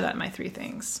 I'm going to share that in my 3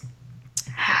 things.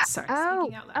 Sorry,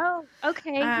 speaking out loud.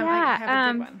 Okay. I have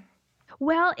a good one.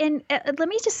 Well, and let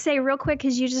me just say real quick,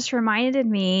 because you just reminded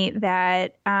me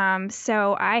that,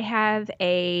 so I have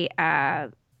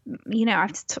I've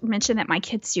mentioned that my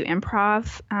kids do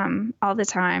improv all the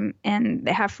time, and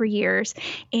they have for years.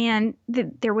 And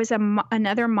there was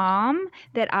another mom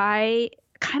that I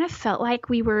kind of felt like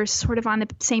we were sort of on the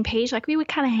same page. Like we would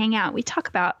kind of hang out. We talk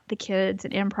about the kids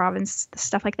and improv and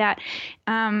stuff like that.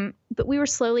 But we were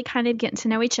slowly kind of getting to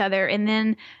know each other. And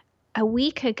then a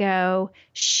week ago,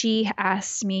 she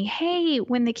asked me, hey,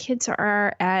 when the kids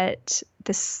are at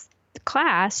this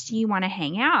class, do you want to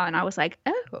hang out? And I was like,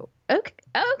 oh,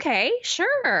 okay,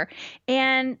 sure.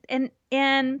 And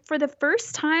for the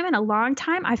first time in a long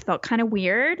time, I felt kind of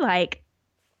weird. Like,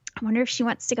 I wonder if she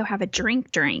wants to go have a drink,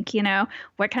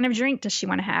 what kind of drink does she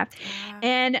want to have?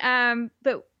 Yeah. And,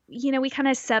 but we kind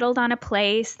of settled on a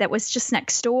place that was just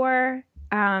next door.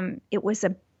 It was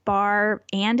a bar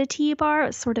and a tea bar. It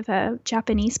was sort of a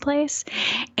Japanese place.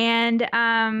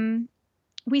 And,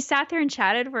 we sat there and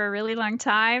chatted for a really long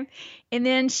time. And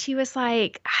then she was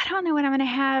like, I don't know what I'm going to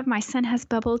have. My son has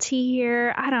bubble tea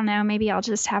here. I don't know. Maybe I'll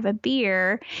just have a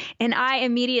beer. And I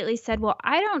immediately said, well,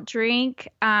 I don't drink.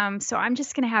 So I'm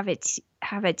just going to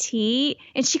have a tea.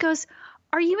 And she goes,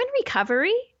 are you in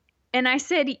recovery? And I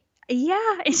said,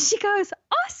 yeah. And she goes,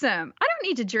 awesome. I don't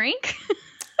need to drink.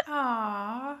 Aww.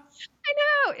 I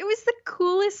know. It was the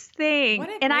coolest thing. What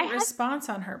a great response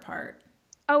on her part.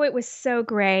 Oh, it was so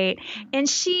great. And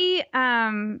she's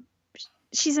a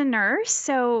nurse,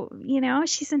 so,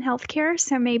 she's in healthcare.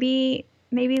 So maybe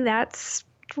that's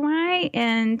why.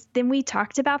 And then we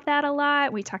talked about that a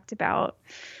lot. We talked about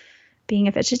being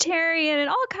a vegetarian and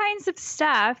all kinds of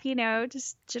stuff,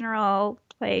 just general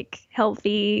like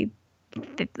healthy,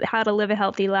 how to live a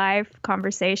healthy life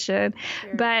conversation.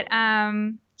 But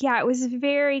yeah, it was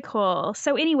very cool.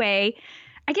 So anyway,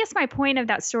 I guess my point of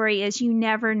that story is you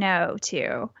never know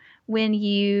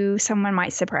when someone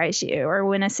might surprise you or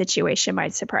when a situation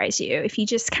might surprise you if you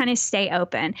just kind of stay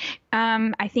open.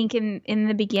 I think in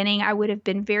the beginning I would have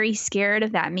been very scared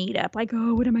of that meetup, like,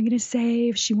 oh, what am I going to say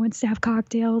if she wants to have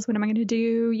cocktails? What am I going to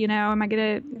do?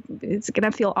 It's going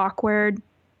to feel awkward.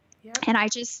 Yep. And I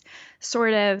just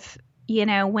sort of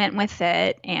went with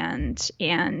it, and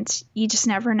you just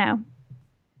never know.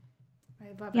 I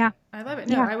love it. I love it.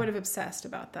 No, I would have obsessed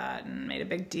about that and made a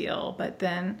big deal, but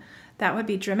then that would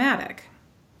be dramatic.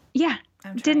 Yeah.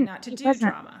 I'm trying not to do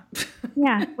drama.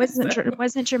 Yeah. It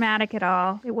wasn't dramatic at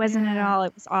all. It wasn't at all.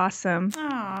 It was awesome.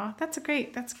 Oh, that's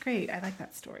great. I like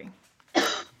that story.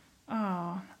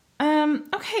 Oh.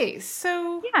 Okay.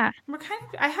 So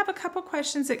I have a couple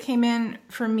questions that came in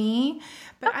for me,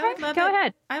 but okay, I would love go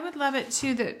ahead. I would love it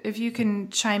too that if you can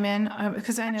chime in,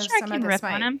 because I know some of this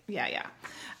might. Yeah.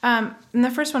 And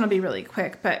the first one will be really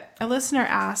quick, but a listener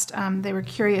asked, they were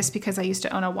curious because I used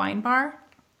to own a wine bar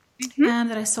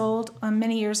that I sold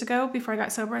many years ago before I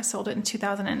got sober. I sold it in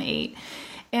 2008.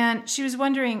 And she was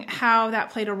wondering how that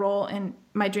played a role in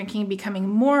my drinking becoming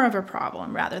more of a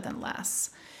problem rather than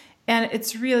less. And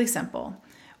it's really simple.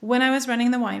 When I was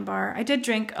running the wine bar, I did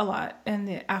drink a lot in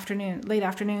the late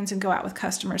afternoons and go out with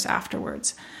customers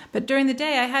afterwards. But during the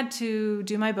day, I had to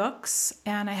do my books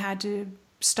and I had to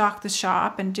stock the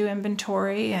shop and do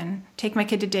inventory and take my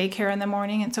kid to daycare in the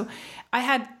morning. And so I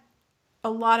had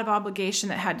a lot of obligation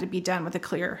that had to be done with a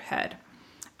clear head.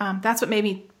 That's what made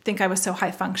me think I was so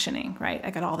high functioning, right?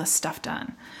 I got all this stuff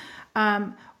done.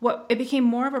 It became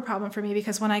more of a problem for me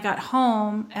because when I got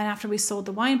home and after we sold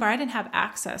the wine bar, I didn't have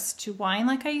access to wine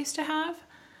like I used to have.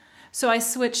 So I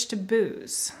switched to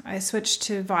booze. I switched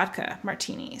to vodka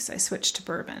martinis. I switched to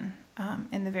bourbon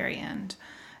in the very end.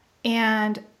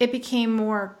 And it became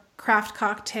more craft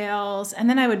cocktails. And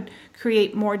then I would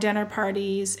create more dinner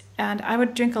parties and I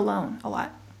would drink alone a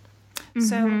lot. Mm-hmm.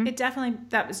 So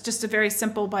that was just a very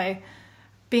simple, by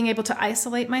being able to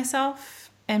isolate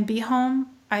myself and be home,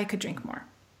 I could drink more.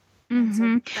 Mm-hmm.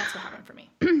 So that's what happened for me.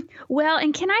 Well,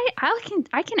 and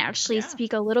I can actually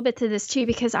speak a little bit to this too,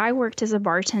 because I worked as a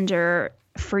bartender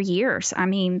for years. I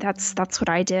mean, that's what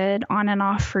I did on and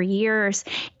off for years.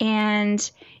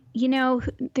 And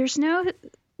there's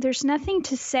nothing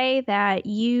to say that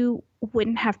you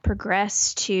wouldn't have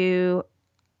progressed to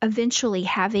eventually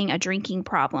having a drinking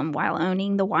problem while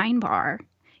owning the wine bar.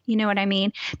 You know what I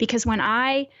mean? Because when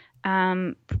I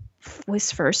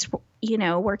was first,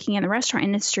 working in the restaurant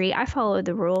industry, I followed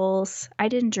the rules. I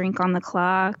didn't drink on the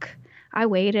clock. I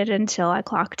waited until I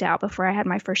clocked out before I had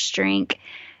my first drink.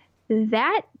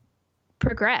 That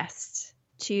progressed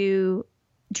to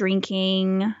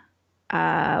drinking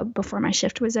before my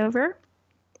shift was over.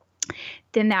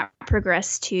 Then that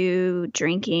progressed to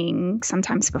drinking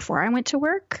sometimes before I went to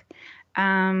work,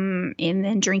 and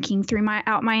then drinking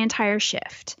throughout my entire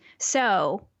shift.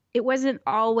 So it wasn't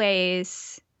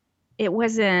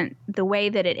the way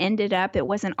that it ended up. It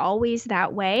wasn't always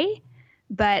that way,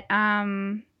 but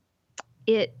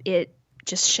it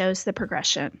just shows the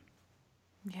progression.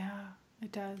 Yeah,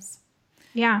 it does.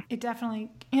 Yeah. It definitely,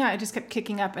 it just kept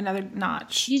kicking up another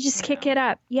notch. You just kick it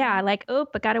up. Yeah. Like, I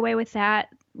got away with that.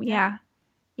 Yeah.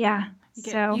 Yeah.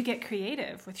 You get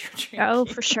creative with your drinking. Oh,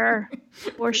 for sure.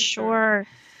 For sure.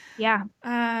 Yeah.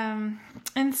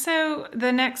 And so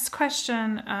the next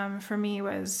question for me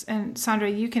was, and Sandra,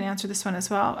 you can answer this one as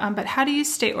well, but how do you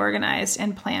stay organized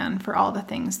and plan for all the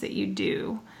things that you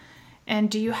do?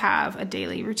 And do you have a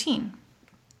daily routine?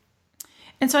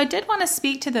 And so I did want to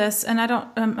speak to this, and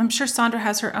I'm sure Sandra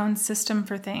has her own system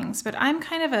for things, but I'm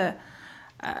kind of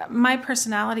my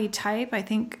personality type, I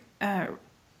think,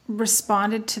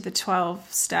 responded to the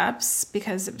 12 steps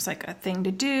because it was like a thing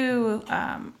to do,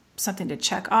 something to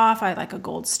check off. I like a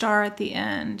gold star at the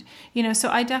end, so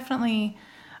I definitely,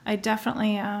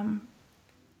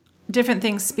 different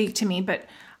things speak to me, but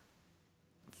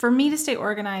for me to stay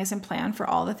organized and plan for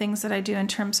all the things that I do in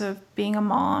terms of being a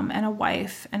mom and a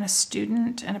wife and a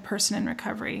student and a person in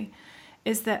recovery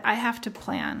is that I have to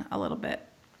plan a little bit.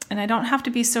 And I don't have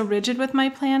to be so rigid with my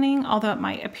planning, although it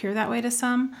might appear that way to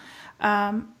some.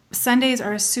 Sundays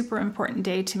are a super important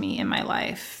day to me in my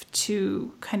life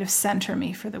to kind of center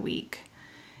me for the week.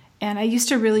 And I used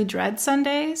to really dread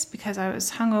Sundays because I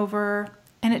was hungover,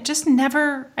 and it just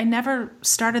I never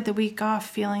started the week off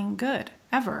feeling good,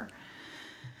 ever.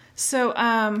 So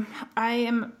I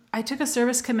am I took a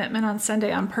service commitment on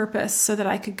Sunday on purpose so that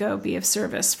I could go be of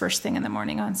service first thing in the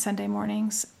morning on Sunday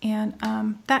mornings. And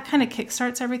that kind of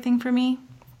kickstarts everything for me.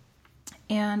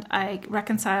 And I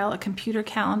reconcile a computer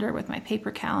calendar with my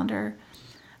paper calendar.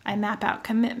 I map out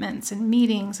commitments and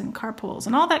meetings and carpools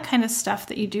and all that kind of stuff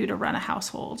that you do to run a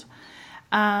household.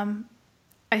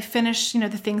 I finish, the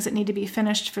things that need to be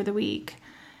finished for the week.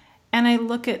 And I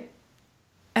look at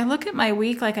my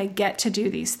week like I get to do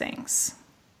these things.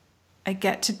 I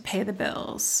get to pay the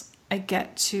bills. I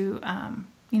get to,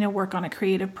 work on a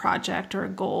creative project or a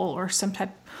goal or or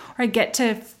I get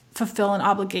to fulfill an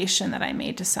obligation that I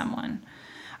made to someone.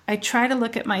 I try to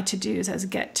look at my to-dos as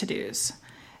get-to-dos.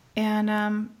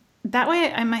 And that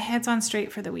way my head's on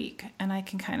straight for the week and I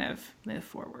can kind of move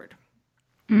forward.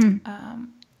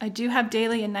 I do have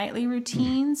daily and nightly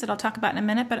routines that I'll talk about in a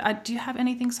minute, but do you have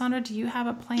anything, Sandra? Do you have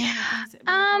a plan? Or things that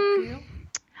really help you?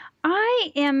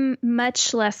 I am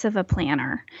much less of a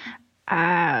planner.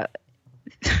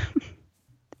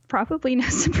 Probably no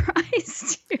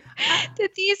surprise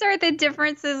that these are the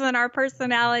differences in our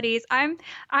personalities. I'm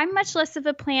much less of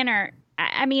a planner.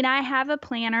 I mean, I have a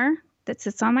planner that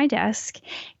sits on my desk,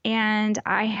 and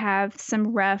I have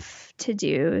some rough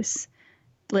to-dos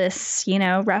lists,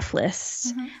 rough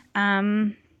lists.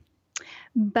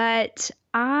 But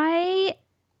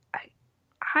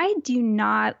I do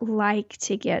not like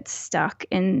to get stuck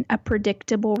in a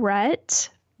predictable rut.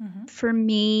 For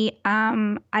me,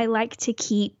 I like to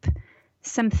keep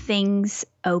some things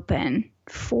open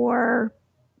for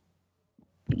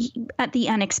the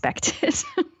unexpected.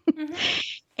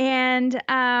 And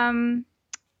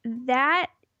that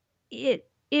it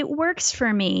works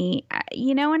for me,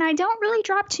 and I don't really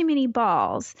drop too many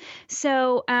balls.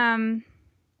 So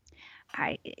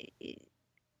I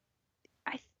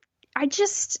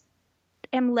just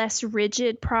am less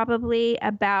rigid probably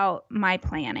about my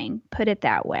planning, put it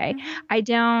that way. I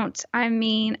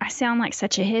sound like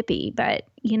such a hippie, but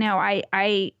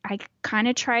I kind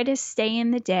of try to stay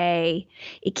in the day.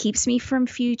 It keeps me from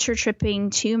future tripping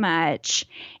too much,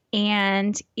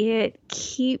 and it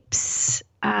keeps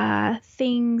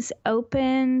things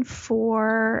open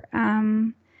for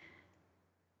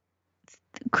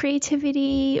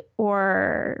creativity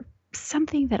or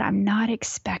something that I'm not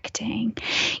expecting.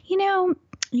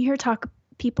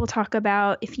 People talk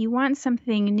about if you want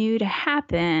something new to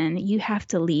happen, you have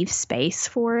to leave space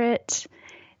for it.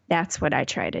 That's what I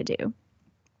try to do.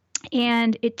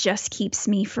 And it just keeps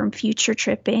me from future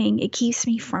tripping. It keeps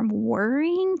me from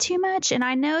worrying too much. And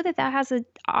I know that has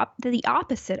the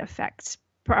opposite effect.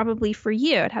 Probably for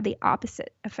you, it had the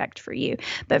opposite effect for you.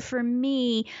 But for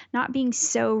me, not being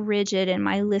so rigid in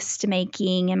my list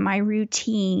making and my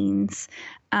routines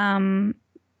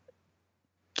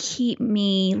keep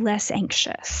me less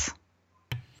anxious.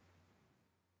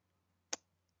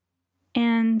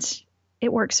 And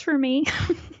it works for me.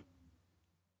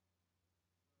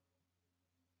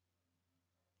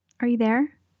 Are you there?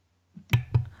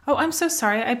 Oh, I'm so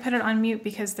sorry. I put it on mute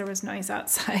because there was noise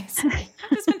outside. So I've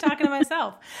just been talking to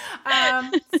myself.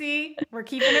 See, we're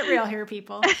keeping it real here,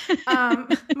 people.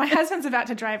 My husband's about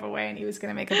to drive away and he was going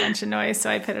to make a bunch of noise, so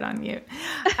I put it on mute.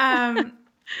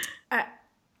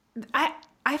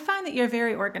 I find that you're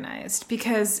very organized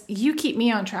because you keep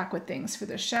me on track with things for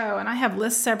the show, and I have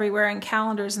lists everywhere and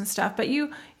calendars and stuff. But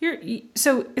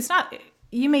so it's not.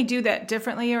 You may do that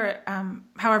differently, or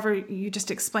however you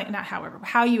just explain. Not however,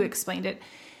 how you explained it.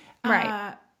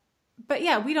 Right. But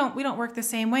yeah, we don't work the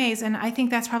same ways, and I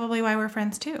think that's probably why we're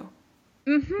friends too.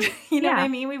 Mm-hmm. You know what I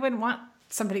mean? We wouldn't want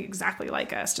somebody exactly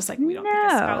like us, just like we don't pick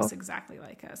a spouse exactly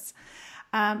like us.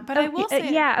 But I will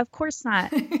say, yeah, of course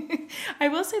not. I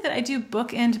will say that I do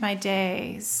bookend my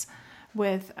days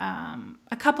with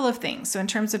a couple of things. So in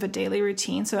terms of a daily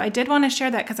routine, so I did want to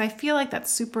share that because I feel like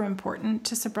that's super important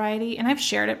to sobriety, and I've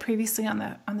shared it previously on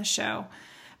the show.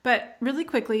 But really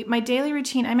quickly, my daily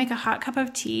routine, I make a hot cup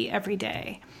of tea every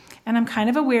day. And I'm kind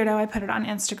of a weirdo. I put it on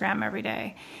Instagram every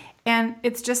day. And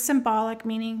it's just symbolic,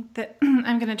 meaning that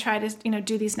I'm going to try to,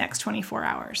 do these next 24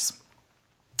 hours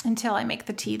until I make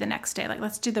the tea the next day. Like,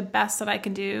 let's do the best that I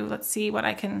can do. Let's see what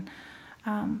I can,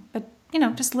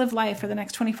 just live life for the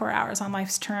next 24 hours on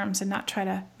life's terms and not try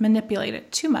to manipulate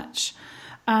it too much.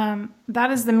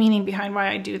 That is the meaning behind why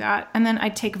I do that. And then I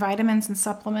take vitamins and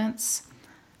supplements.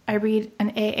 I read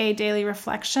an AA daily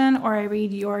reflection, or I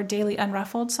read your Daily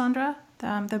Unruffled, Sandra,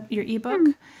 your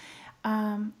ebook.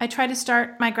 I try to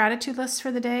start my gratitude list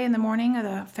for the day in the morning, or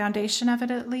the foundation of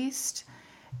it at least.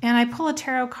 And I pull a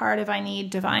tarot card if I need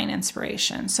divine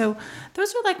inspiration. So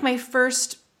those are like my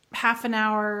first half an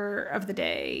hour of the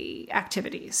day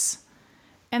activities.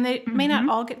 And they may not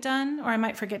all get done, or I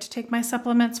might forget to take my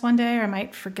supplements one day, or I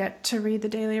might forget to read the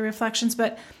daily reflections.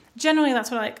 But generally,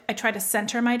 that's what I try to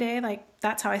center my day. Like,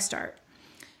 that's how I start.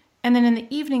 And then in the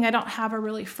evening, I don't have a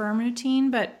really firm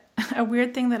routine, but a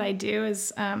weird thing that I do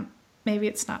is, maybe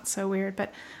it's not so weird,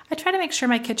 but I try to make sure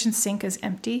my kitchen sink is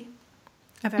empty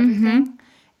of everything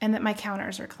and that my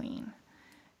counters are clean.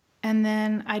 And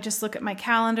then I just look at my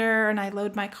calendar and I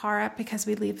load my car up because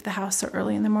we leave the house so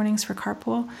early in the mornings for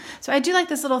carpool. So I do like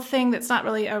this little thing that's not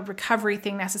really a recovery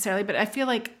thing necessarily, but I feel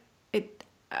like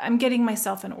I'm getting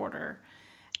myself in order.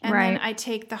 And then I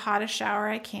take the hottest shower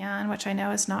I can, which I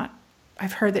know is not,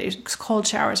 I've heard that cold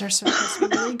showers are supposed to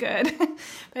be really good.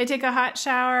 But I take a hot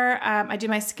shower, I do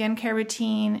my skincare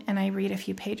routine, and I read a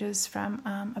few pages from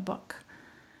a book.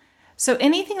 So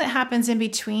anything that happens in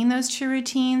between those two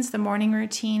routines, the morning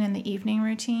routine and the evening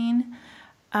routine,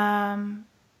 it's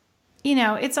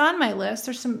on my list.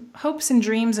 There's some hopes and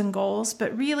dreams and goals,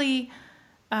 but really,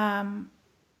 I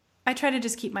try to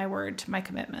just keep my word to my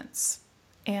commitments.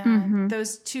 And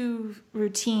those two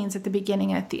routines at the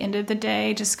beginning and at the end of the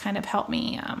day just kind of help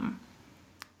me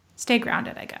stay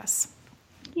grounded, I guess.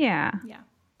 Yeah.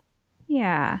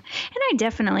 And I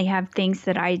definitely have things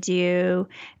that I do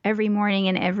every morning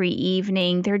and every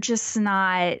evening. They're just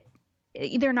not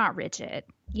rigid,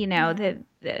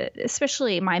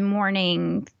 especially my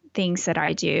morning things that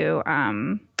I do.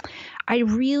 I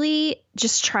really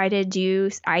just try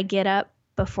to I get up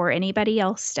before anybody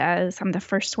else does. I'm the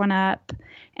first one up,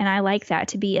 and I like that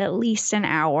to be at least an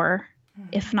hour,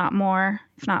 if not more,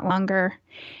 if not longer.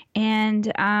 And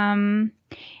I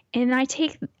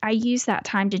use that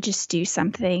time to just do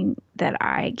something that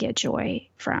I get joy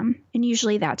from. And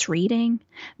usually that's reading,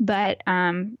 but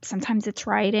sometimes it's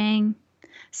writing.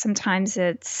 Sometimes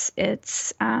it's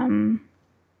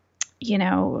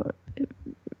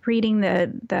reading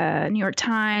the New York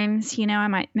Times. I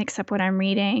might mix up what I'm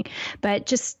reading, but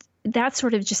just that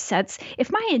sort of just sets,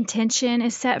 if my intention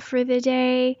is set for the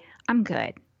day, I'm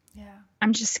good. Yeah.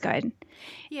 I'm just good.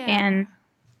 Yeah. And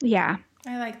yeah.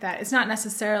 I like that. It's not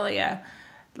necessarily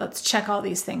let's check all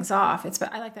these things off.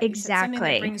 But I like that. Exactly.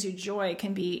 Something that brings you joy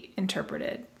can be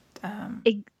interpreted.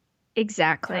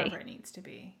 Exactly. However it needs to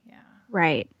be. Yeah.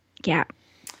 Right. Yeah.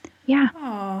 Yeah.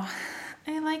 Oh,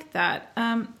 I like that.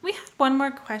 We had one more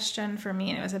question for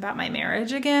me, and it was about my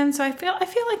marriage again. So I feel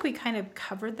like we kind of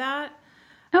covered that.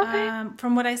 Okay.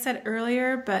 From what I said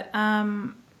earlier, but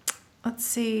let's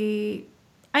see.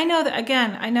 I know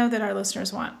that our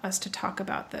listeners want us to talk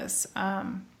about this.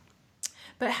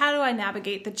 But how do I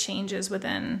navigate the changes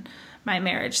within my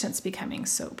marriage since becoming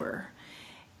sober?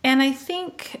 And I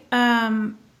think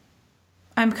I'm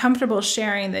comfortable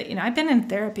sharing that, I've been in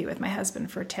therapy with my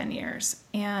husband for 10 years,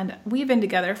 and we've been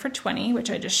together for 20, which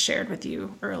I just shared with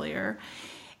you earlier.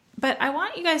 But I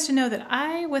want you guys to know that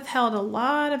I withheld a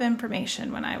lot of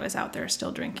information when I was out there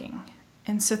still drinking.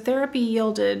 And so therapy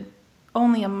yielded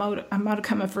only a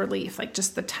modicum of relief, like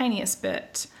just the tiniest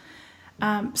bit.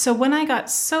 So when I got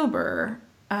sober,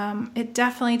 it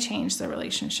definitely changed the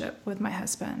relationship with my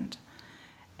husband.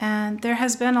 And there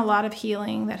has been a lot of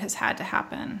healing that has had to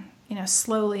happen,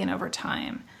 slowly and over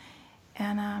time.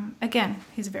 And again,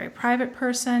 he's a very private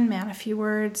person, man of few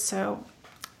words. So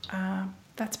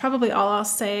that's probably all I'll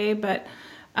say. But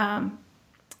I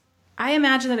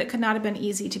imagine that it could not have been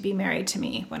easy to be married to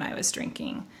me when I was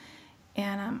drinking.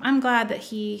 And I'm glad that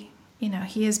he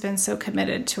has been so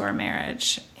committed to our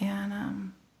marriage.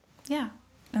 And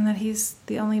and that he's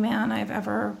the only man I've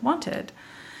ever wanted.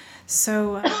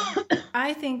 So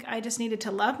I think I just needed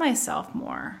to love myself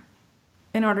more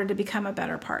in order to become a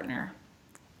better partner.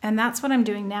 And that's what I'm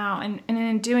doing now. And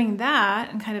in doing that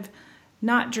and kind of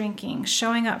not drinking,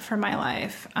 showing up for my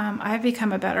life, I've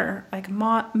become a better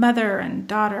mother and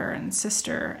daughter and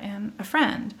sister and a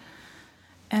friend.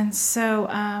 And so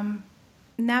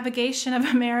navigation of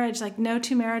a marriage, no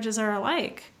two marriages are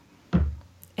alike.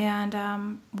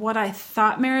 And what I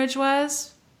thought marriage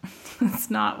was,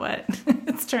 it's not what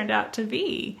it's turned out to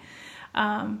be.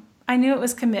 I knew it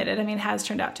was committed. It has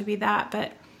turned out to be that,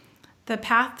 but the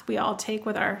path we all take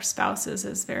with our spouses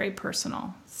is very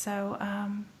personal. So,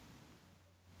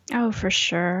 oh, for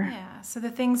sure. Yeah. So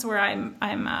the things where I'm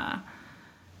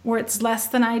where it's less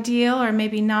than ideal or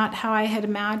maybe not how I had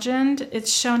imagined,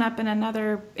 it's shown up in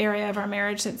another area of our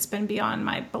marriage that's been beyond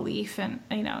my belief. And,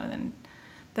 and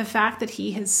the fact that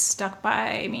he has stuck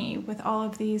by me with all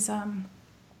of these,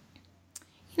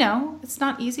 it's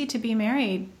not easy to be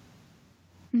married.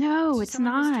 No, it's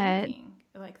not.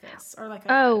 Like this or like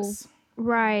this.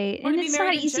 Right. And it's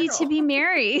not easy to be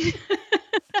married.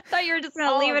 I thought you were just going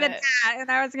to leave it at that. And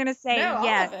I was going to say, no,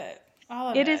 yes. All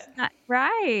of It is not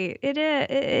right. It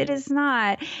is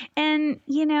not. And,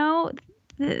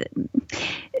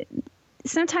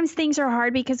 sometimes things are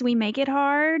hard because we make it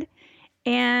hard.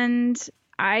 And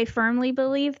I firmly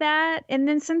believe that. And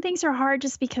then some things are hard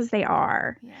just because they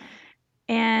are. Yeah.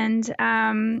 And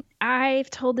I've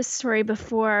told this story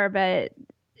before, but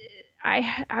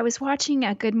I was watching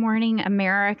a Good Morning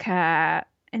America,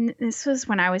 and this was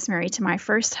when I was married to my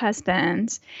first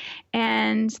husband.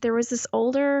 And there was this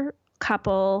older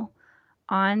couple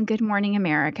on Good Morning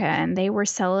America, and they were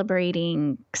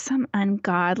celebrating some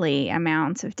ungodly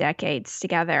amounts of decades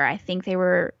together. I think they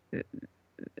were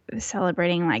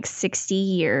celebrating like 60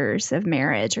 years of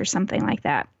marriage or something like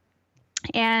that.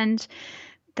 And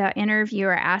the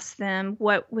interviewer asked them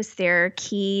what was their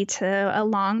key to a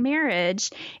long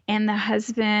marriage. And the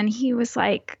husband, he was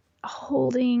like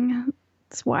holding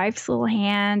his wife's little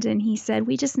hand, and he said,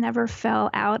 "We just never fell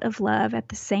out of love at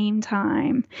the same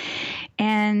time."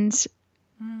 And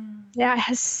that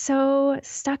has so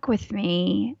stuck with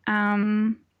me,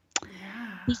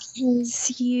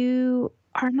 because you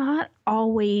are not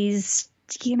always,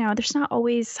 there's not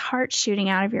always heart shooting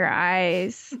out of your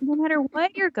eyes, no matter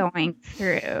what you're going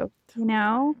through,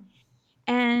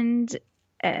 and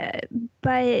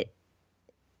but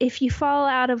if you fall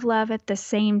out of love at the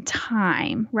same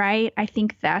time, right? I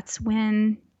think that's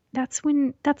the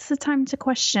time to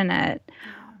question it,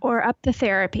 or up the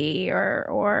therapy,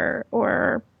 or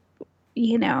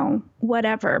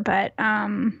whatever. But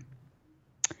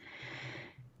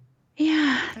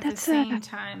yeah, at the same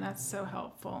time, that's so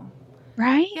helpful,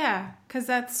 right? Yeah, because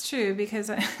that's true. Because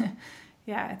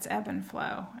it's ebb and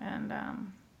flow, and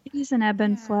it is an ebb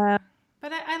and flow.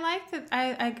 But I like that.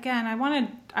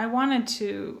 I wanted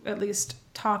to at least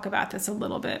talk about this a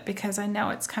little bit, because I know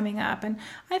it's coming up, and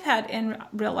I've had in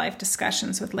real life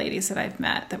discussions with ladies that I've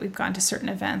met, that we've gone to certain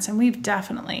events, and we've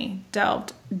definitely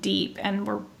delved deep, and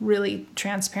we're really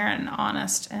transparent and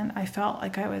honest. And I felt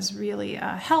like I was really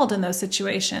held in those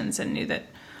situations, and knew that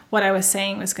what I was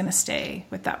saying was going to stay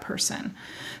with that person.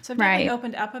 So I've definitely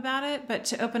opened up about it, but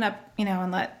to open up,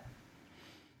 and let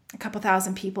a couple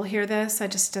thousand people hear this, I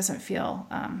just doesn't feel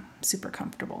super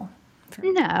comfortable.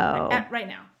 Right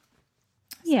now.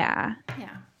 Yeah.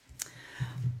 Yeah.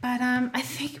 But I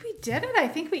think we did it. I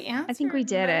think we answered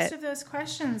most of those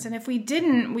questions. And if we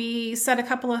didn't, we set a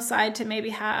couple aside to maybe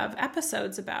have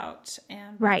episodes about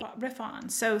and riff on.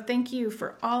 So thank you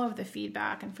for all of the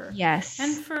feedback, and for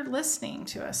listening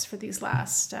to us for these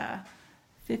last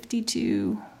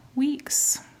 52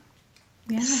 weeks.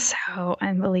 Yeah. So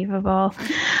unbelievable.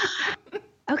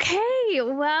 Okay,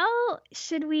 well,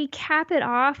 should we cap it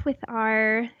off with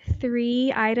our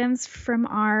 3 items from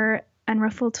our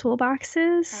Unruffled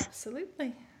Toolboxes?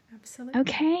 Absolutely.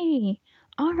 Okay.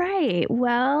 All right.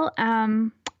 Well,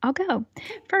 I'll go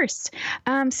first.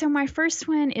 So my first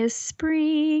one is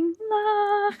spring.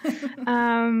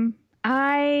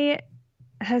 I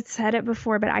had said it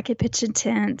before, but I could pitch a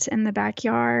tent in the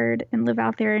backyard and live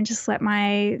out there and just let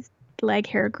my leg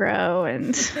hair grow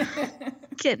and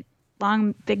get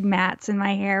long, big mats in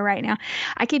my hair right now.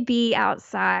 I could be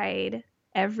outside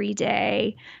every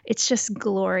day. It's just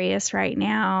glorious right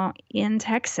now in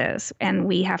Texas, and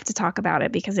we have to talk about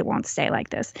it because it won't stay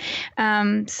like this.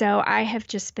 So I have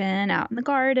just been out in the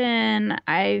garden.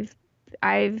 If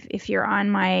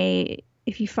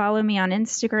you follow me on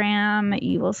Instagram,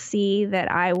 you will see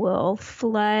that I will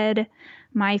flood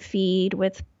my feed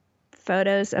with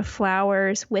photos of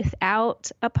flowers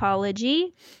without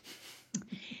apology.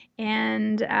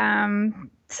 And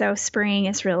so spring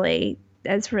is really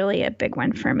a big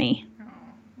one for me. Oh,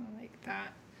 I like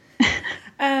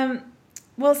that.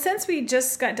 Well, since we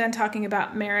just got done talking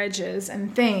about marriages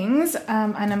and things,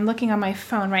 and I'm looking on my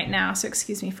phone right now, so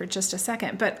excuse me for just a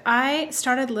second, but I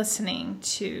started listening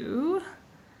to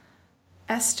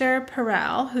Esther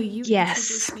Perel, who you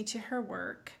introduced me to her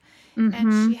work. Mm-hmm.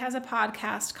 And she has a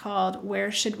podcast called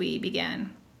Where Should We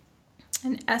Begin?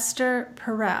 And Esther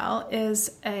Perel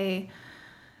is a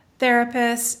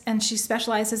therapist, and she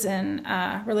specializes in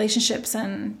relationships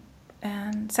and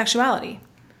sexuality.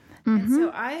 Mm-hmm. And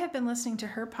so I have been listening to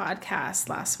her podcast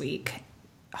last week.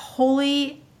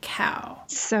 Holy cow.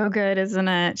 So good, isn't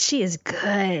it? She is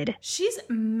good. She's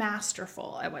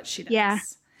masterful at what she does. Yeah.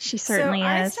 She certainly is.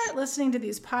 I start listening to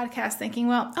these podcasts thinking,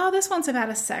 this one's about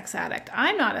a sex addict.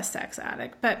 I'm not a sex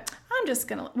addict, but I'm just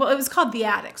going to... Well, it was called The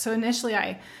Addict. So initially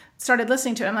I started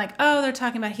listening to it. I'm like, they're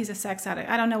talking about he's a sex addict.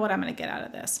 I don't know what I'm going to get out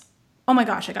of this. Oh my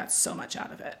gosh, I got so much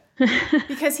out of it.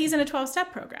 Because he's in a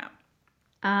 12-step program.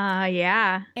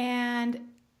 Yeah. And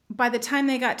by the time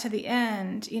they got to the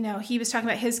end, he was talking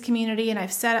about his community, and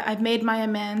I've made my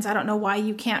amends. I don't know why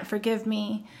you can't forgive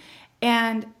me.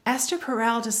 And Esther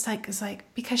Perel just like is like,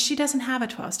 because she doesn't have a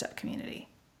 12-step community.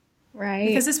 Right.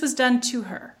 Because this was done to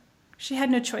her. She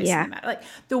had no choice in the matter. Like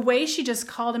the way she just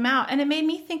called him out. And it made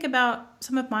me think about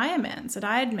some of my amends that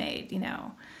I had made,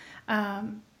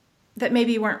 that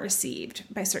maybe weren't received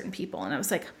by certain people. And I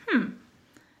was like,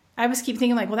 I was keep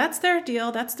thinking like, well, that's their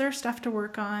deal. That's their stuff to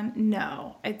work on.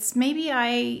 No, it's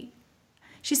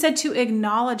she said to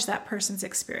acknowledge that person's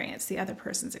experience, the other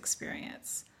person's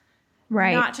experience.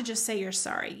 Right. Not to just say you're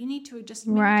sorry. You need to just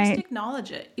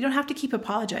acknowledge it. You don't have to keep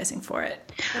apologizing for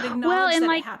it, but acknowledge that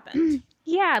it happened.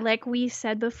 Yeah, like we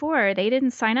said before, they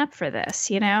didn't sign up for this,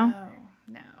 No.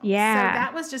 Yeah. So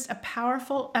that was just a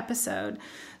powerful episode.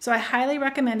 So I highly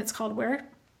recommend. It's called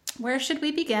Where Should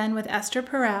We Begin with Esther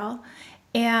Perel.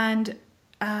 And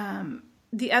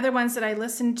the other ones that I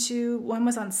listened to, one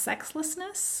was on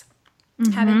sexlessness,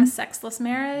 having a sexless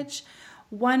marriage.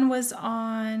 One was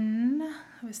on, there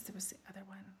was the other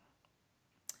one.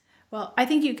 Well, I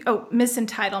think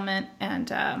Misentitlement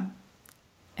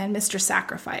and Mr.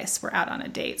 Sacrifice were out on a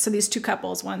date. So these two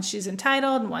couples, one she's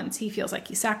entitled and one he feels like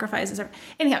he sacrifices her.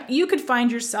 Anyhow, you could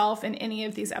find yourself in any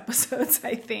of these episodes,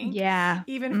 I think. Yeah.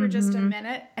 Even for just a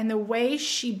minute. And the way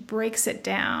she breaks it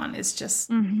down is just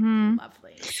lovely.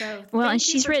 So and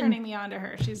she's turning me on to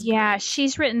her.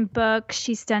 She's written books,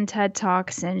 she's done TED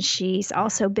Talks, and she's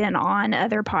also been on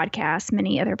other podcasts,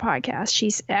 many other podcasts.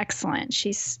 She's excellent.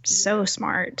 She's so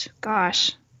smart.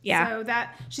 Gosh. Yeah. So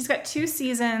she's got 2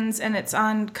 seasons and it's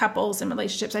on couples and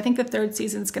relationships. I think the 3rd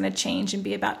season is going to change and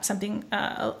be about something,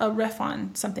 a riff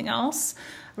on something else,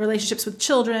 relationships with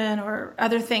children or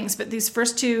other things. But these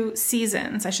first 2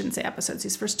 seasons, I shouldn't say episodes,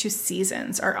 these first 2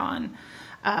 seasons are on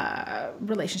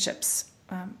relationships,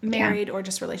 married or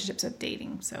just relationships of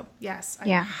dating. So yes, I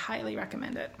highly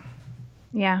recommend it.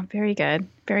 Yeah, very good.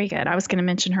 Very good. I was going to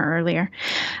mention her earlier.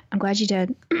 I'm glad you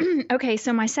did. Okay,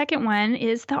 so my second one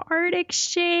is the art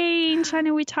exchange. I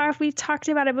know we've talked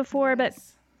about it before, but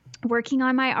working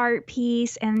on my art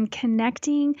piece and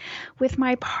connecting with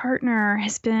my partner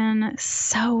has been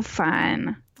so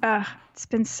fun. It's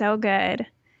been so good.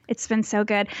 It's been so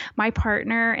good. My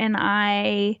partner and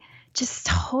I just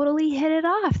totally hit it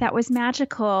off. That was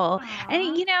magical. Aww.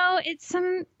 And it's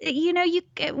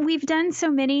we've done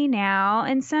so many now,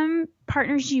 and some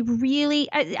partners you really,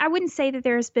 I wouldn't say that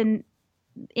there's been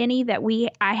any that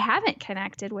I haven't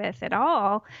connected with at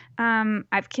all.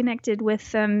 I've connected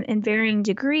with them in varying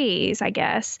degrees, I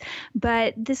guess,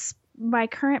 but my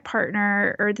current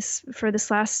partner, for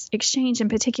this last exchange in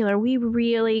particular, we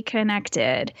really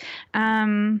connected.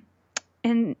 And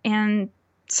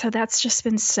so that's just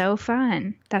been so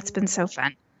fun. That's been so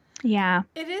fun. Yeah.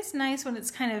 It is nice when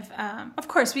it's kind of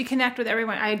course, we connect with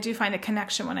everyone. I do find a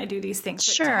connection when I do these things.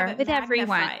 Sure, with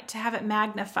everyone. To have it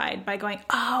magnified by going,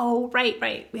 oh,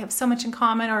 right. We have so much in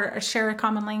common or share a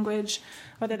common language,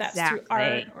 whether that's through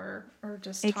art or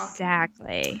just talking.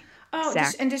 Exactly. Oh,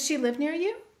 exactly. And does she live near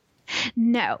you?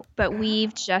 No, but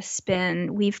we've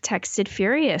texted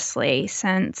furiously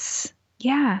since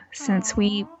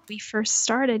we first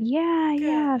started.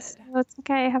 Yeah. So it's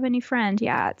okay. I have a new friend.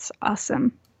 Yeah, it's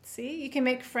awesome. See, you can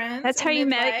make friends. That's how you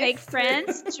make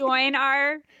friends. Join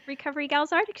our Recovery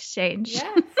Gals Art Exchange.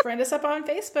 Yeah, friend us up on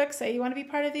Facebook. Say you want to be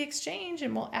part of the exchange,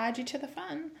 and we'll add you to the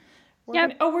fun. We're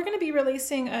going to be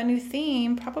releasing a new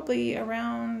theme probably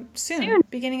around soon,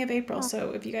 beginning of April.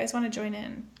 So if you guys want to join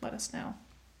in, let us know.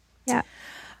 Yeah.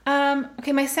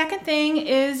 Okay, my second thing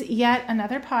is yet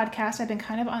another podcast. I've been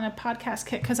kind of on a podcast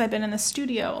kick because I've been in the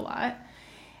studio a lot.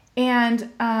 And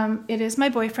it is my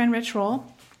boyfriend, Rich Roll,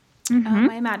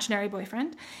 my imaginary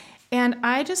boyfriend. And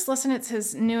I just listened. It's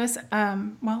his newest, I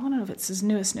don't know if it's his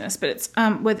newest, but it's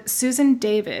with Susan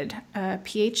David,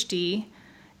 PhD.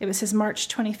 It was his March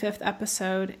 25th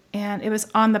episode, and it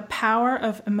was on the power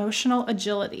of emotional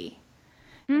agility.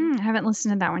 I haven't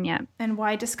listened to that one yet. And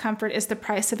why discomfort is the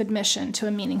price of admission to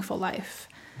a meaningful life.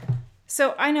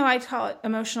 So I know I call it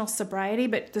emotional sobriety,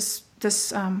 but this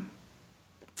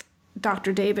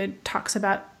Dr. David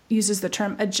uses the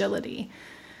term agility.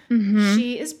 Mm-hmm.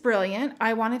 She is brilliant.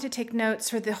 I wanted to take notes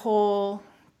for the whole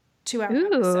 2-hour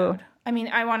episode. I mean,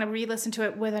 I want to re-listen to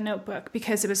it with a notebook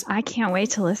because it was... I can't wait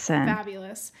to listen.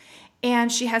 Fabulous.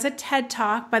 And she has a TED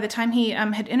Talk. By the time he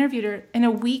had interviewed her, in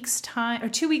a week's time, or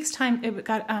 2 weeks' time, it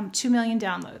got 2 million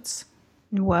downloads.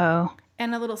 Whoa.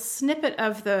 And a little snippet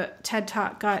of the TED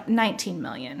Talk got 19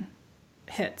 million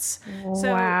hits. Wow.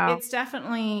 So it's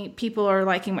definitely, people are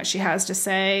liking what she has to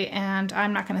say, and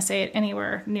I'm not going to say it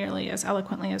anywhere nearly as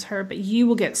eloquently as her, but you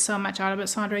will get so much out of it,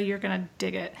 Sandra. You're going to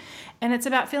dig it. And it's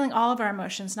about feeling all of our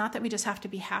emotions, not that we just have to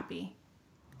be happy.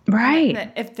 Right.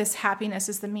 That if this happiness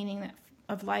is the meaning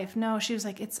of life. No, she was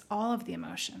like, it's all of the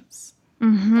emotions.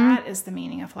 Mm-hmm. That is the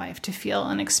meaning of life, to feel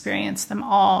and experience them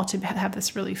all, to have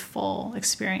this really full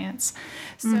experience.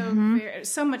 So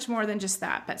so much more than just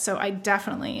that. But so I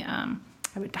definitely, I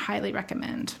would highly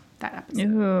recommend that episode.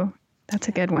 Ooh, that's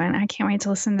a good one. I can't wait to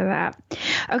listen to that.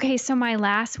 Okay, so my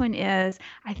last one is,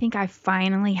 I think I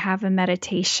finally have a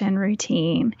meditation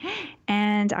routine,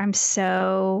 and I'm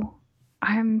so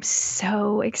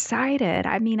excited.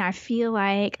 I mean, I feel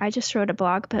like I just wrote a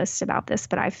blog post about this,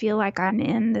 but I feel like I'm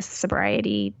in this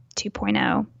sobriety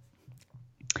 2.0.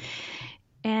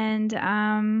 And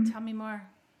Tell me more.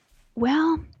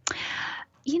 well,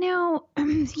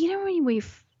 when we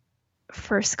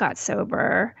first got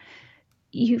sober,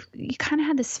 you kind of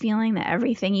had this feeling that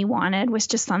everything you wanted was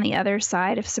just on the other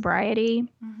side of sobriety.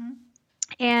 Mm-hmm.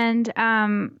 And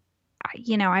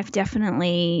I've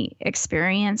definitely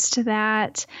experienced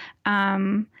that.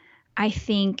 I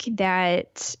think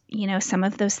that, some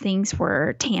of those things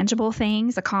were tangible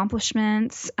things,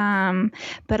 accomplishments.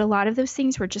 But a lot of those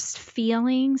things were just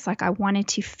feelings. Like, I wanted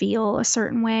to feel a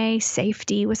certain way.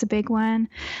 Safety was a big one.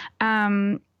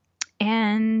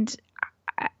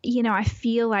 I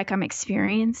feel like I'm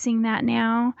experiencing that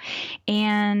now.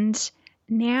 And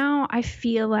now I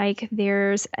feel like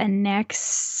there's a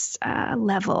next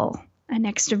level, a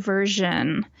next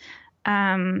version.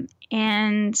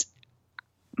 And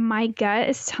my gut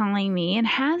is telling me, and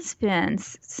has been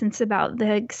since about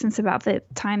the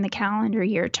time the calendar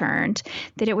year turned,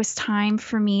 that it was time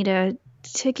for me to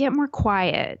get more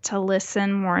quiet, to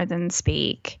listen more than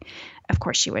speak. Of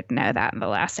course, you would know that in the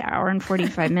last hour and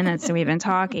 45 minutes that we've been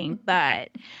talking, but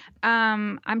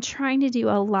I'm trying to do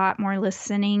a lot more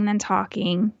listening than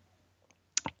talking,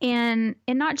 and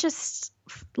not just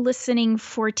listening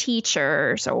for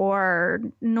teachers or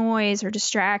noise or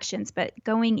distractions, but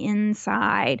going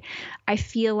inside. I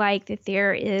feel like that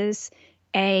there is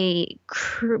a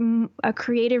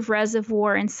creative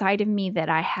reservoir inside of me that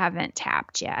I haven't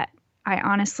tapped yet. I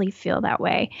honestly feel that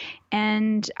way.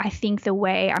 And I think the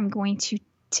way I'm going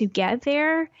to get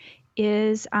there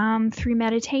is through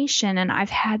meditation. And I've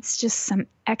had just some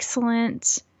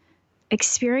excellent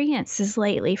experiences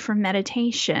lately from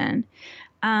meditation.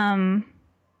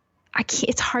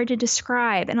 It's hard to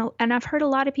describe. And I've heard a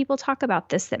lot of people talk about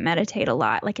this that meditate a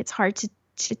lot. Like, it's hard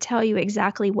to tell you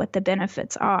exactly what the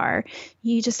benefits are.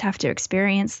 You just have to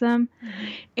experience them.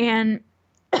 Mm-hmm. And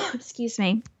excuse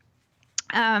me.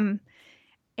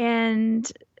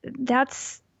 And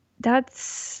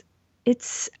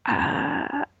it's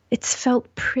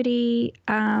felt pretty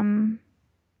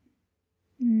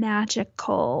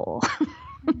magical.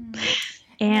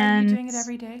 And are you doing it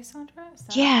every day, Sandra?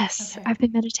 Yes, okay. I've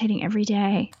been meditating every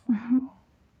day. Mm-hmm.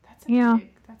 That's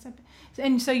a big.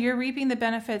 And so you're reaping the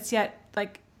benefits, yet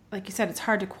like you said, it's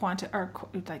hard to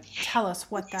tell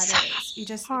us what that is.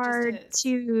 It's hard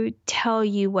to tell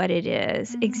you what it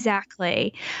is. Mm-hmm.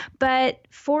 Exactly. But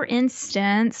for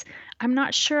instance, I'm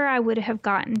not sure I would have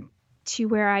gotten to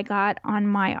where I got on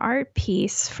my art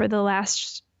piece for the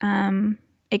last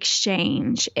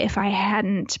exchange if I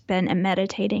hadn't been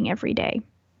meditating every day.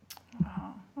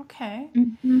 Oh, okay.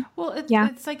 Mm-hmm. Well,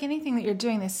 it's like anything that you're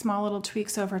doing, these small little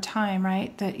tweaks over time,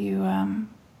 right? That you,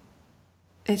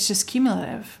 it's just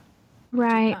cumulative.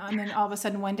 Right. And then all of a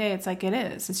sudden one day it's like it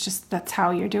is. It's just that's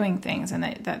how you're doing things, and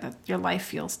that your life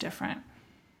feels different.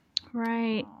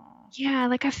 Right. Yeah,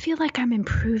 like I feel like I'm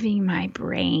improving my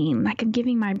brain. Like I'm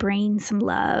giving my brain some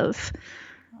love.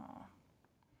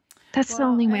 That's the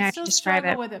only way I can describe it.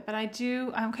 I still struggle with it, but I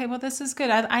do. Okay, well, this is good.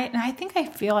 I think I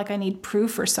feel like I need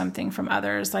proof or something from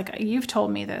others. Like, you've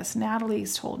told me this.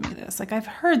 Natalie's told me this. Like, I've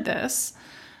heard this.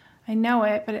 I know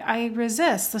it, but I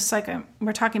resist. It's like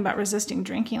we're talking about resisting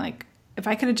drinking. Like, if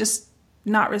I could have just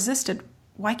not resisted,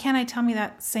 why can't I tell me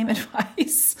that same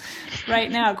advice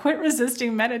right now? Quit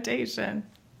resisting meditation.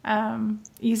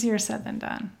 Easier said than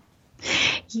done.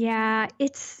 Yeah,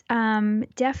 it's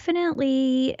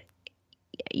definitely...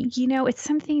 it's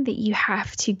something that you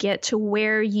have to get to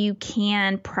where you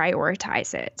can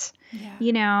prioritize it.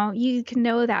 Yeah. You can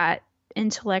know that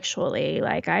intellectually,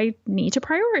 like, I need to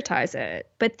prioritize it.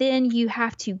 But then you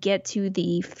have to get to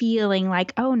the feeling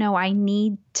like, oh no, I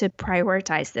need to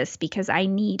prioritize this because I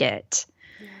need it.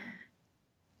 Yeah.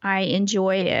 I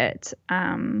enjoy it.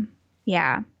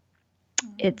 Yeah.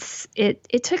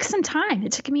 It took some time.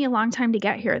 It took me a long time to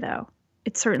get here, though.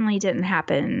 It certainly didn't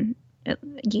happen,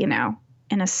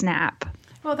 in a snap.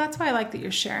 Well, that's why I like that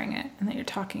you're sharing it and that you're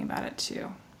talking about it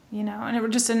too, and it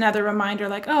was just another reminder,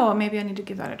 like, oh, maybe I need to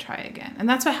give that a try again. And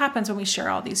that's what happens when we share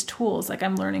all these tools. Like,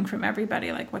 I'm learning from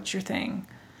everybody, like, what's your thing?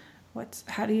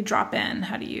 How do you drop in?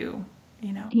 How do you,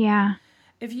 Yeah.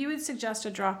 if you would suggest a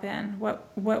drop-in,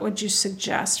 what would you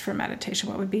suggest for meditation?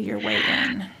 What would be your way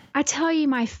in? I tell you,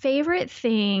 my favorite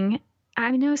thing,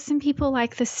 I know some people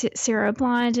like the Sarah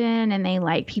Blondin and they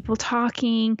like people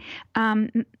talking. I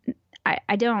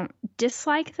don't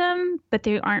dislike them, but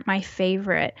they aren't my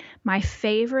favorite. My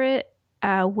favorite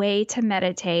way to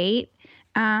meditate,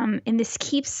 and this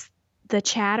keeps the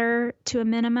chatter to a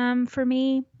minimum for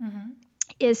me,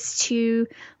 is to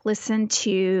listen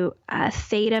to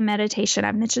theta meditation.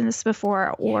 I've mentioned this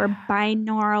before, or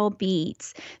binaural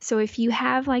beats. So if you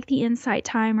have like the Insight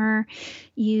Timer,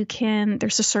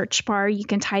 there's a search bar, you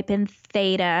can type in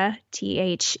theta,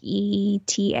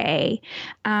 THETA.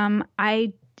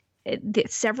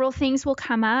 Several things will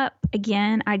come up.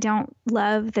 Again, I don't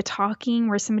love the talking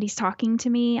where somebody's talking to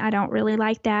me. I don't really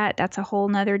like that. That's a whole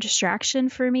nother distraction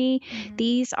for me.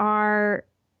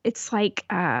 It's like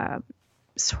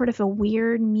sort of a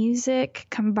weird music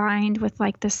combined with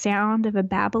like the sound of a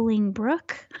babbling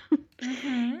brook.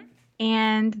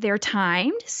 And they're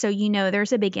timed. So,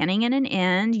 there's a beginning and an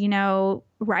end,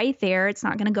 right there. It's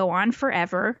not going to go on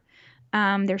forever.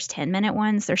 There's 10-minute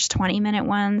ones, there's 20-minute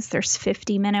ones, there's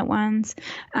 50-minute ones.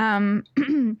 And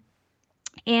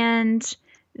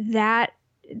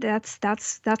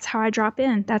that's how I drop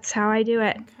in. That's how I do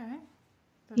it. Okay.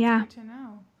 That's good to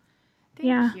know.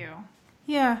 Thank you.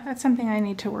 Yeah, that's something I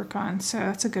need to work on. So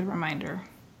that's a good reminder.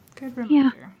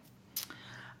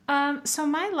 So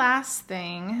my last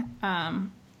thing, I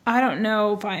don't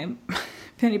know if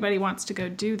anybody wants to go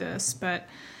do this, but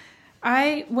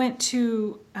I went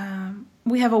to,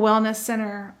 we have a wellness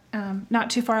center not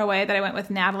too far away that I went with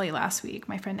Natalie last week,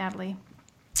 my friend Natalie,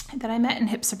 that I met in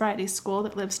Hip Sobriety School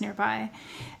that lives nearby.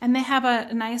 And they have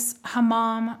a nice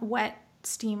hammam wet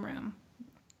steam room.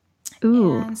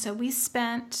 Ooh. And so we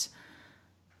spent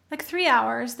like 3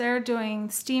 hours there doing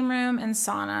steam room and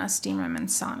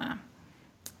sauna.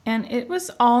 And it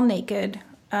was all naked.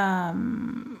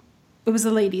 It was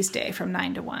a ladies' day from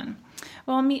 9 to 1.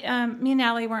 Well, me and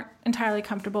Natalie weren't entirely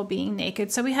comfortable being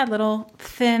naked, so we had little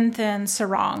thin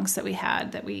sarongs that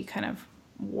we kind of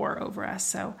wore over us.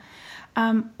 So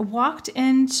walked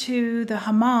into the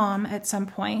hammam at some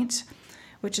point,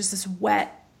 which is this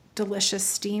wet, delicious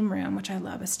steam room, which I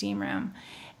love a steam room.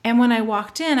 And when I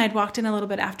walked in, I'd walked in a little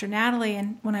bit after Natalie,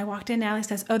 and when I walked in, Natalie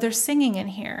says, "Oh, they're singing in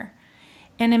here."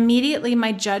 And immediately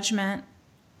my judgment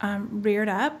reared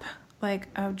up. Like,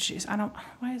 oh, geez,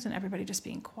 why isn't everybody just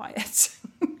being quiet?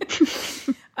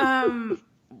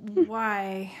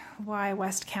 Why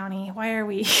West County? Why are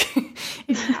we? So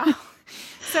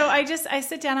I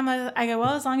sit down, I go,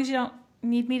 well, as long as you don't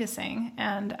need me to sing.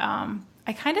 And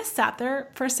I kind of sat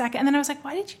there for a second, and then I was like,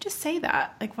 why did you just say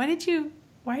that? Like, why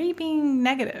are you being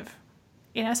negative?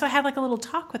 So I had like a little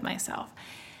talk with myself.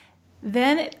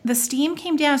 Then the steam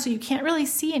came down, so you can't really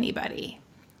see anybody.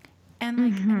 And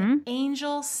like an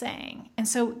angel sang. And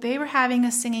so they were having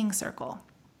a singing circle.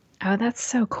 Oh, that's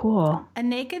so cool. A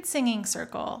naked singing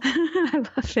circle. I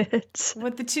love it.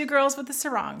 With the two girls with the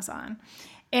sarongs on.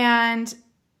 And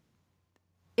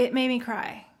it made me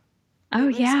cry. Oh,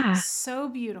 it yeah. was so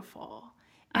beautiful.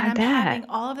 And I'm bet. having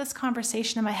all of this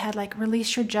conversation in my head, like,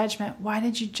 release your judgment. Why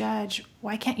did you judge?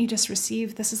 Why can't you just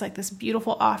receive? This is like this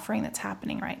beautiful offering that's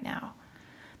happening right now.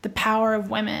 The power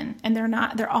of women, and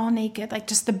they're all naked, like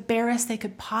just the barest they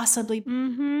could possibly be.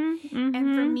 And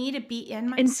for me to be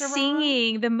in my sarong,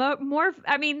 singing, right?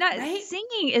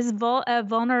 Singing is a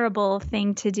vulnerable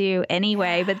thing to do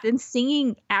anyway, but then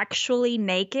singing actually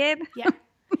naked. Yeah.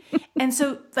 And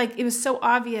so like, it was so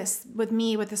obvious with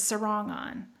me with the sarong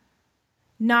on,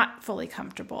 not fully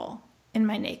comfortable in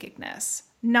my nakedness,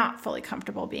 not fully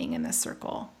comfortable being in this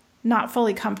circle, not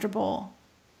fully comfortable,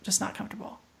 just not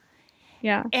comfortable.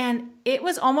 Yeah. And it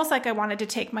was almost like I wanted to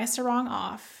take my sarong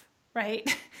off, right?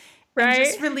 Right. And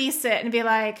just release it and be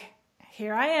like,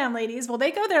 here I am, ladies. Well, they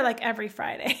go there like every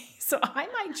Friday. So I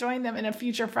might join them in a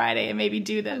future Friday and maybe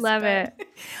do this. Love it.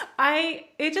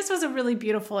 It just was a really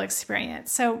beautiful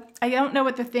experience. So I don't know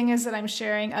what the thing is that I'm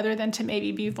sharing other than to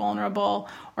maybe be vulnerable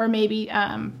or maybe,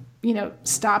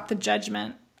 stop the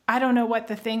judgment. I don't know what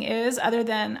the thing is other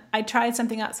than I tried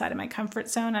something outside of my comfort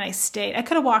zone and I stayed. I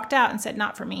could have walked out and said,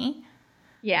 not for me.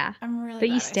 Yeah. I'm really but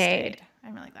glad you stayed.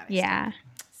 I'm really glad I stayed.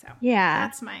 So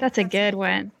yeah. That's a good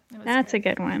one. That's a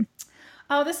good one.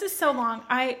 Oh, this is so long.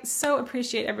 I so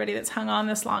appreciate everybody that's hung on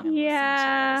this long and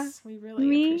listened to this. We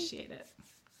really appreciate it.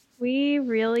 We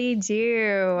really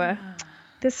do.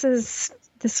 This was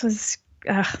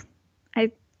I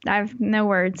have no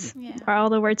words. Yeah. All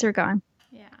the words are gone.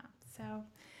 Yeah. So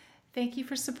thank you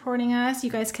for supporting us. You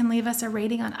guys can leave us a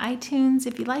rating on iTunes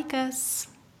if you like us.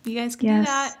 You guys can do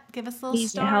that. Give us a little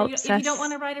Please, star. If you don't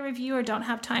want to write a review or don't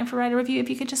have time for write a review, if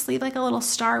you could just leave like a little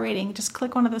star rating, just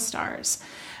click one of the stars.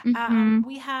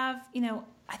 We have,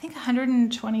 I think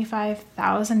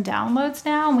 125,000 downloads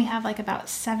now, and we have like about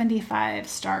 75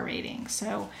 star ratings.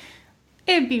 So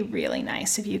it'd be really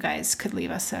nice if you guys could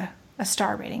leave us a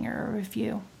star rating or a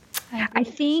review. I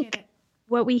think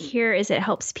what we hear is it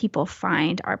helps people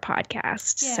find our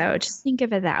podcast. Yeah. So just think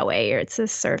of it that way, or it's a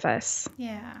service.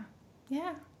 Yeah.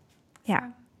 Yeah. Yeah.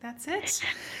 So that's it.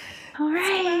 All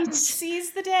right. So,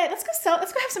 seize the day. Let's go have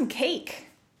some cake.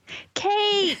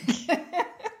 Cake.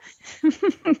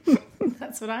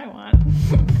 That's what I want.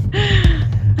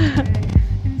 Okay.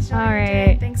 Enjoy All your right.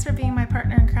 day. Thanks for being my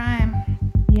partner in crime.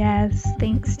 Yes.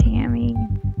 Thanks, Tammy.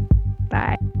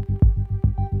 Bye.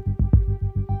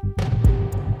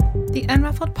 The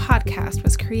Unruffled podcast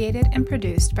was created and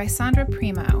produced by Sandra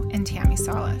Primo and Tammy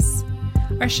Salas.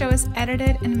 Our show is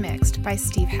edited and mixed by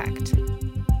Steve Hecht.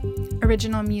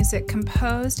 Original music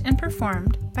composed and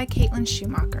performed by Caitlin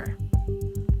Schumacher.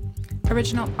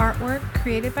 Original artwork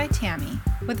created by Tammy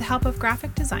with the help of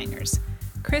graphic designers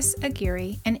Chris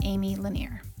Aguirre and Amy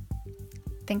Lanier.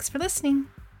 Thanks for listening.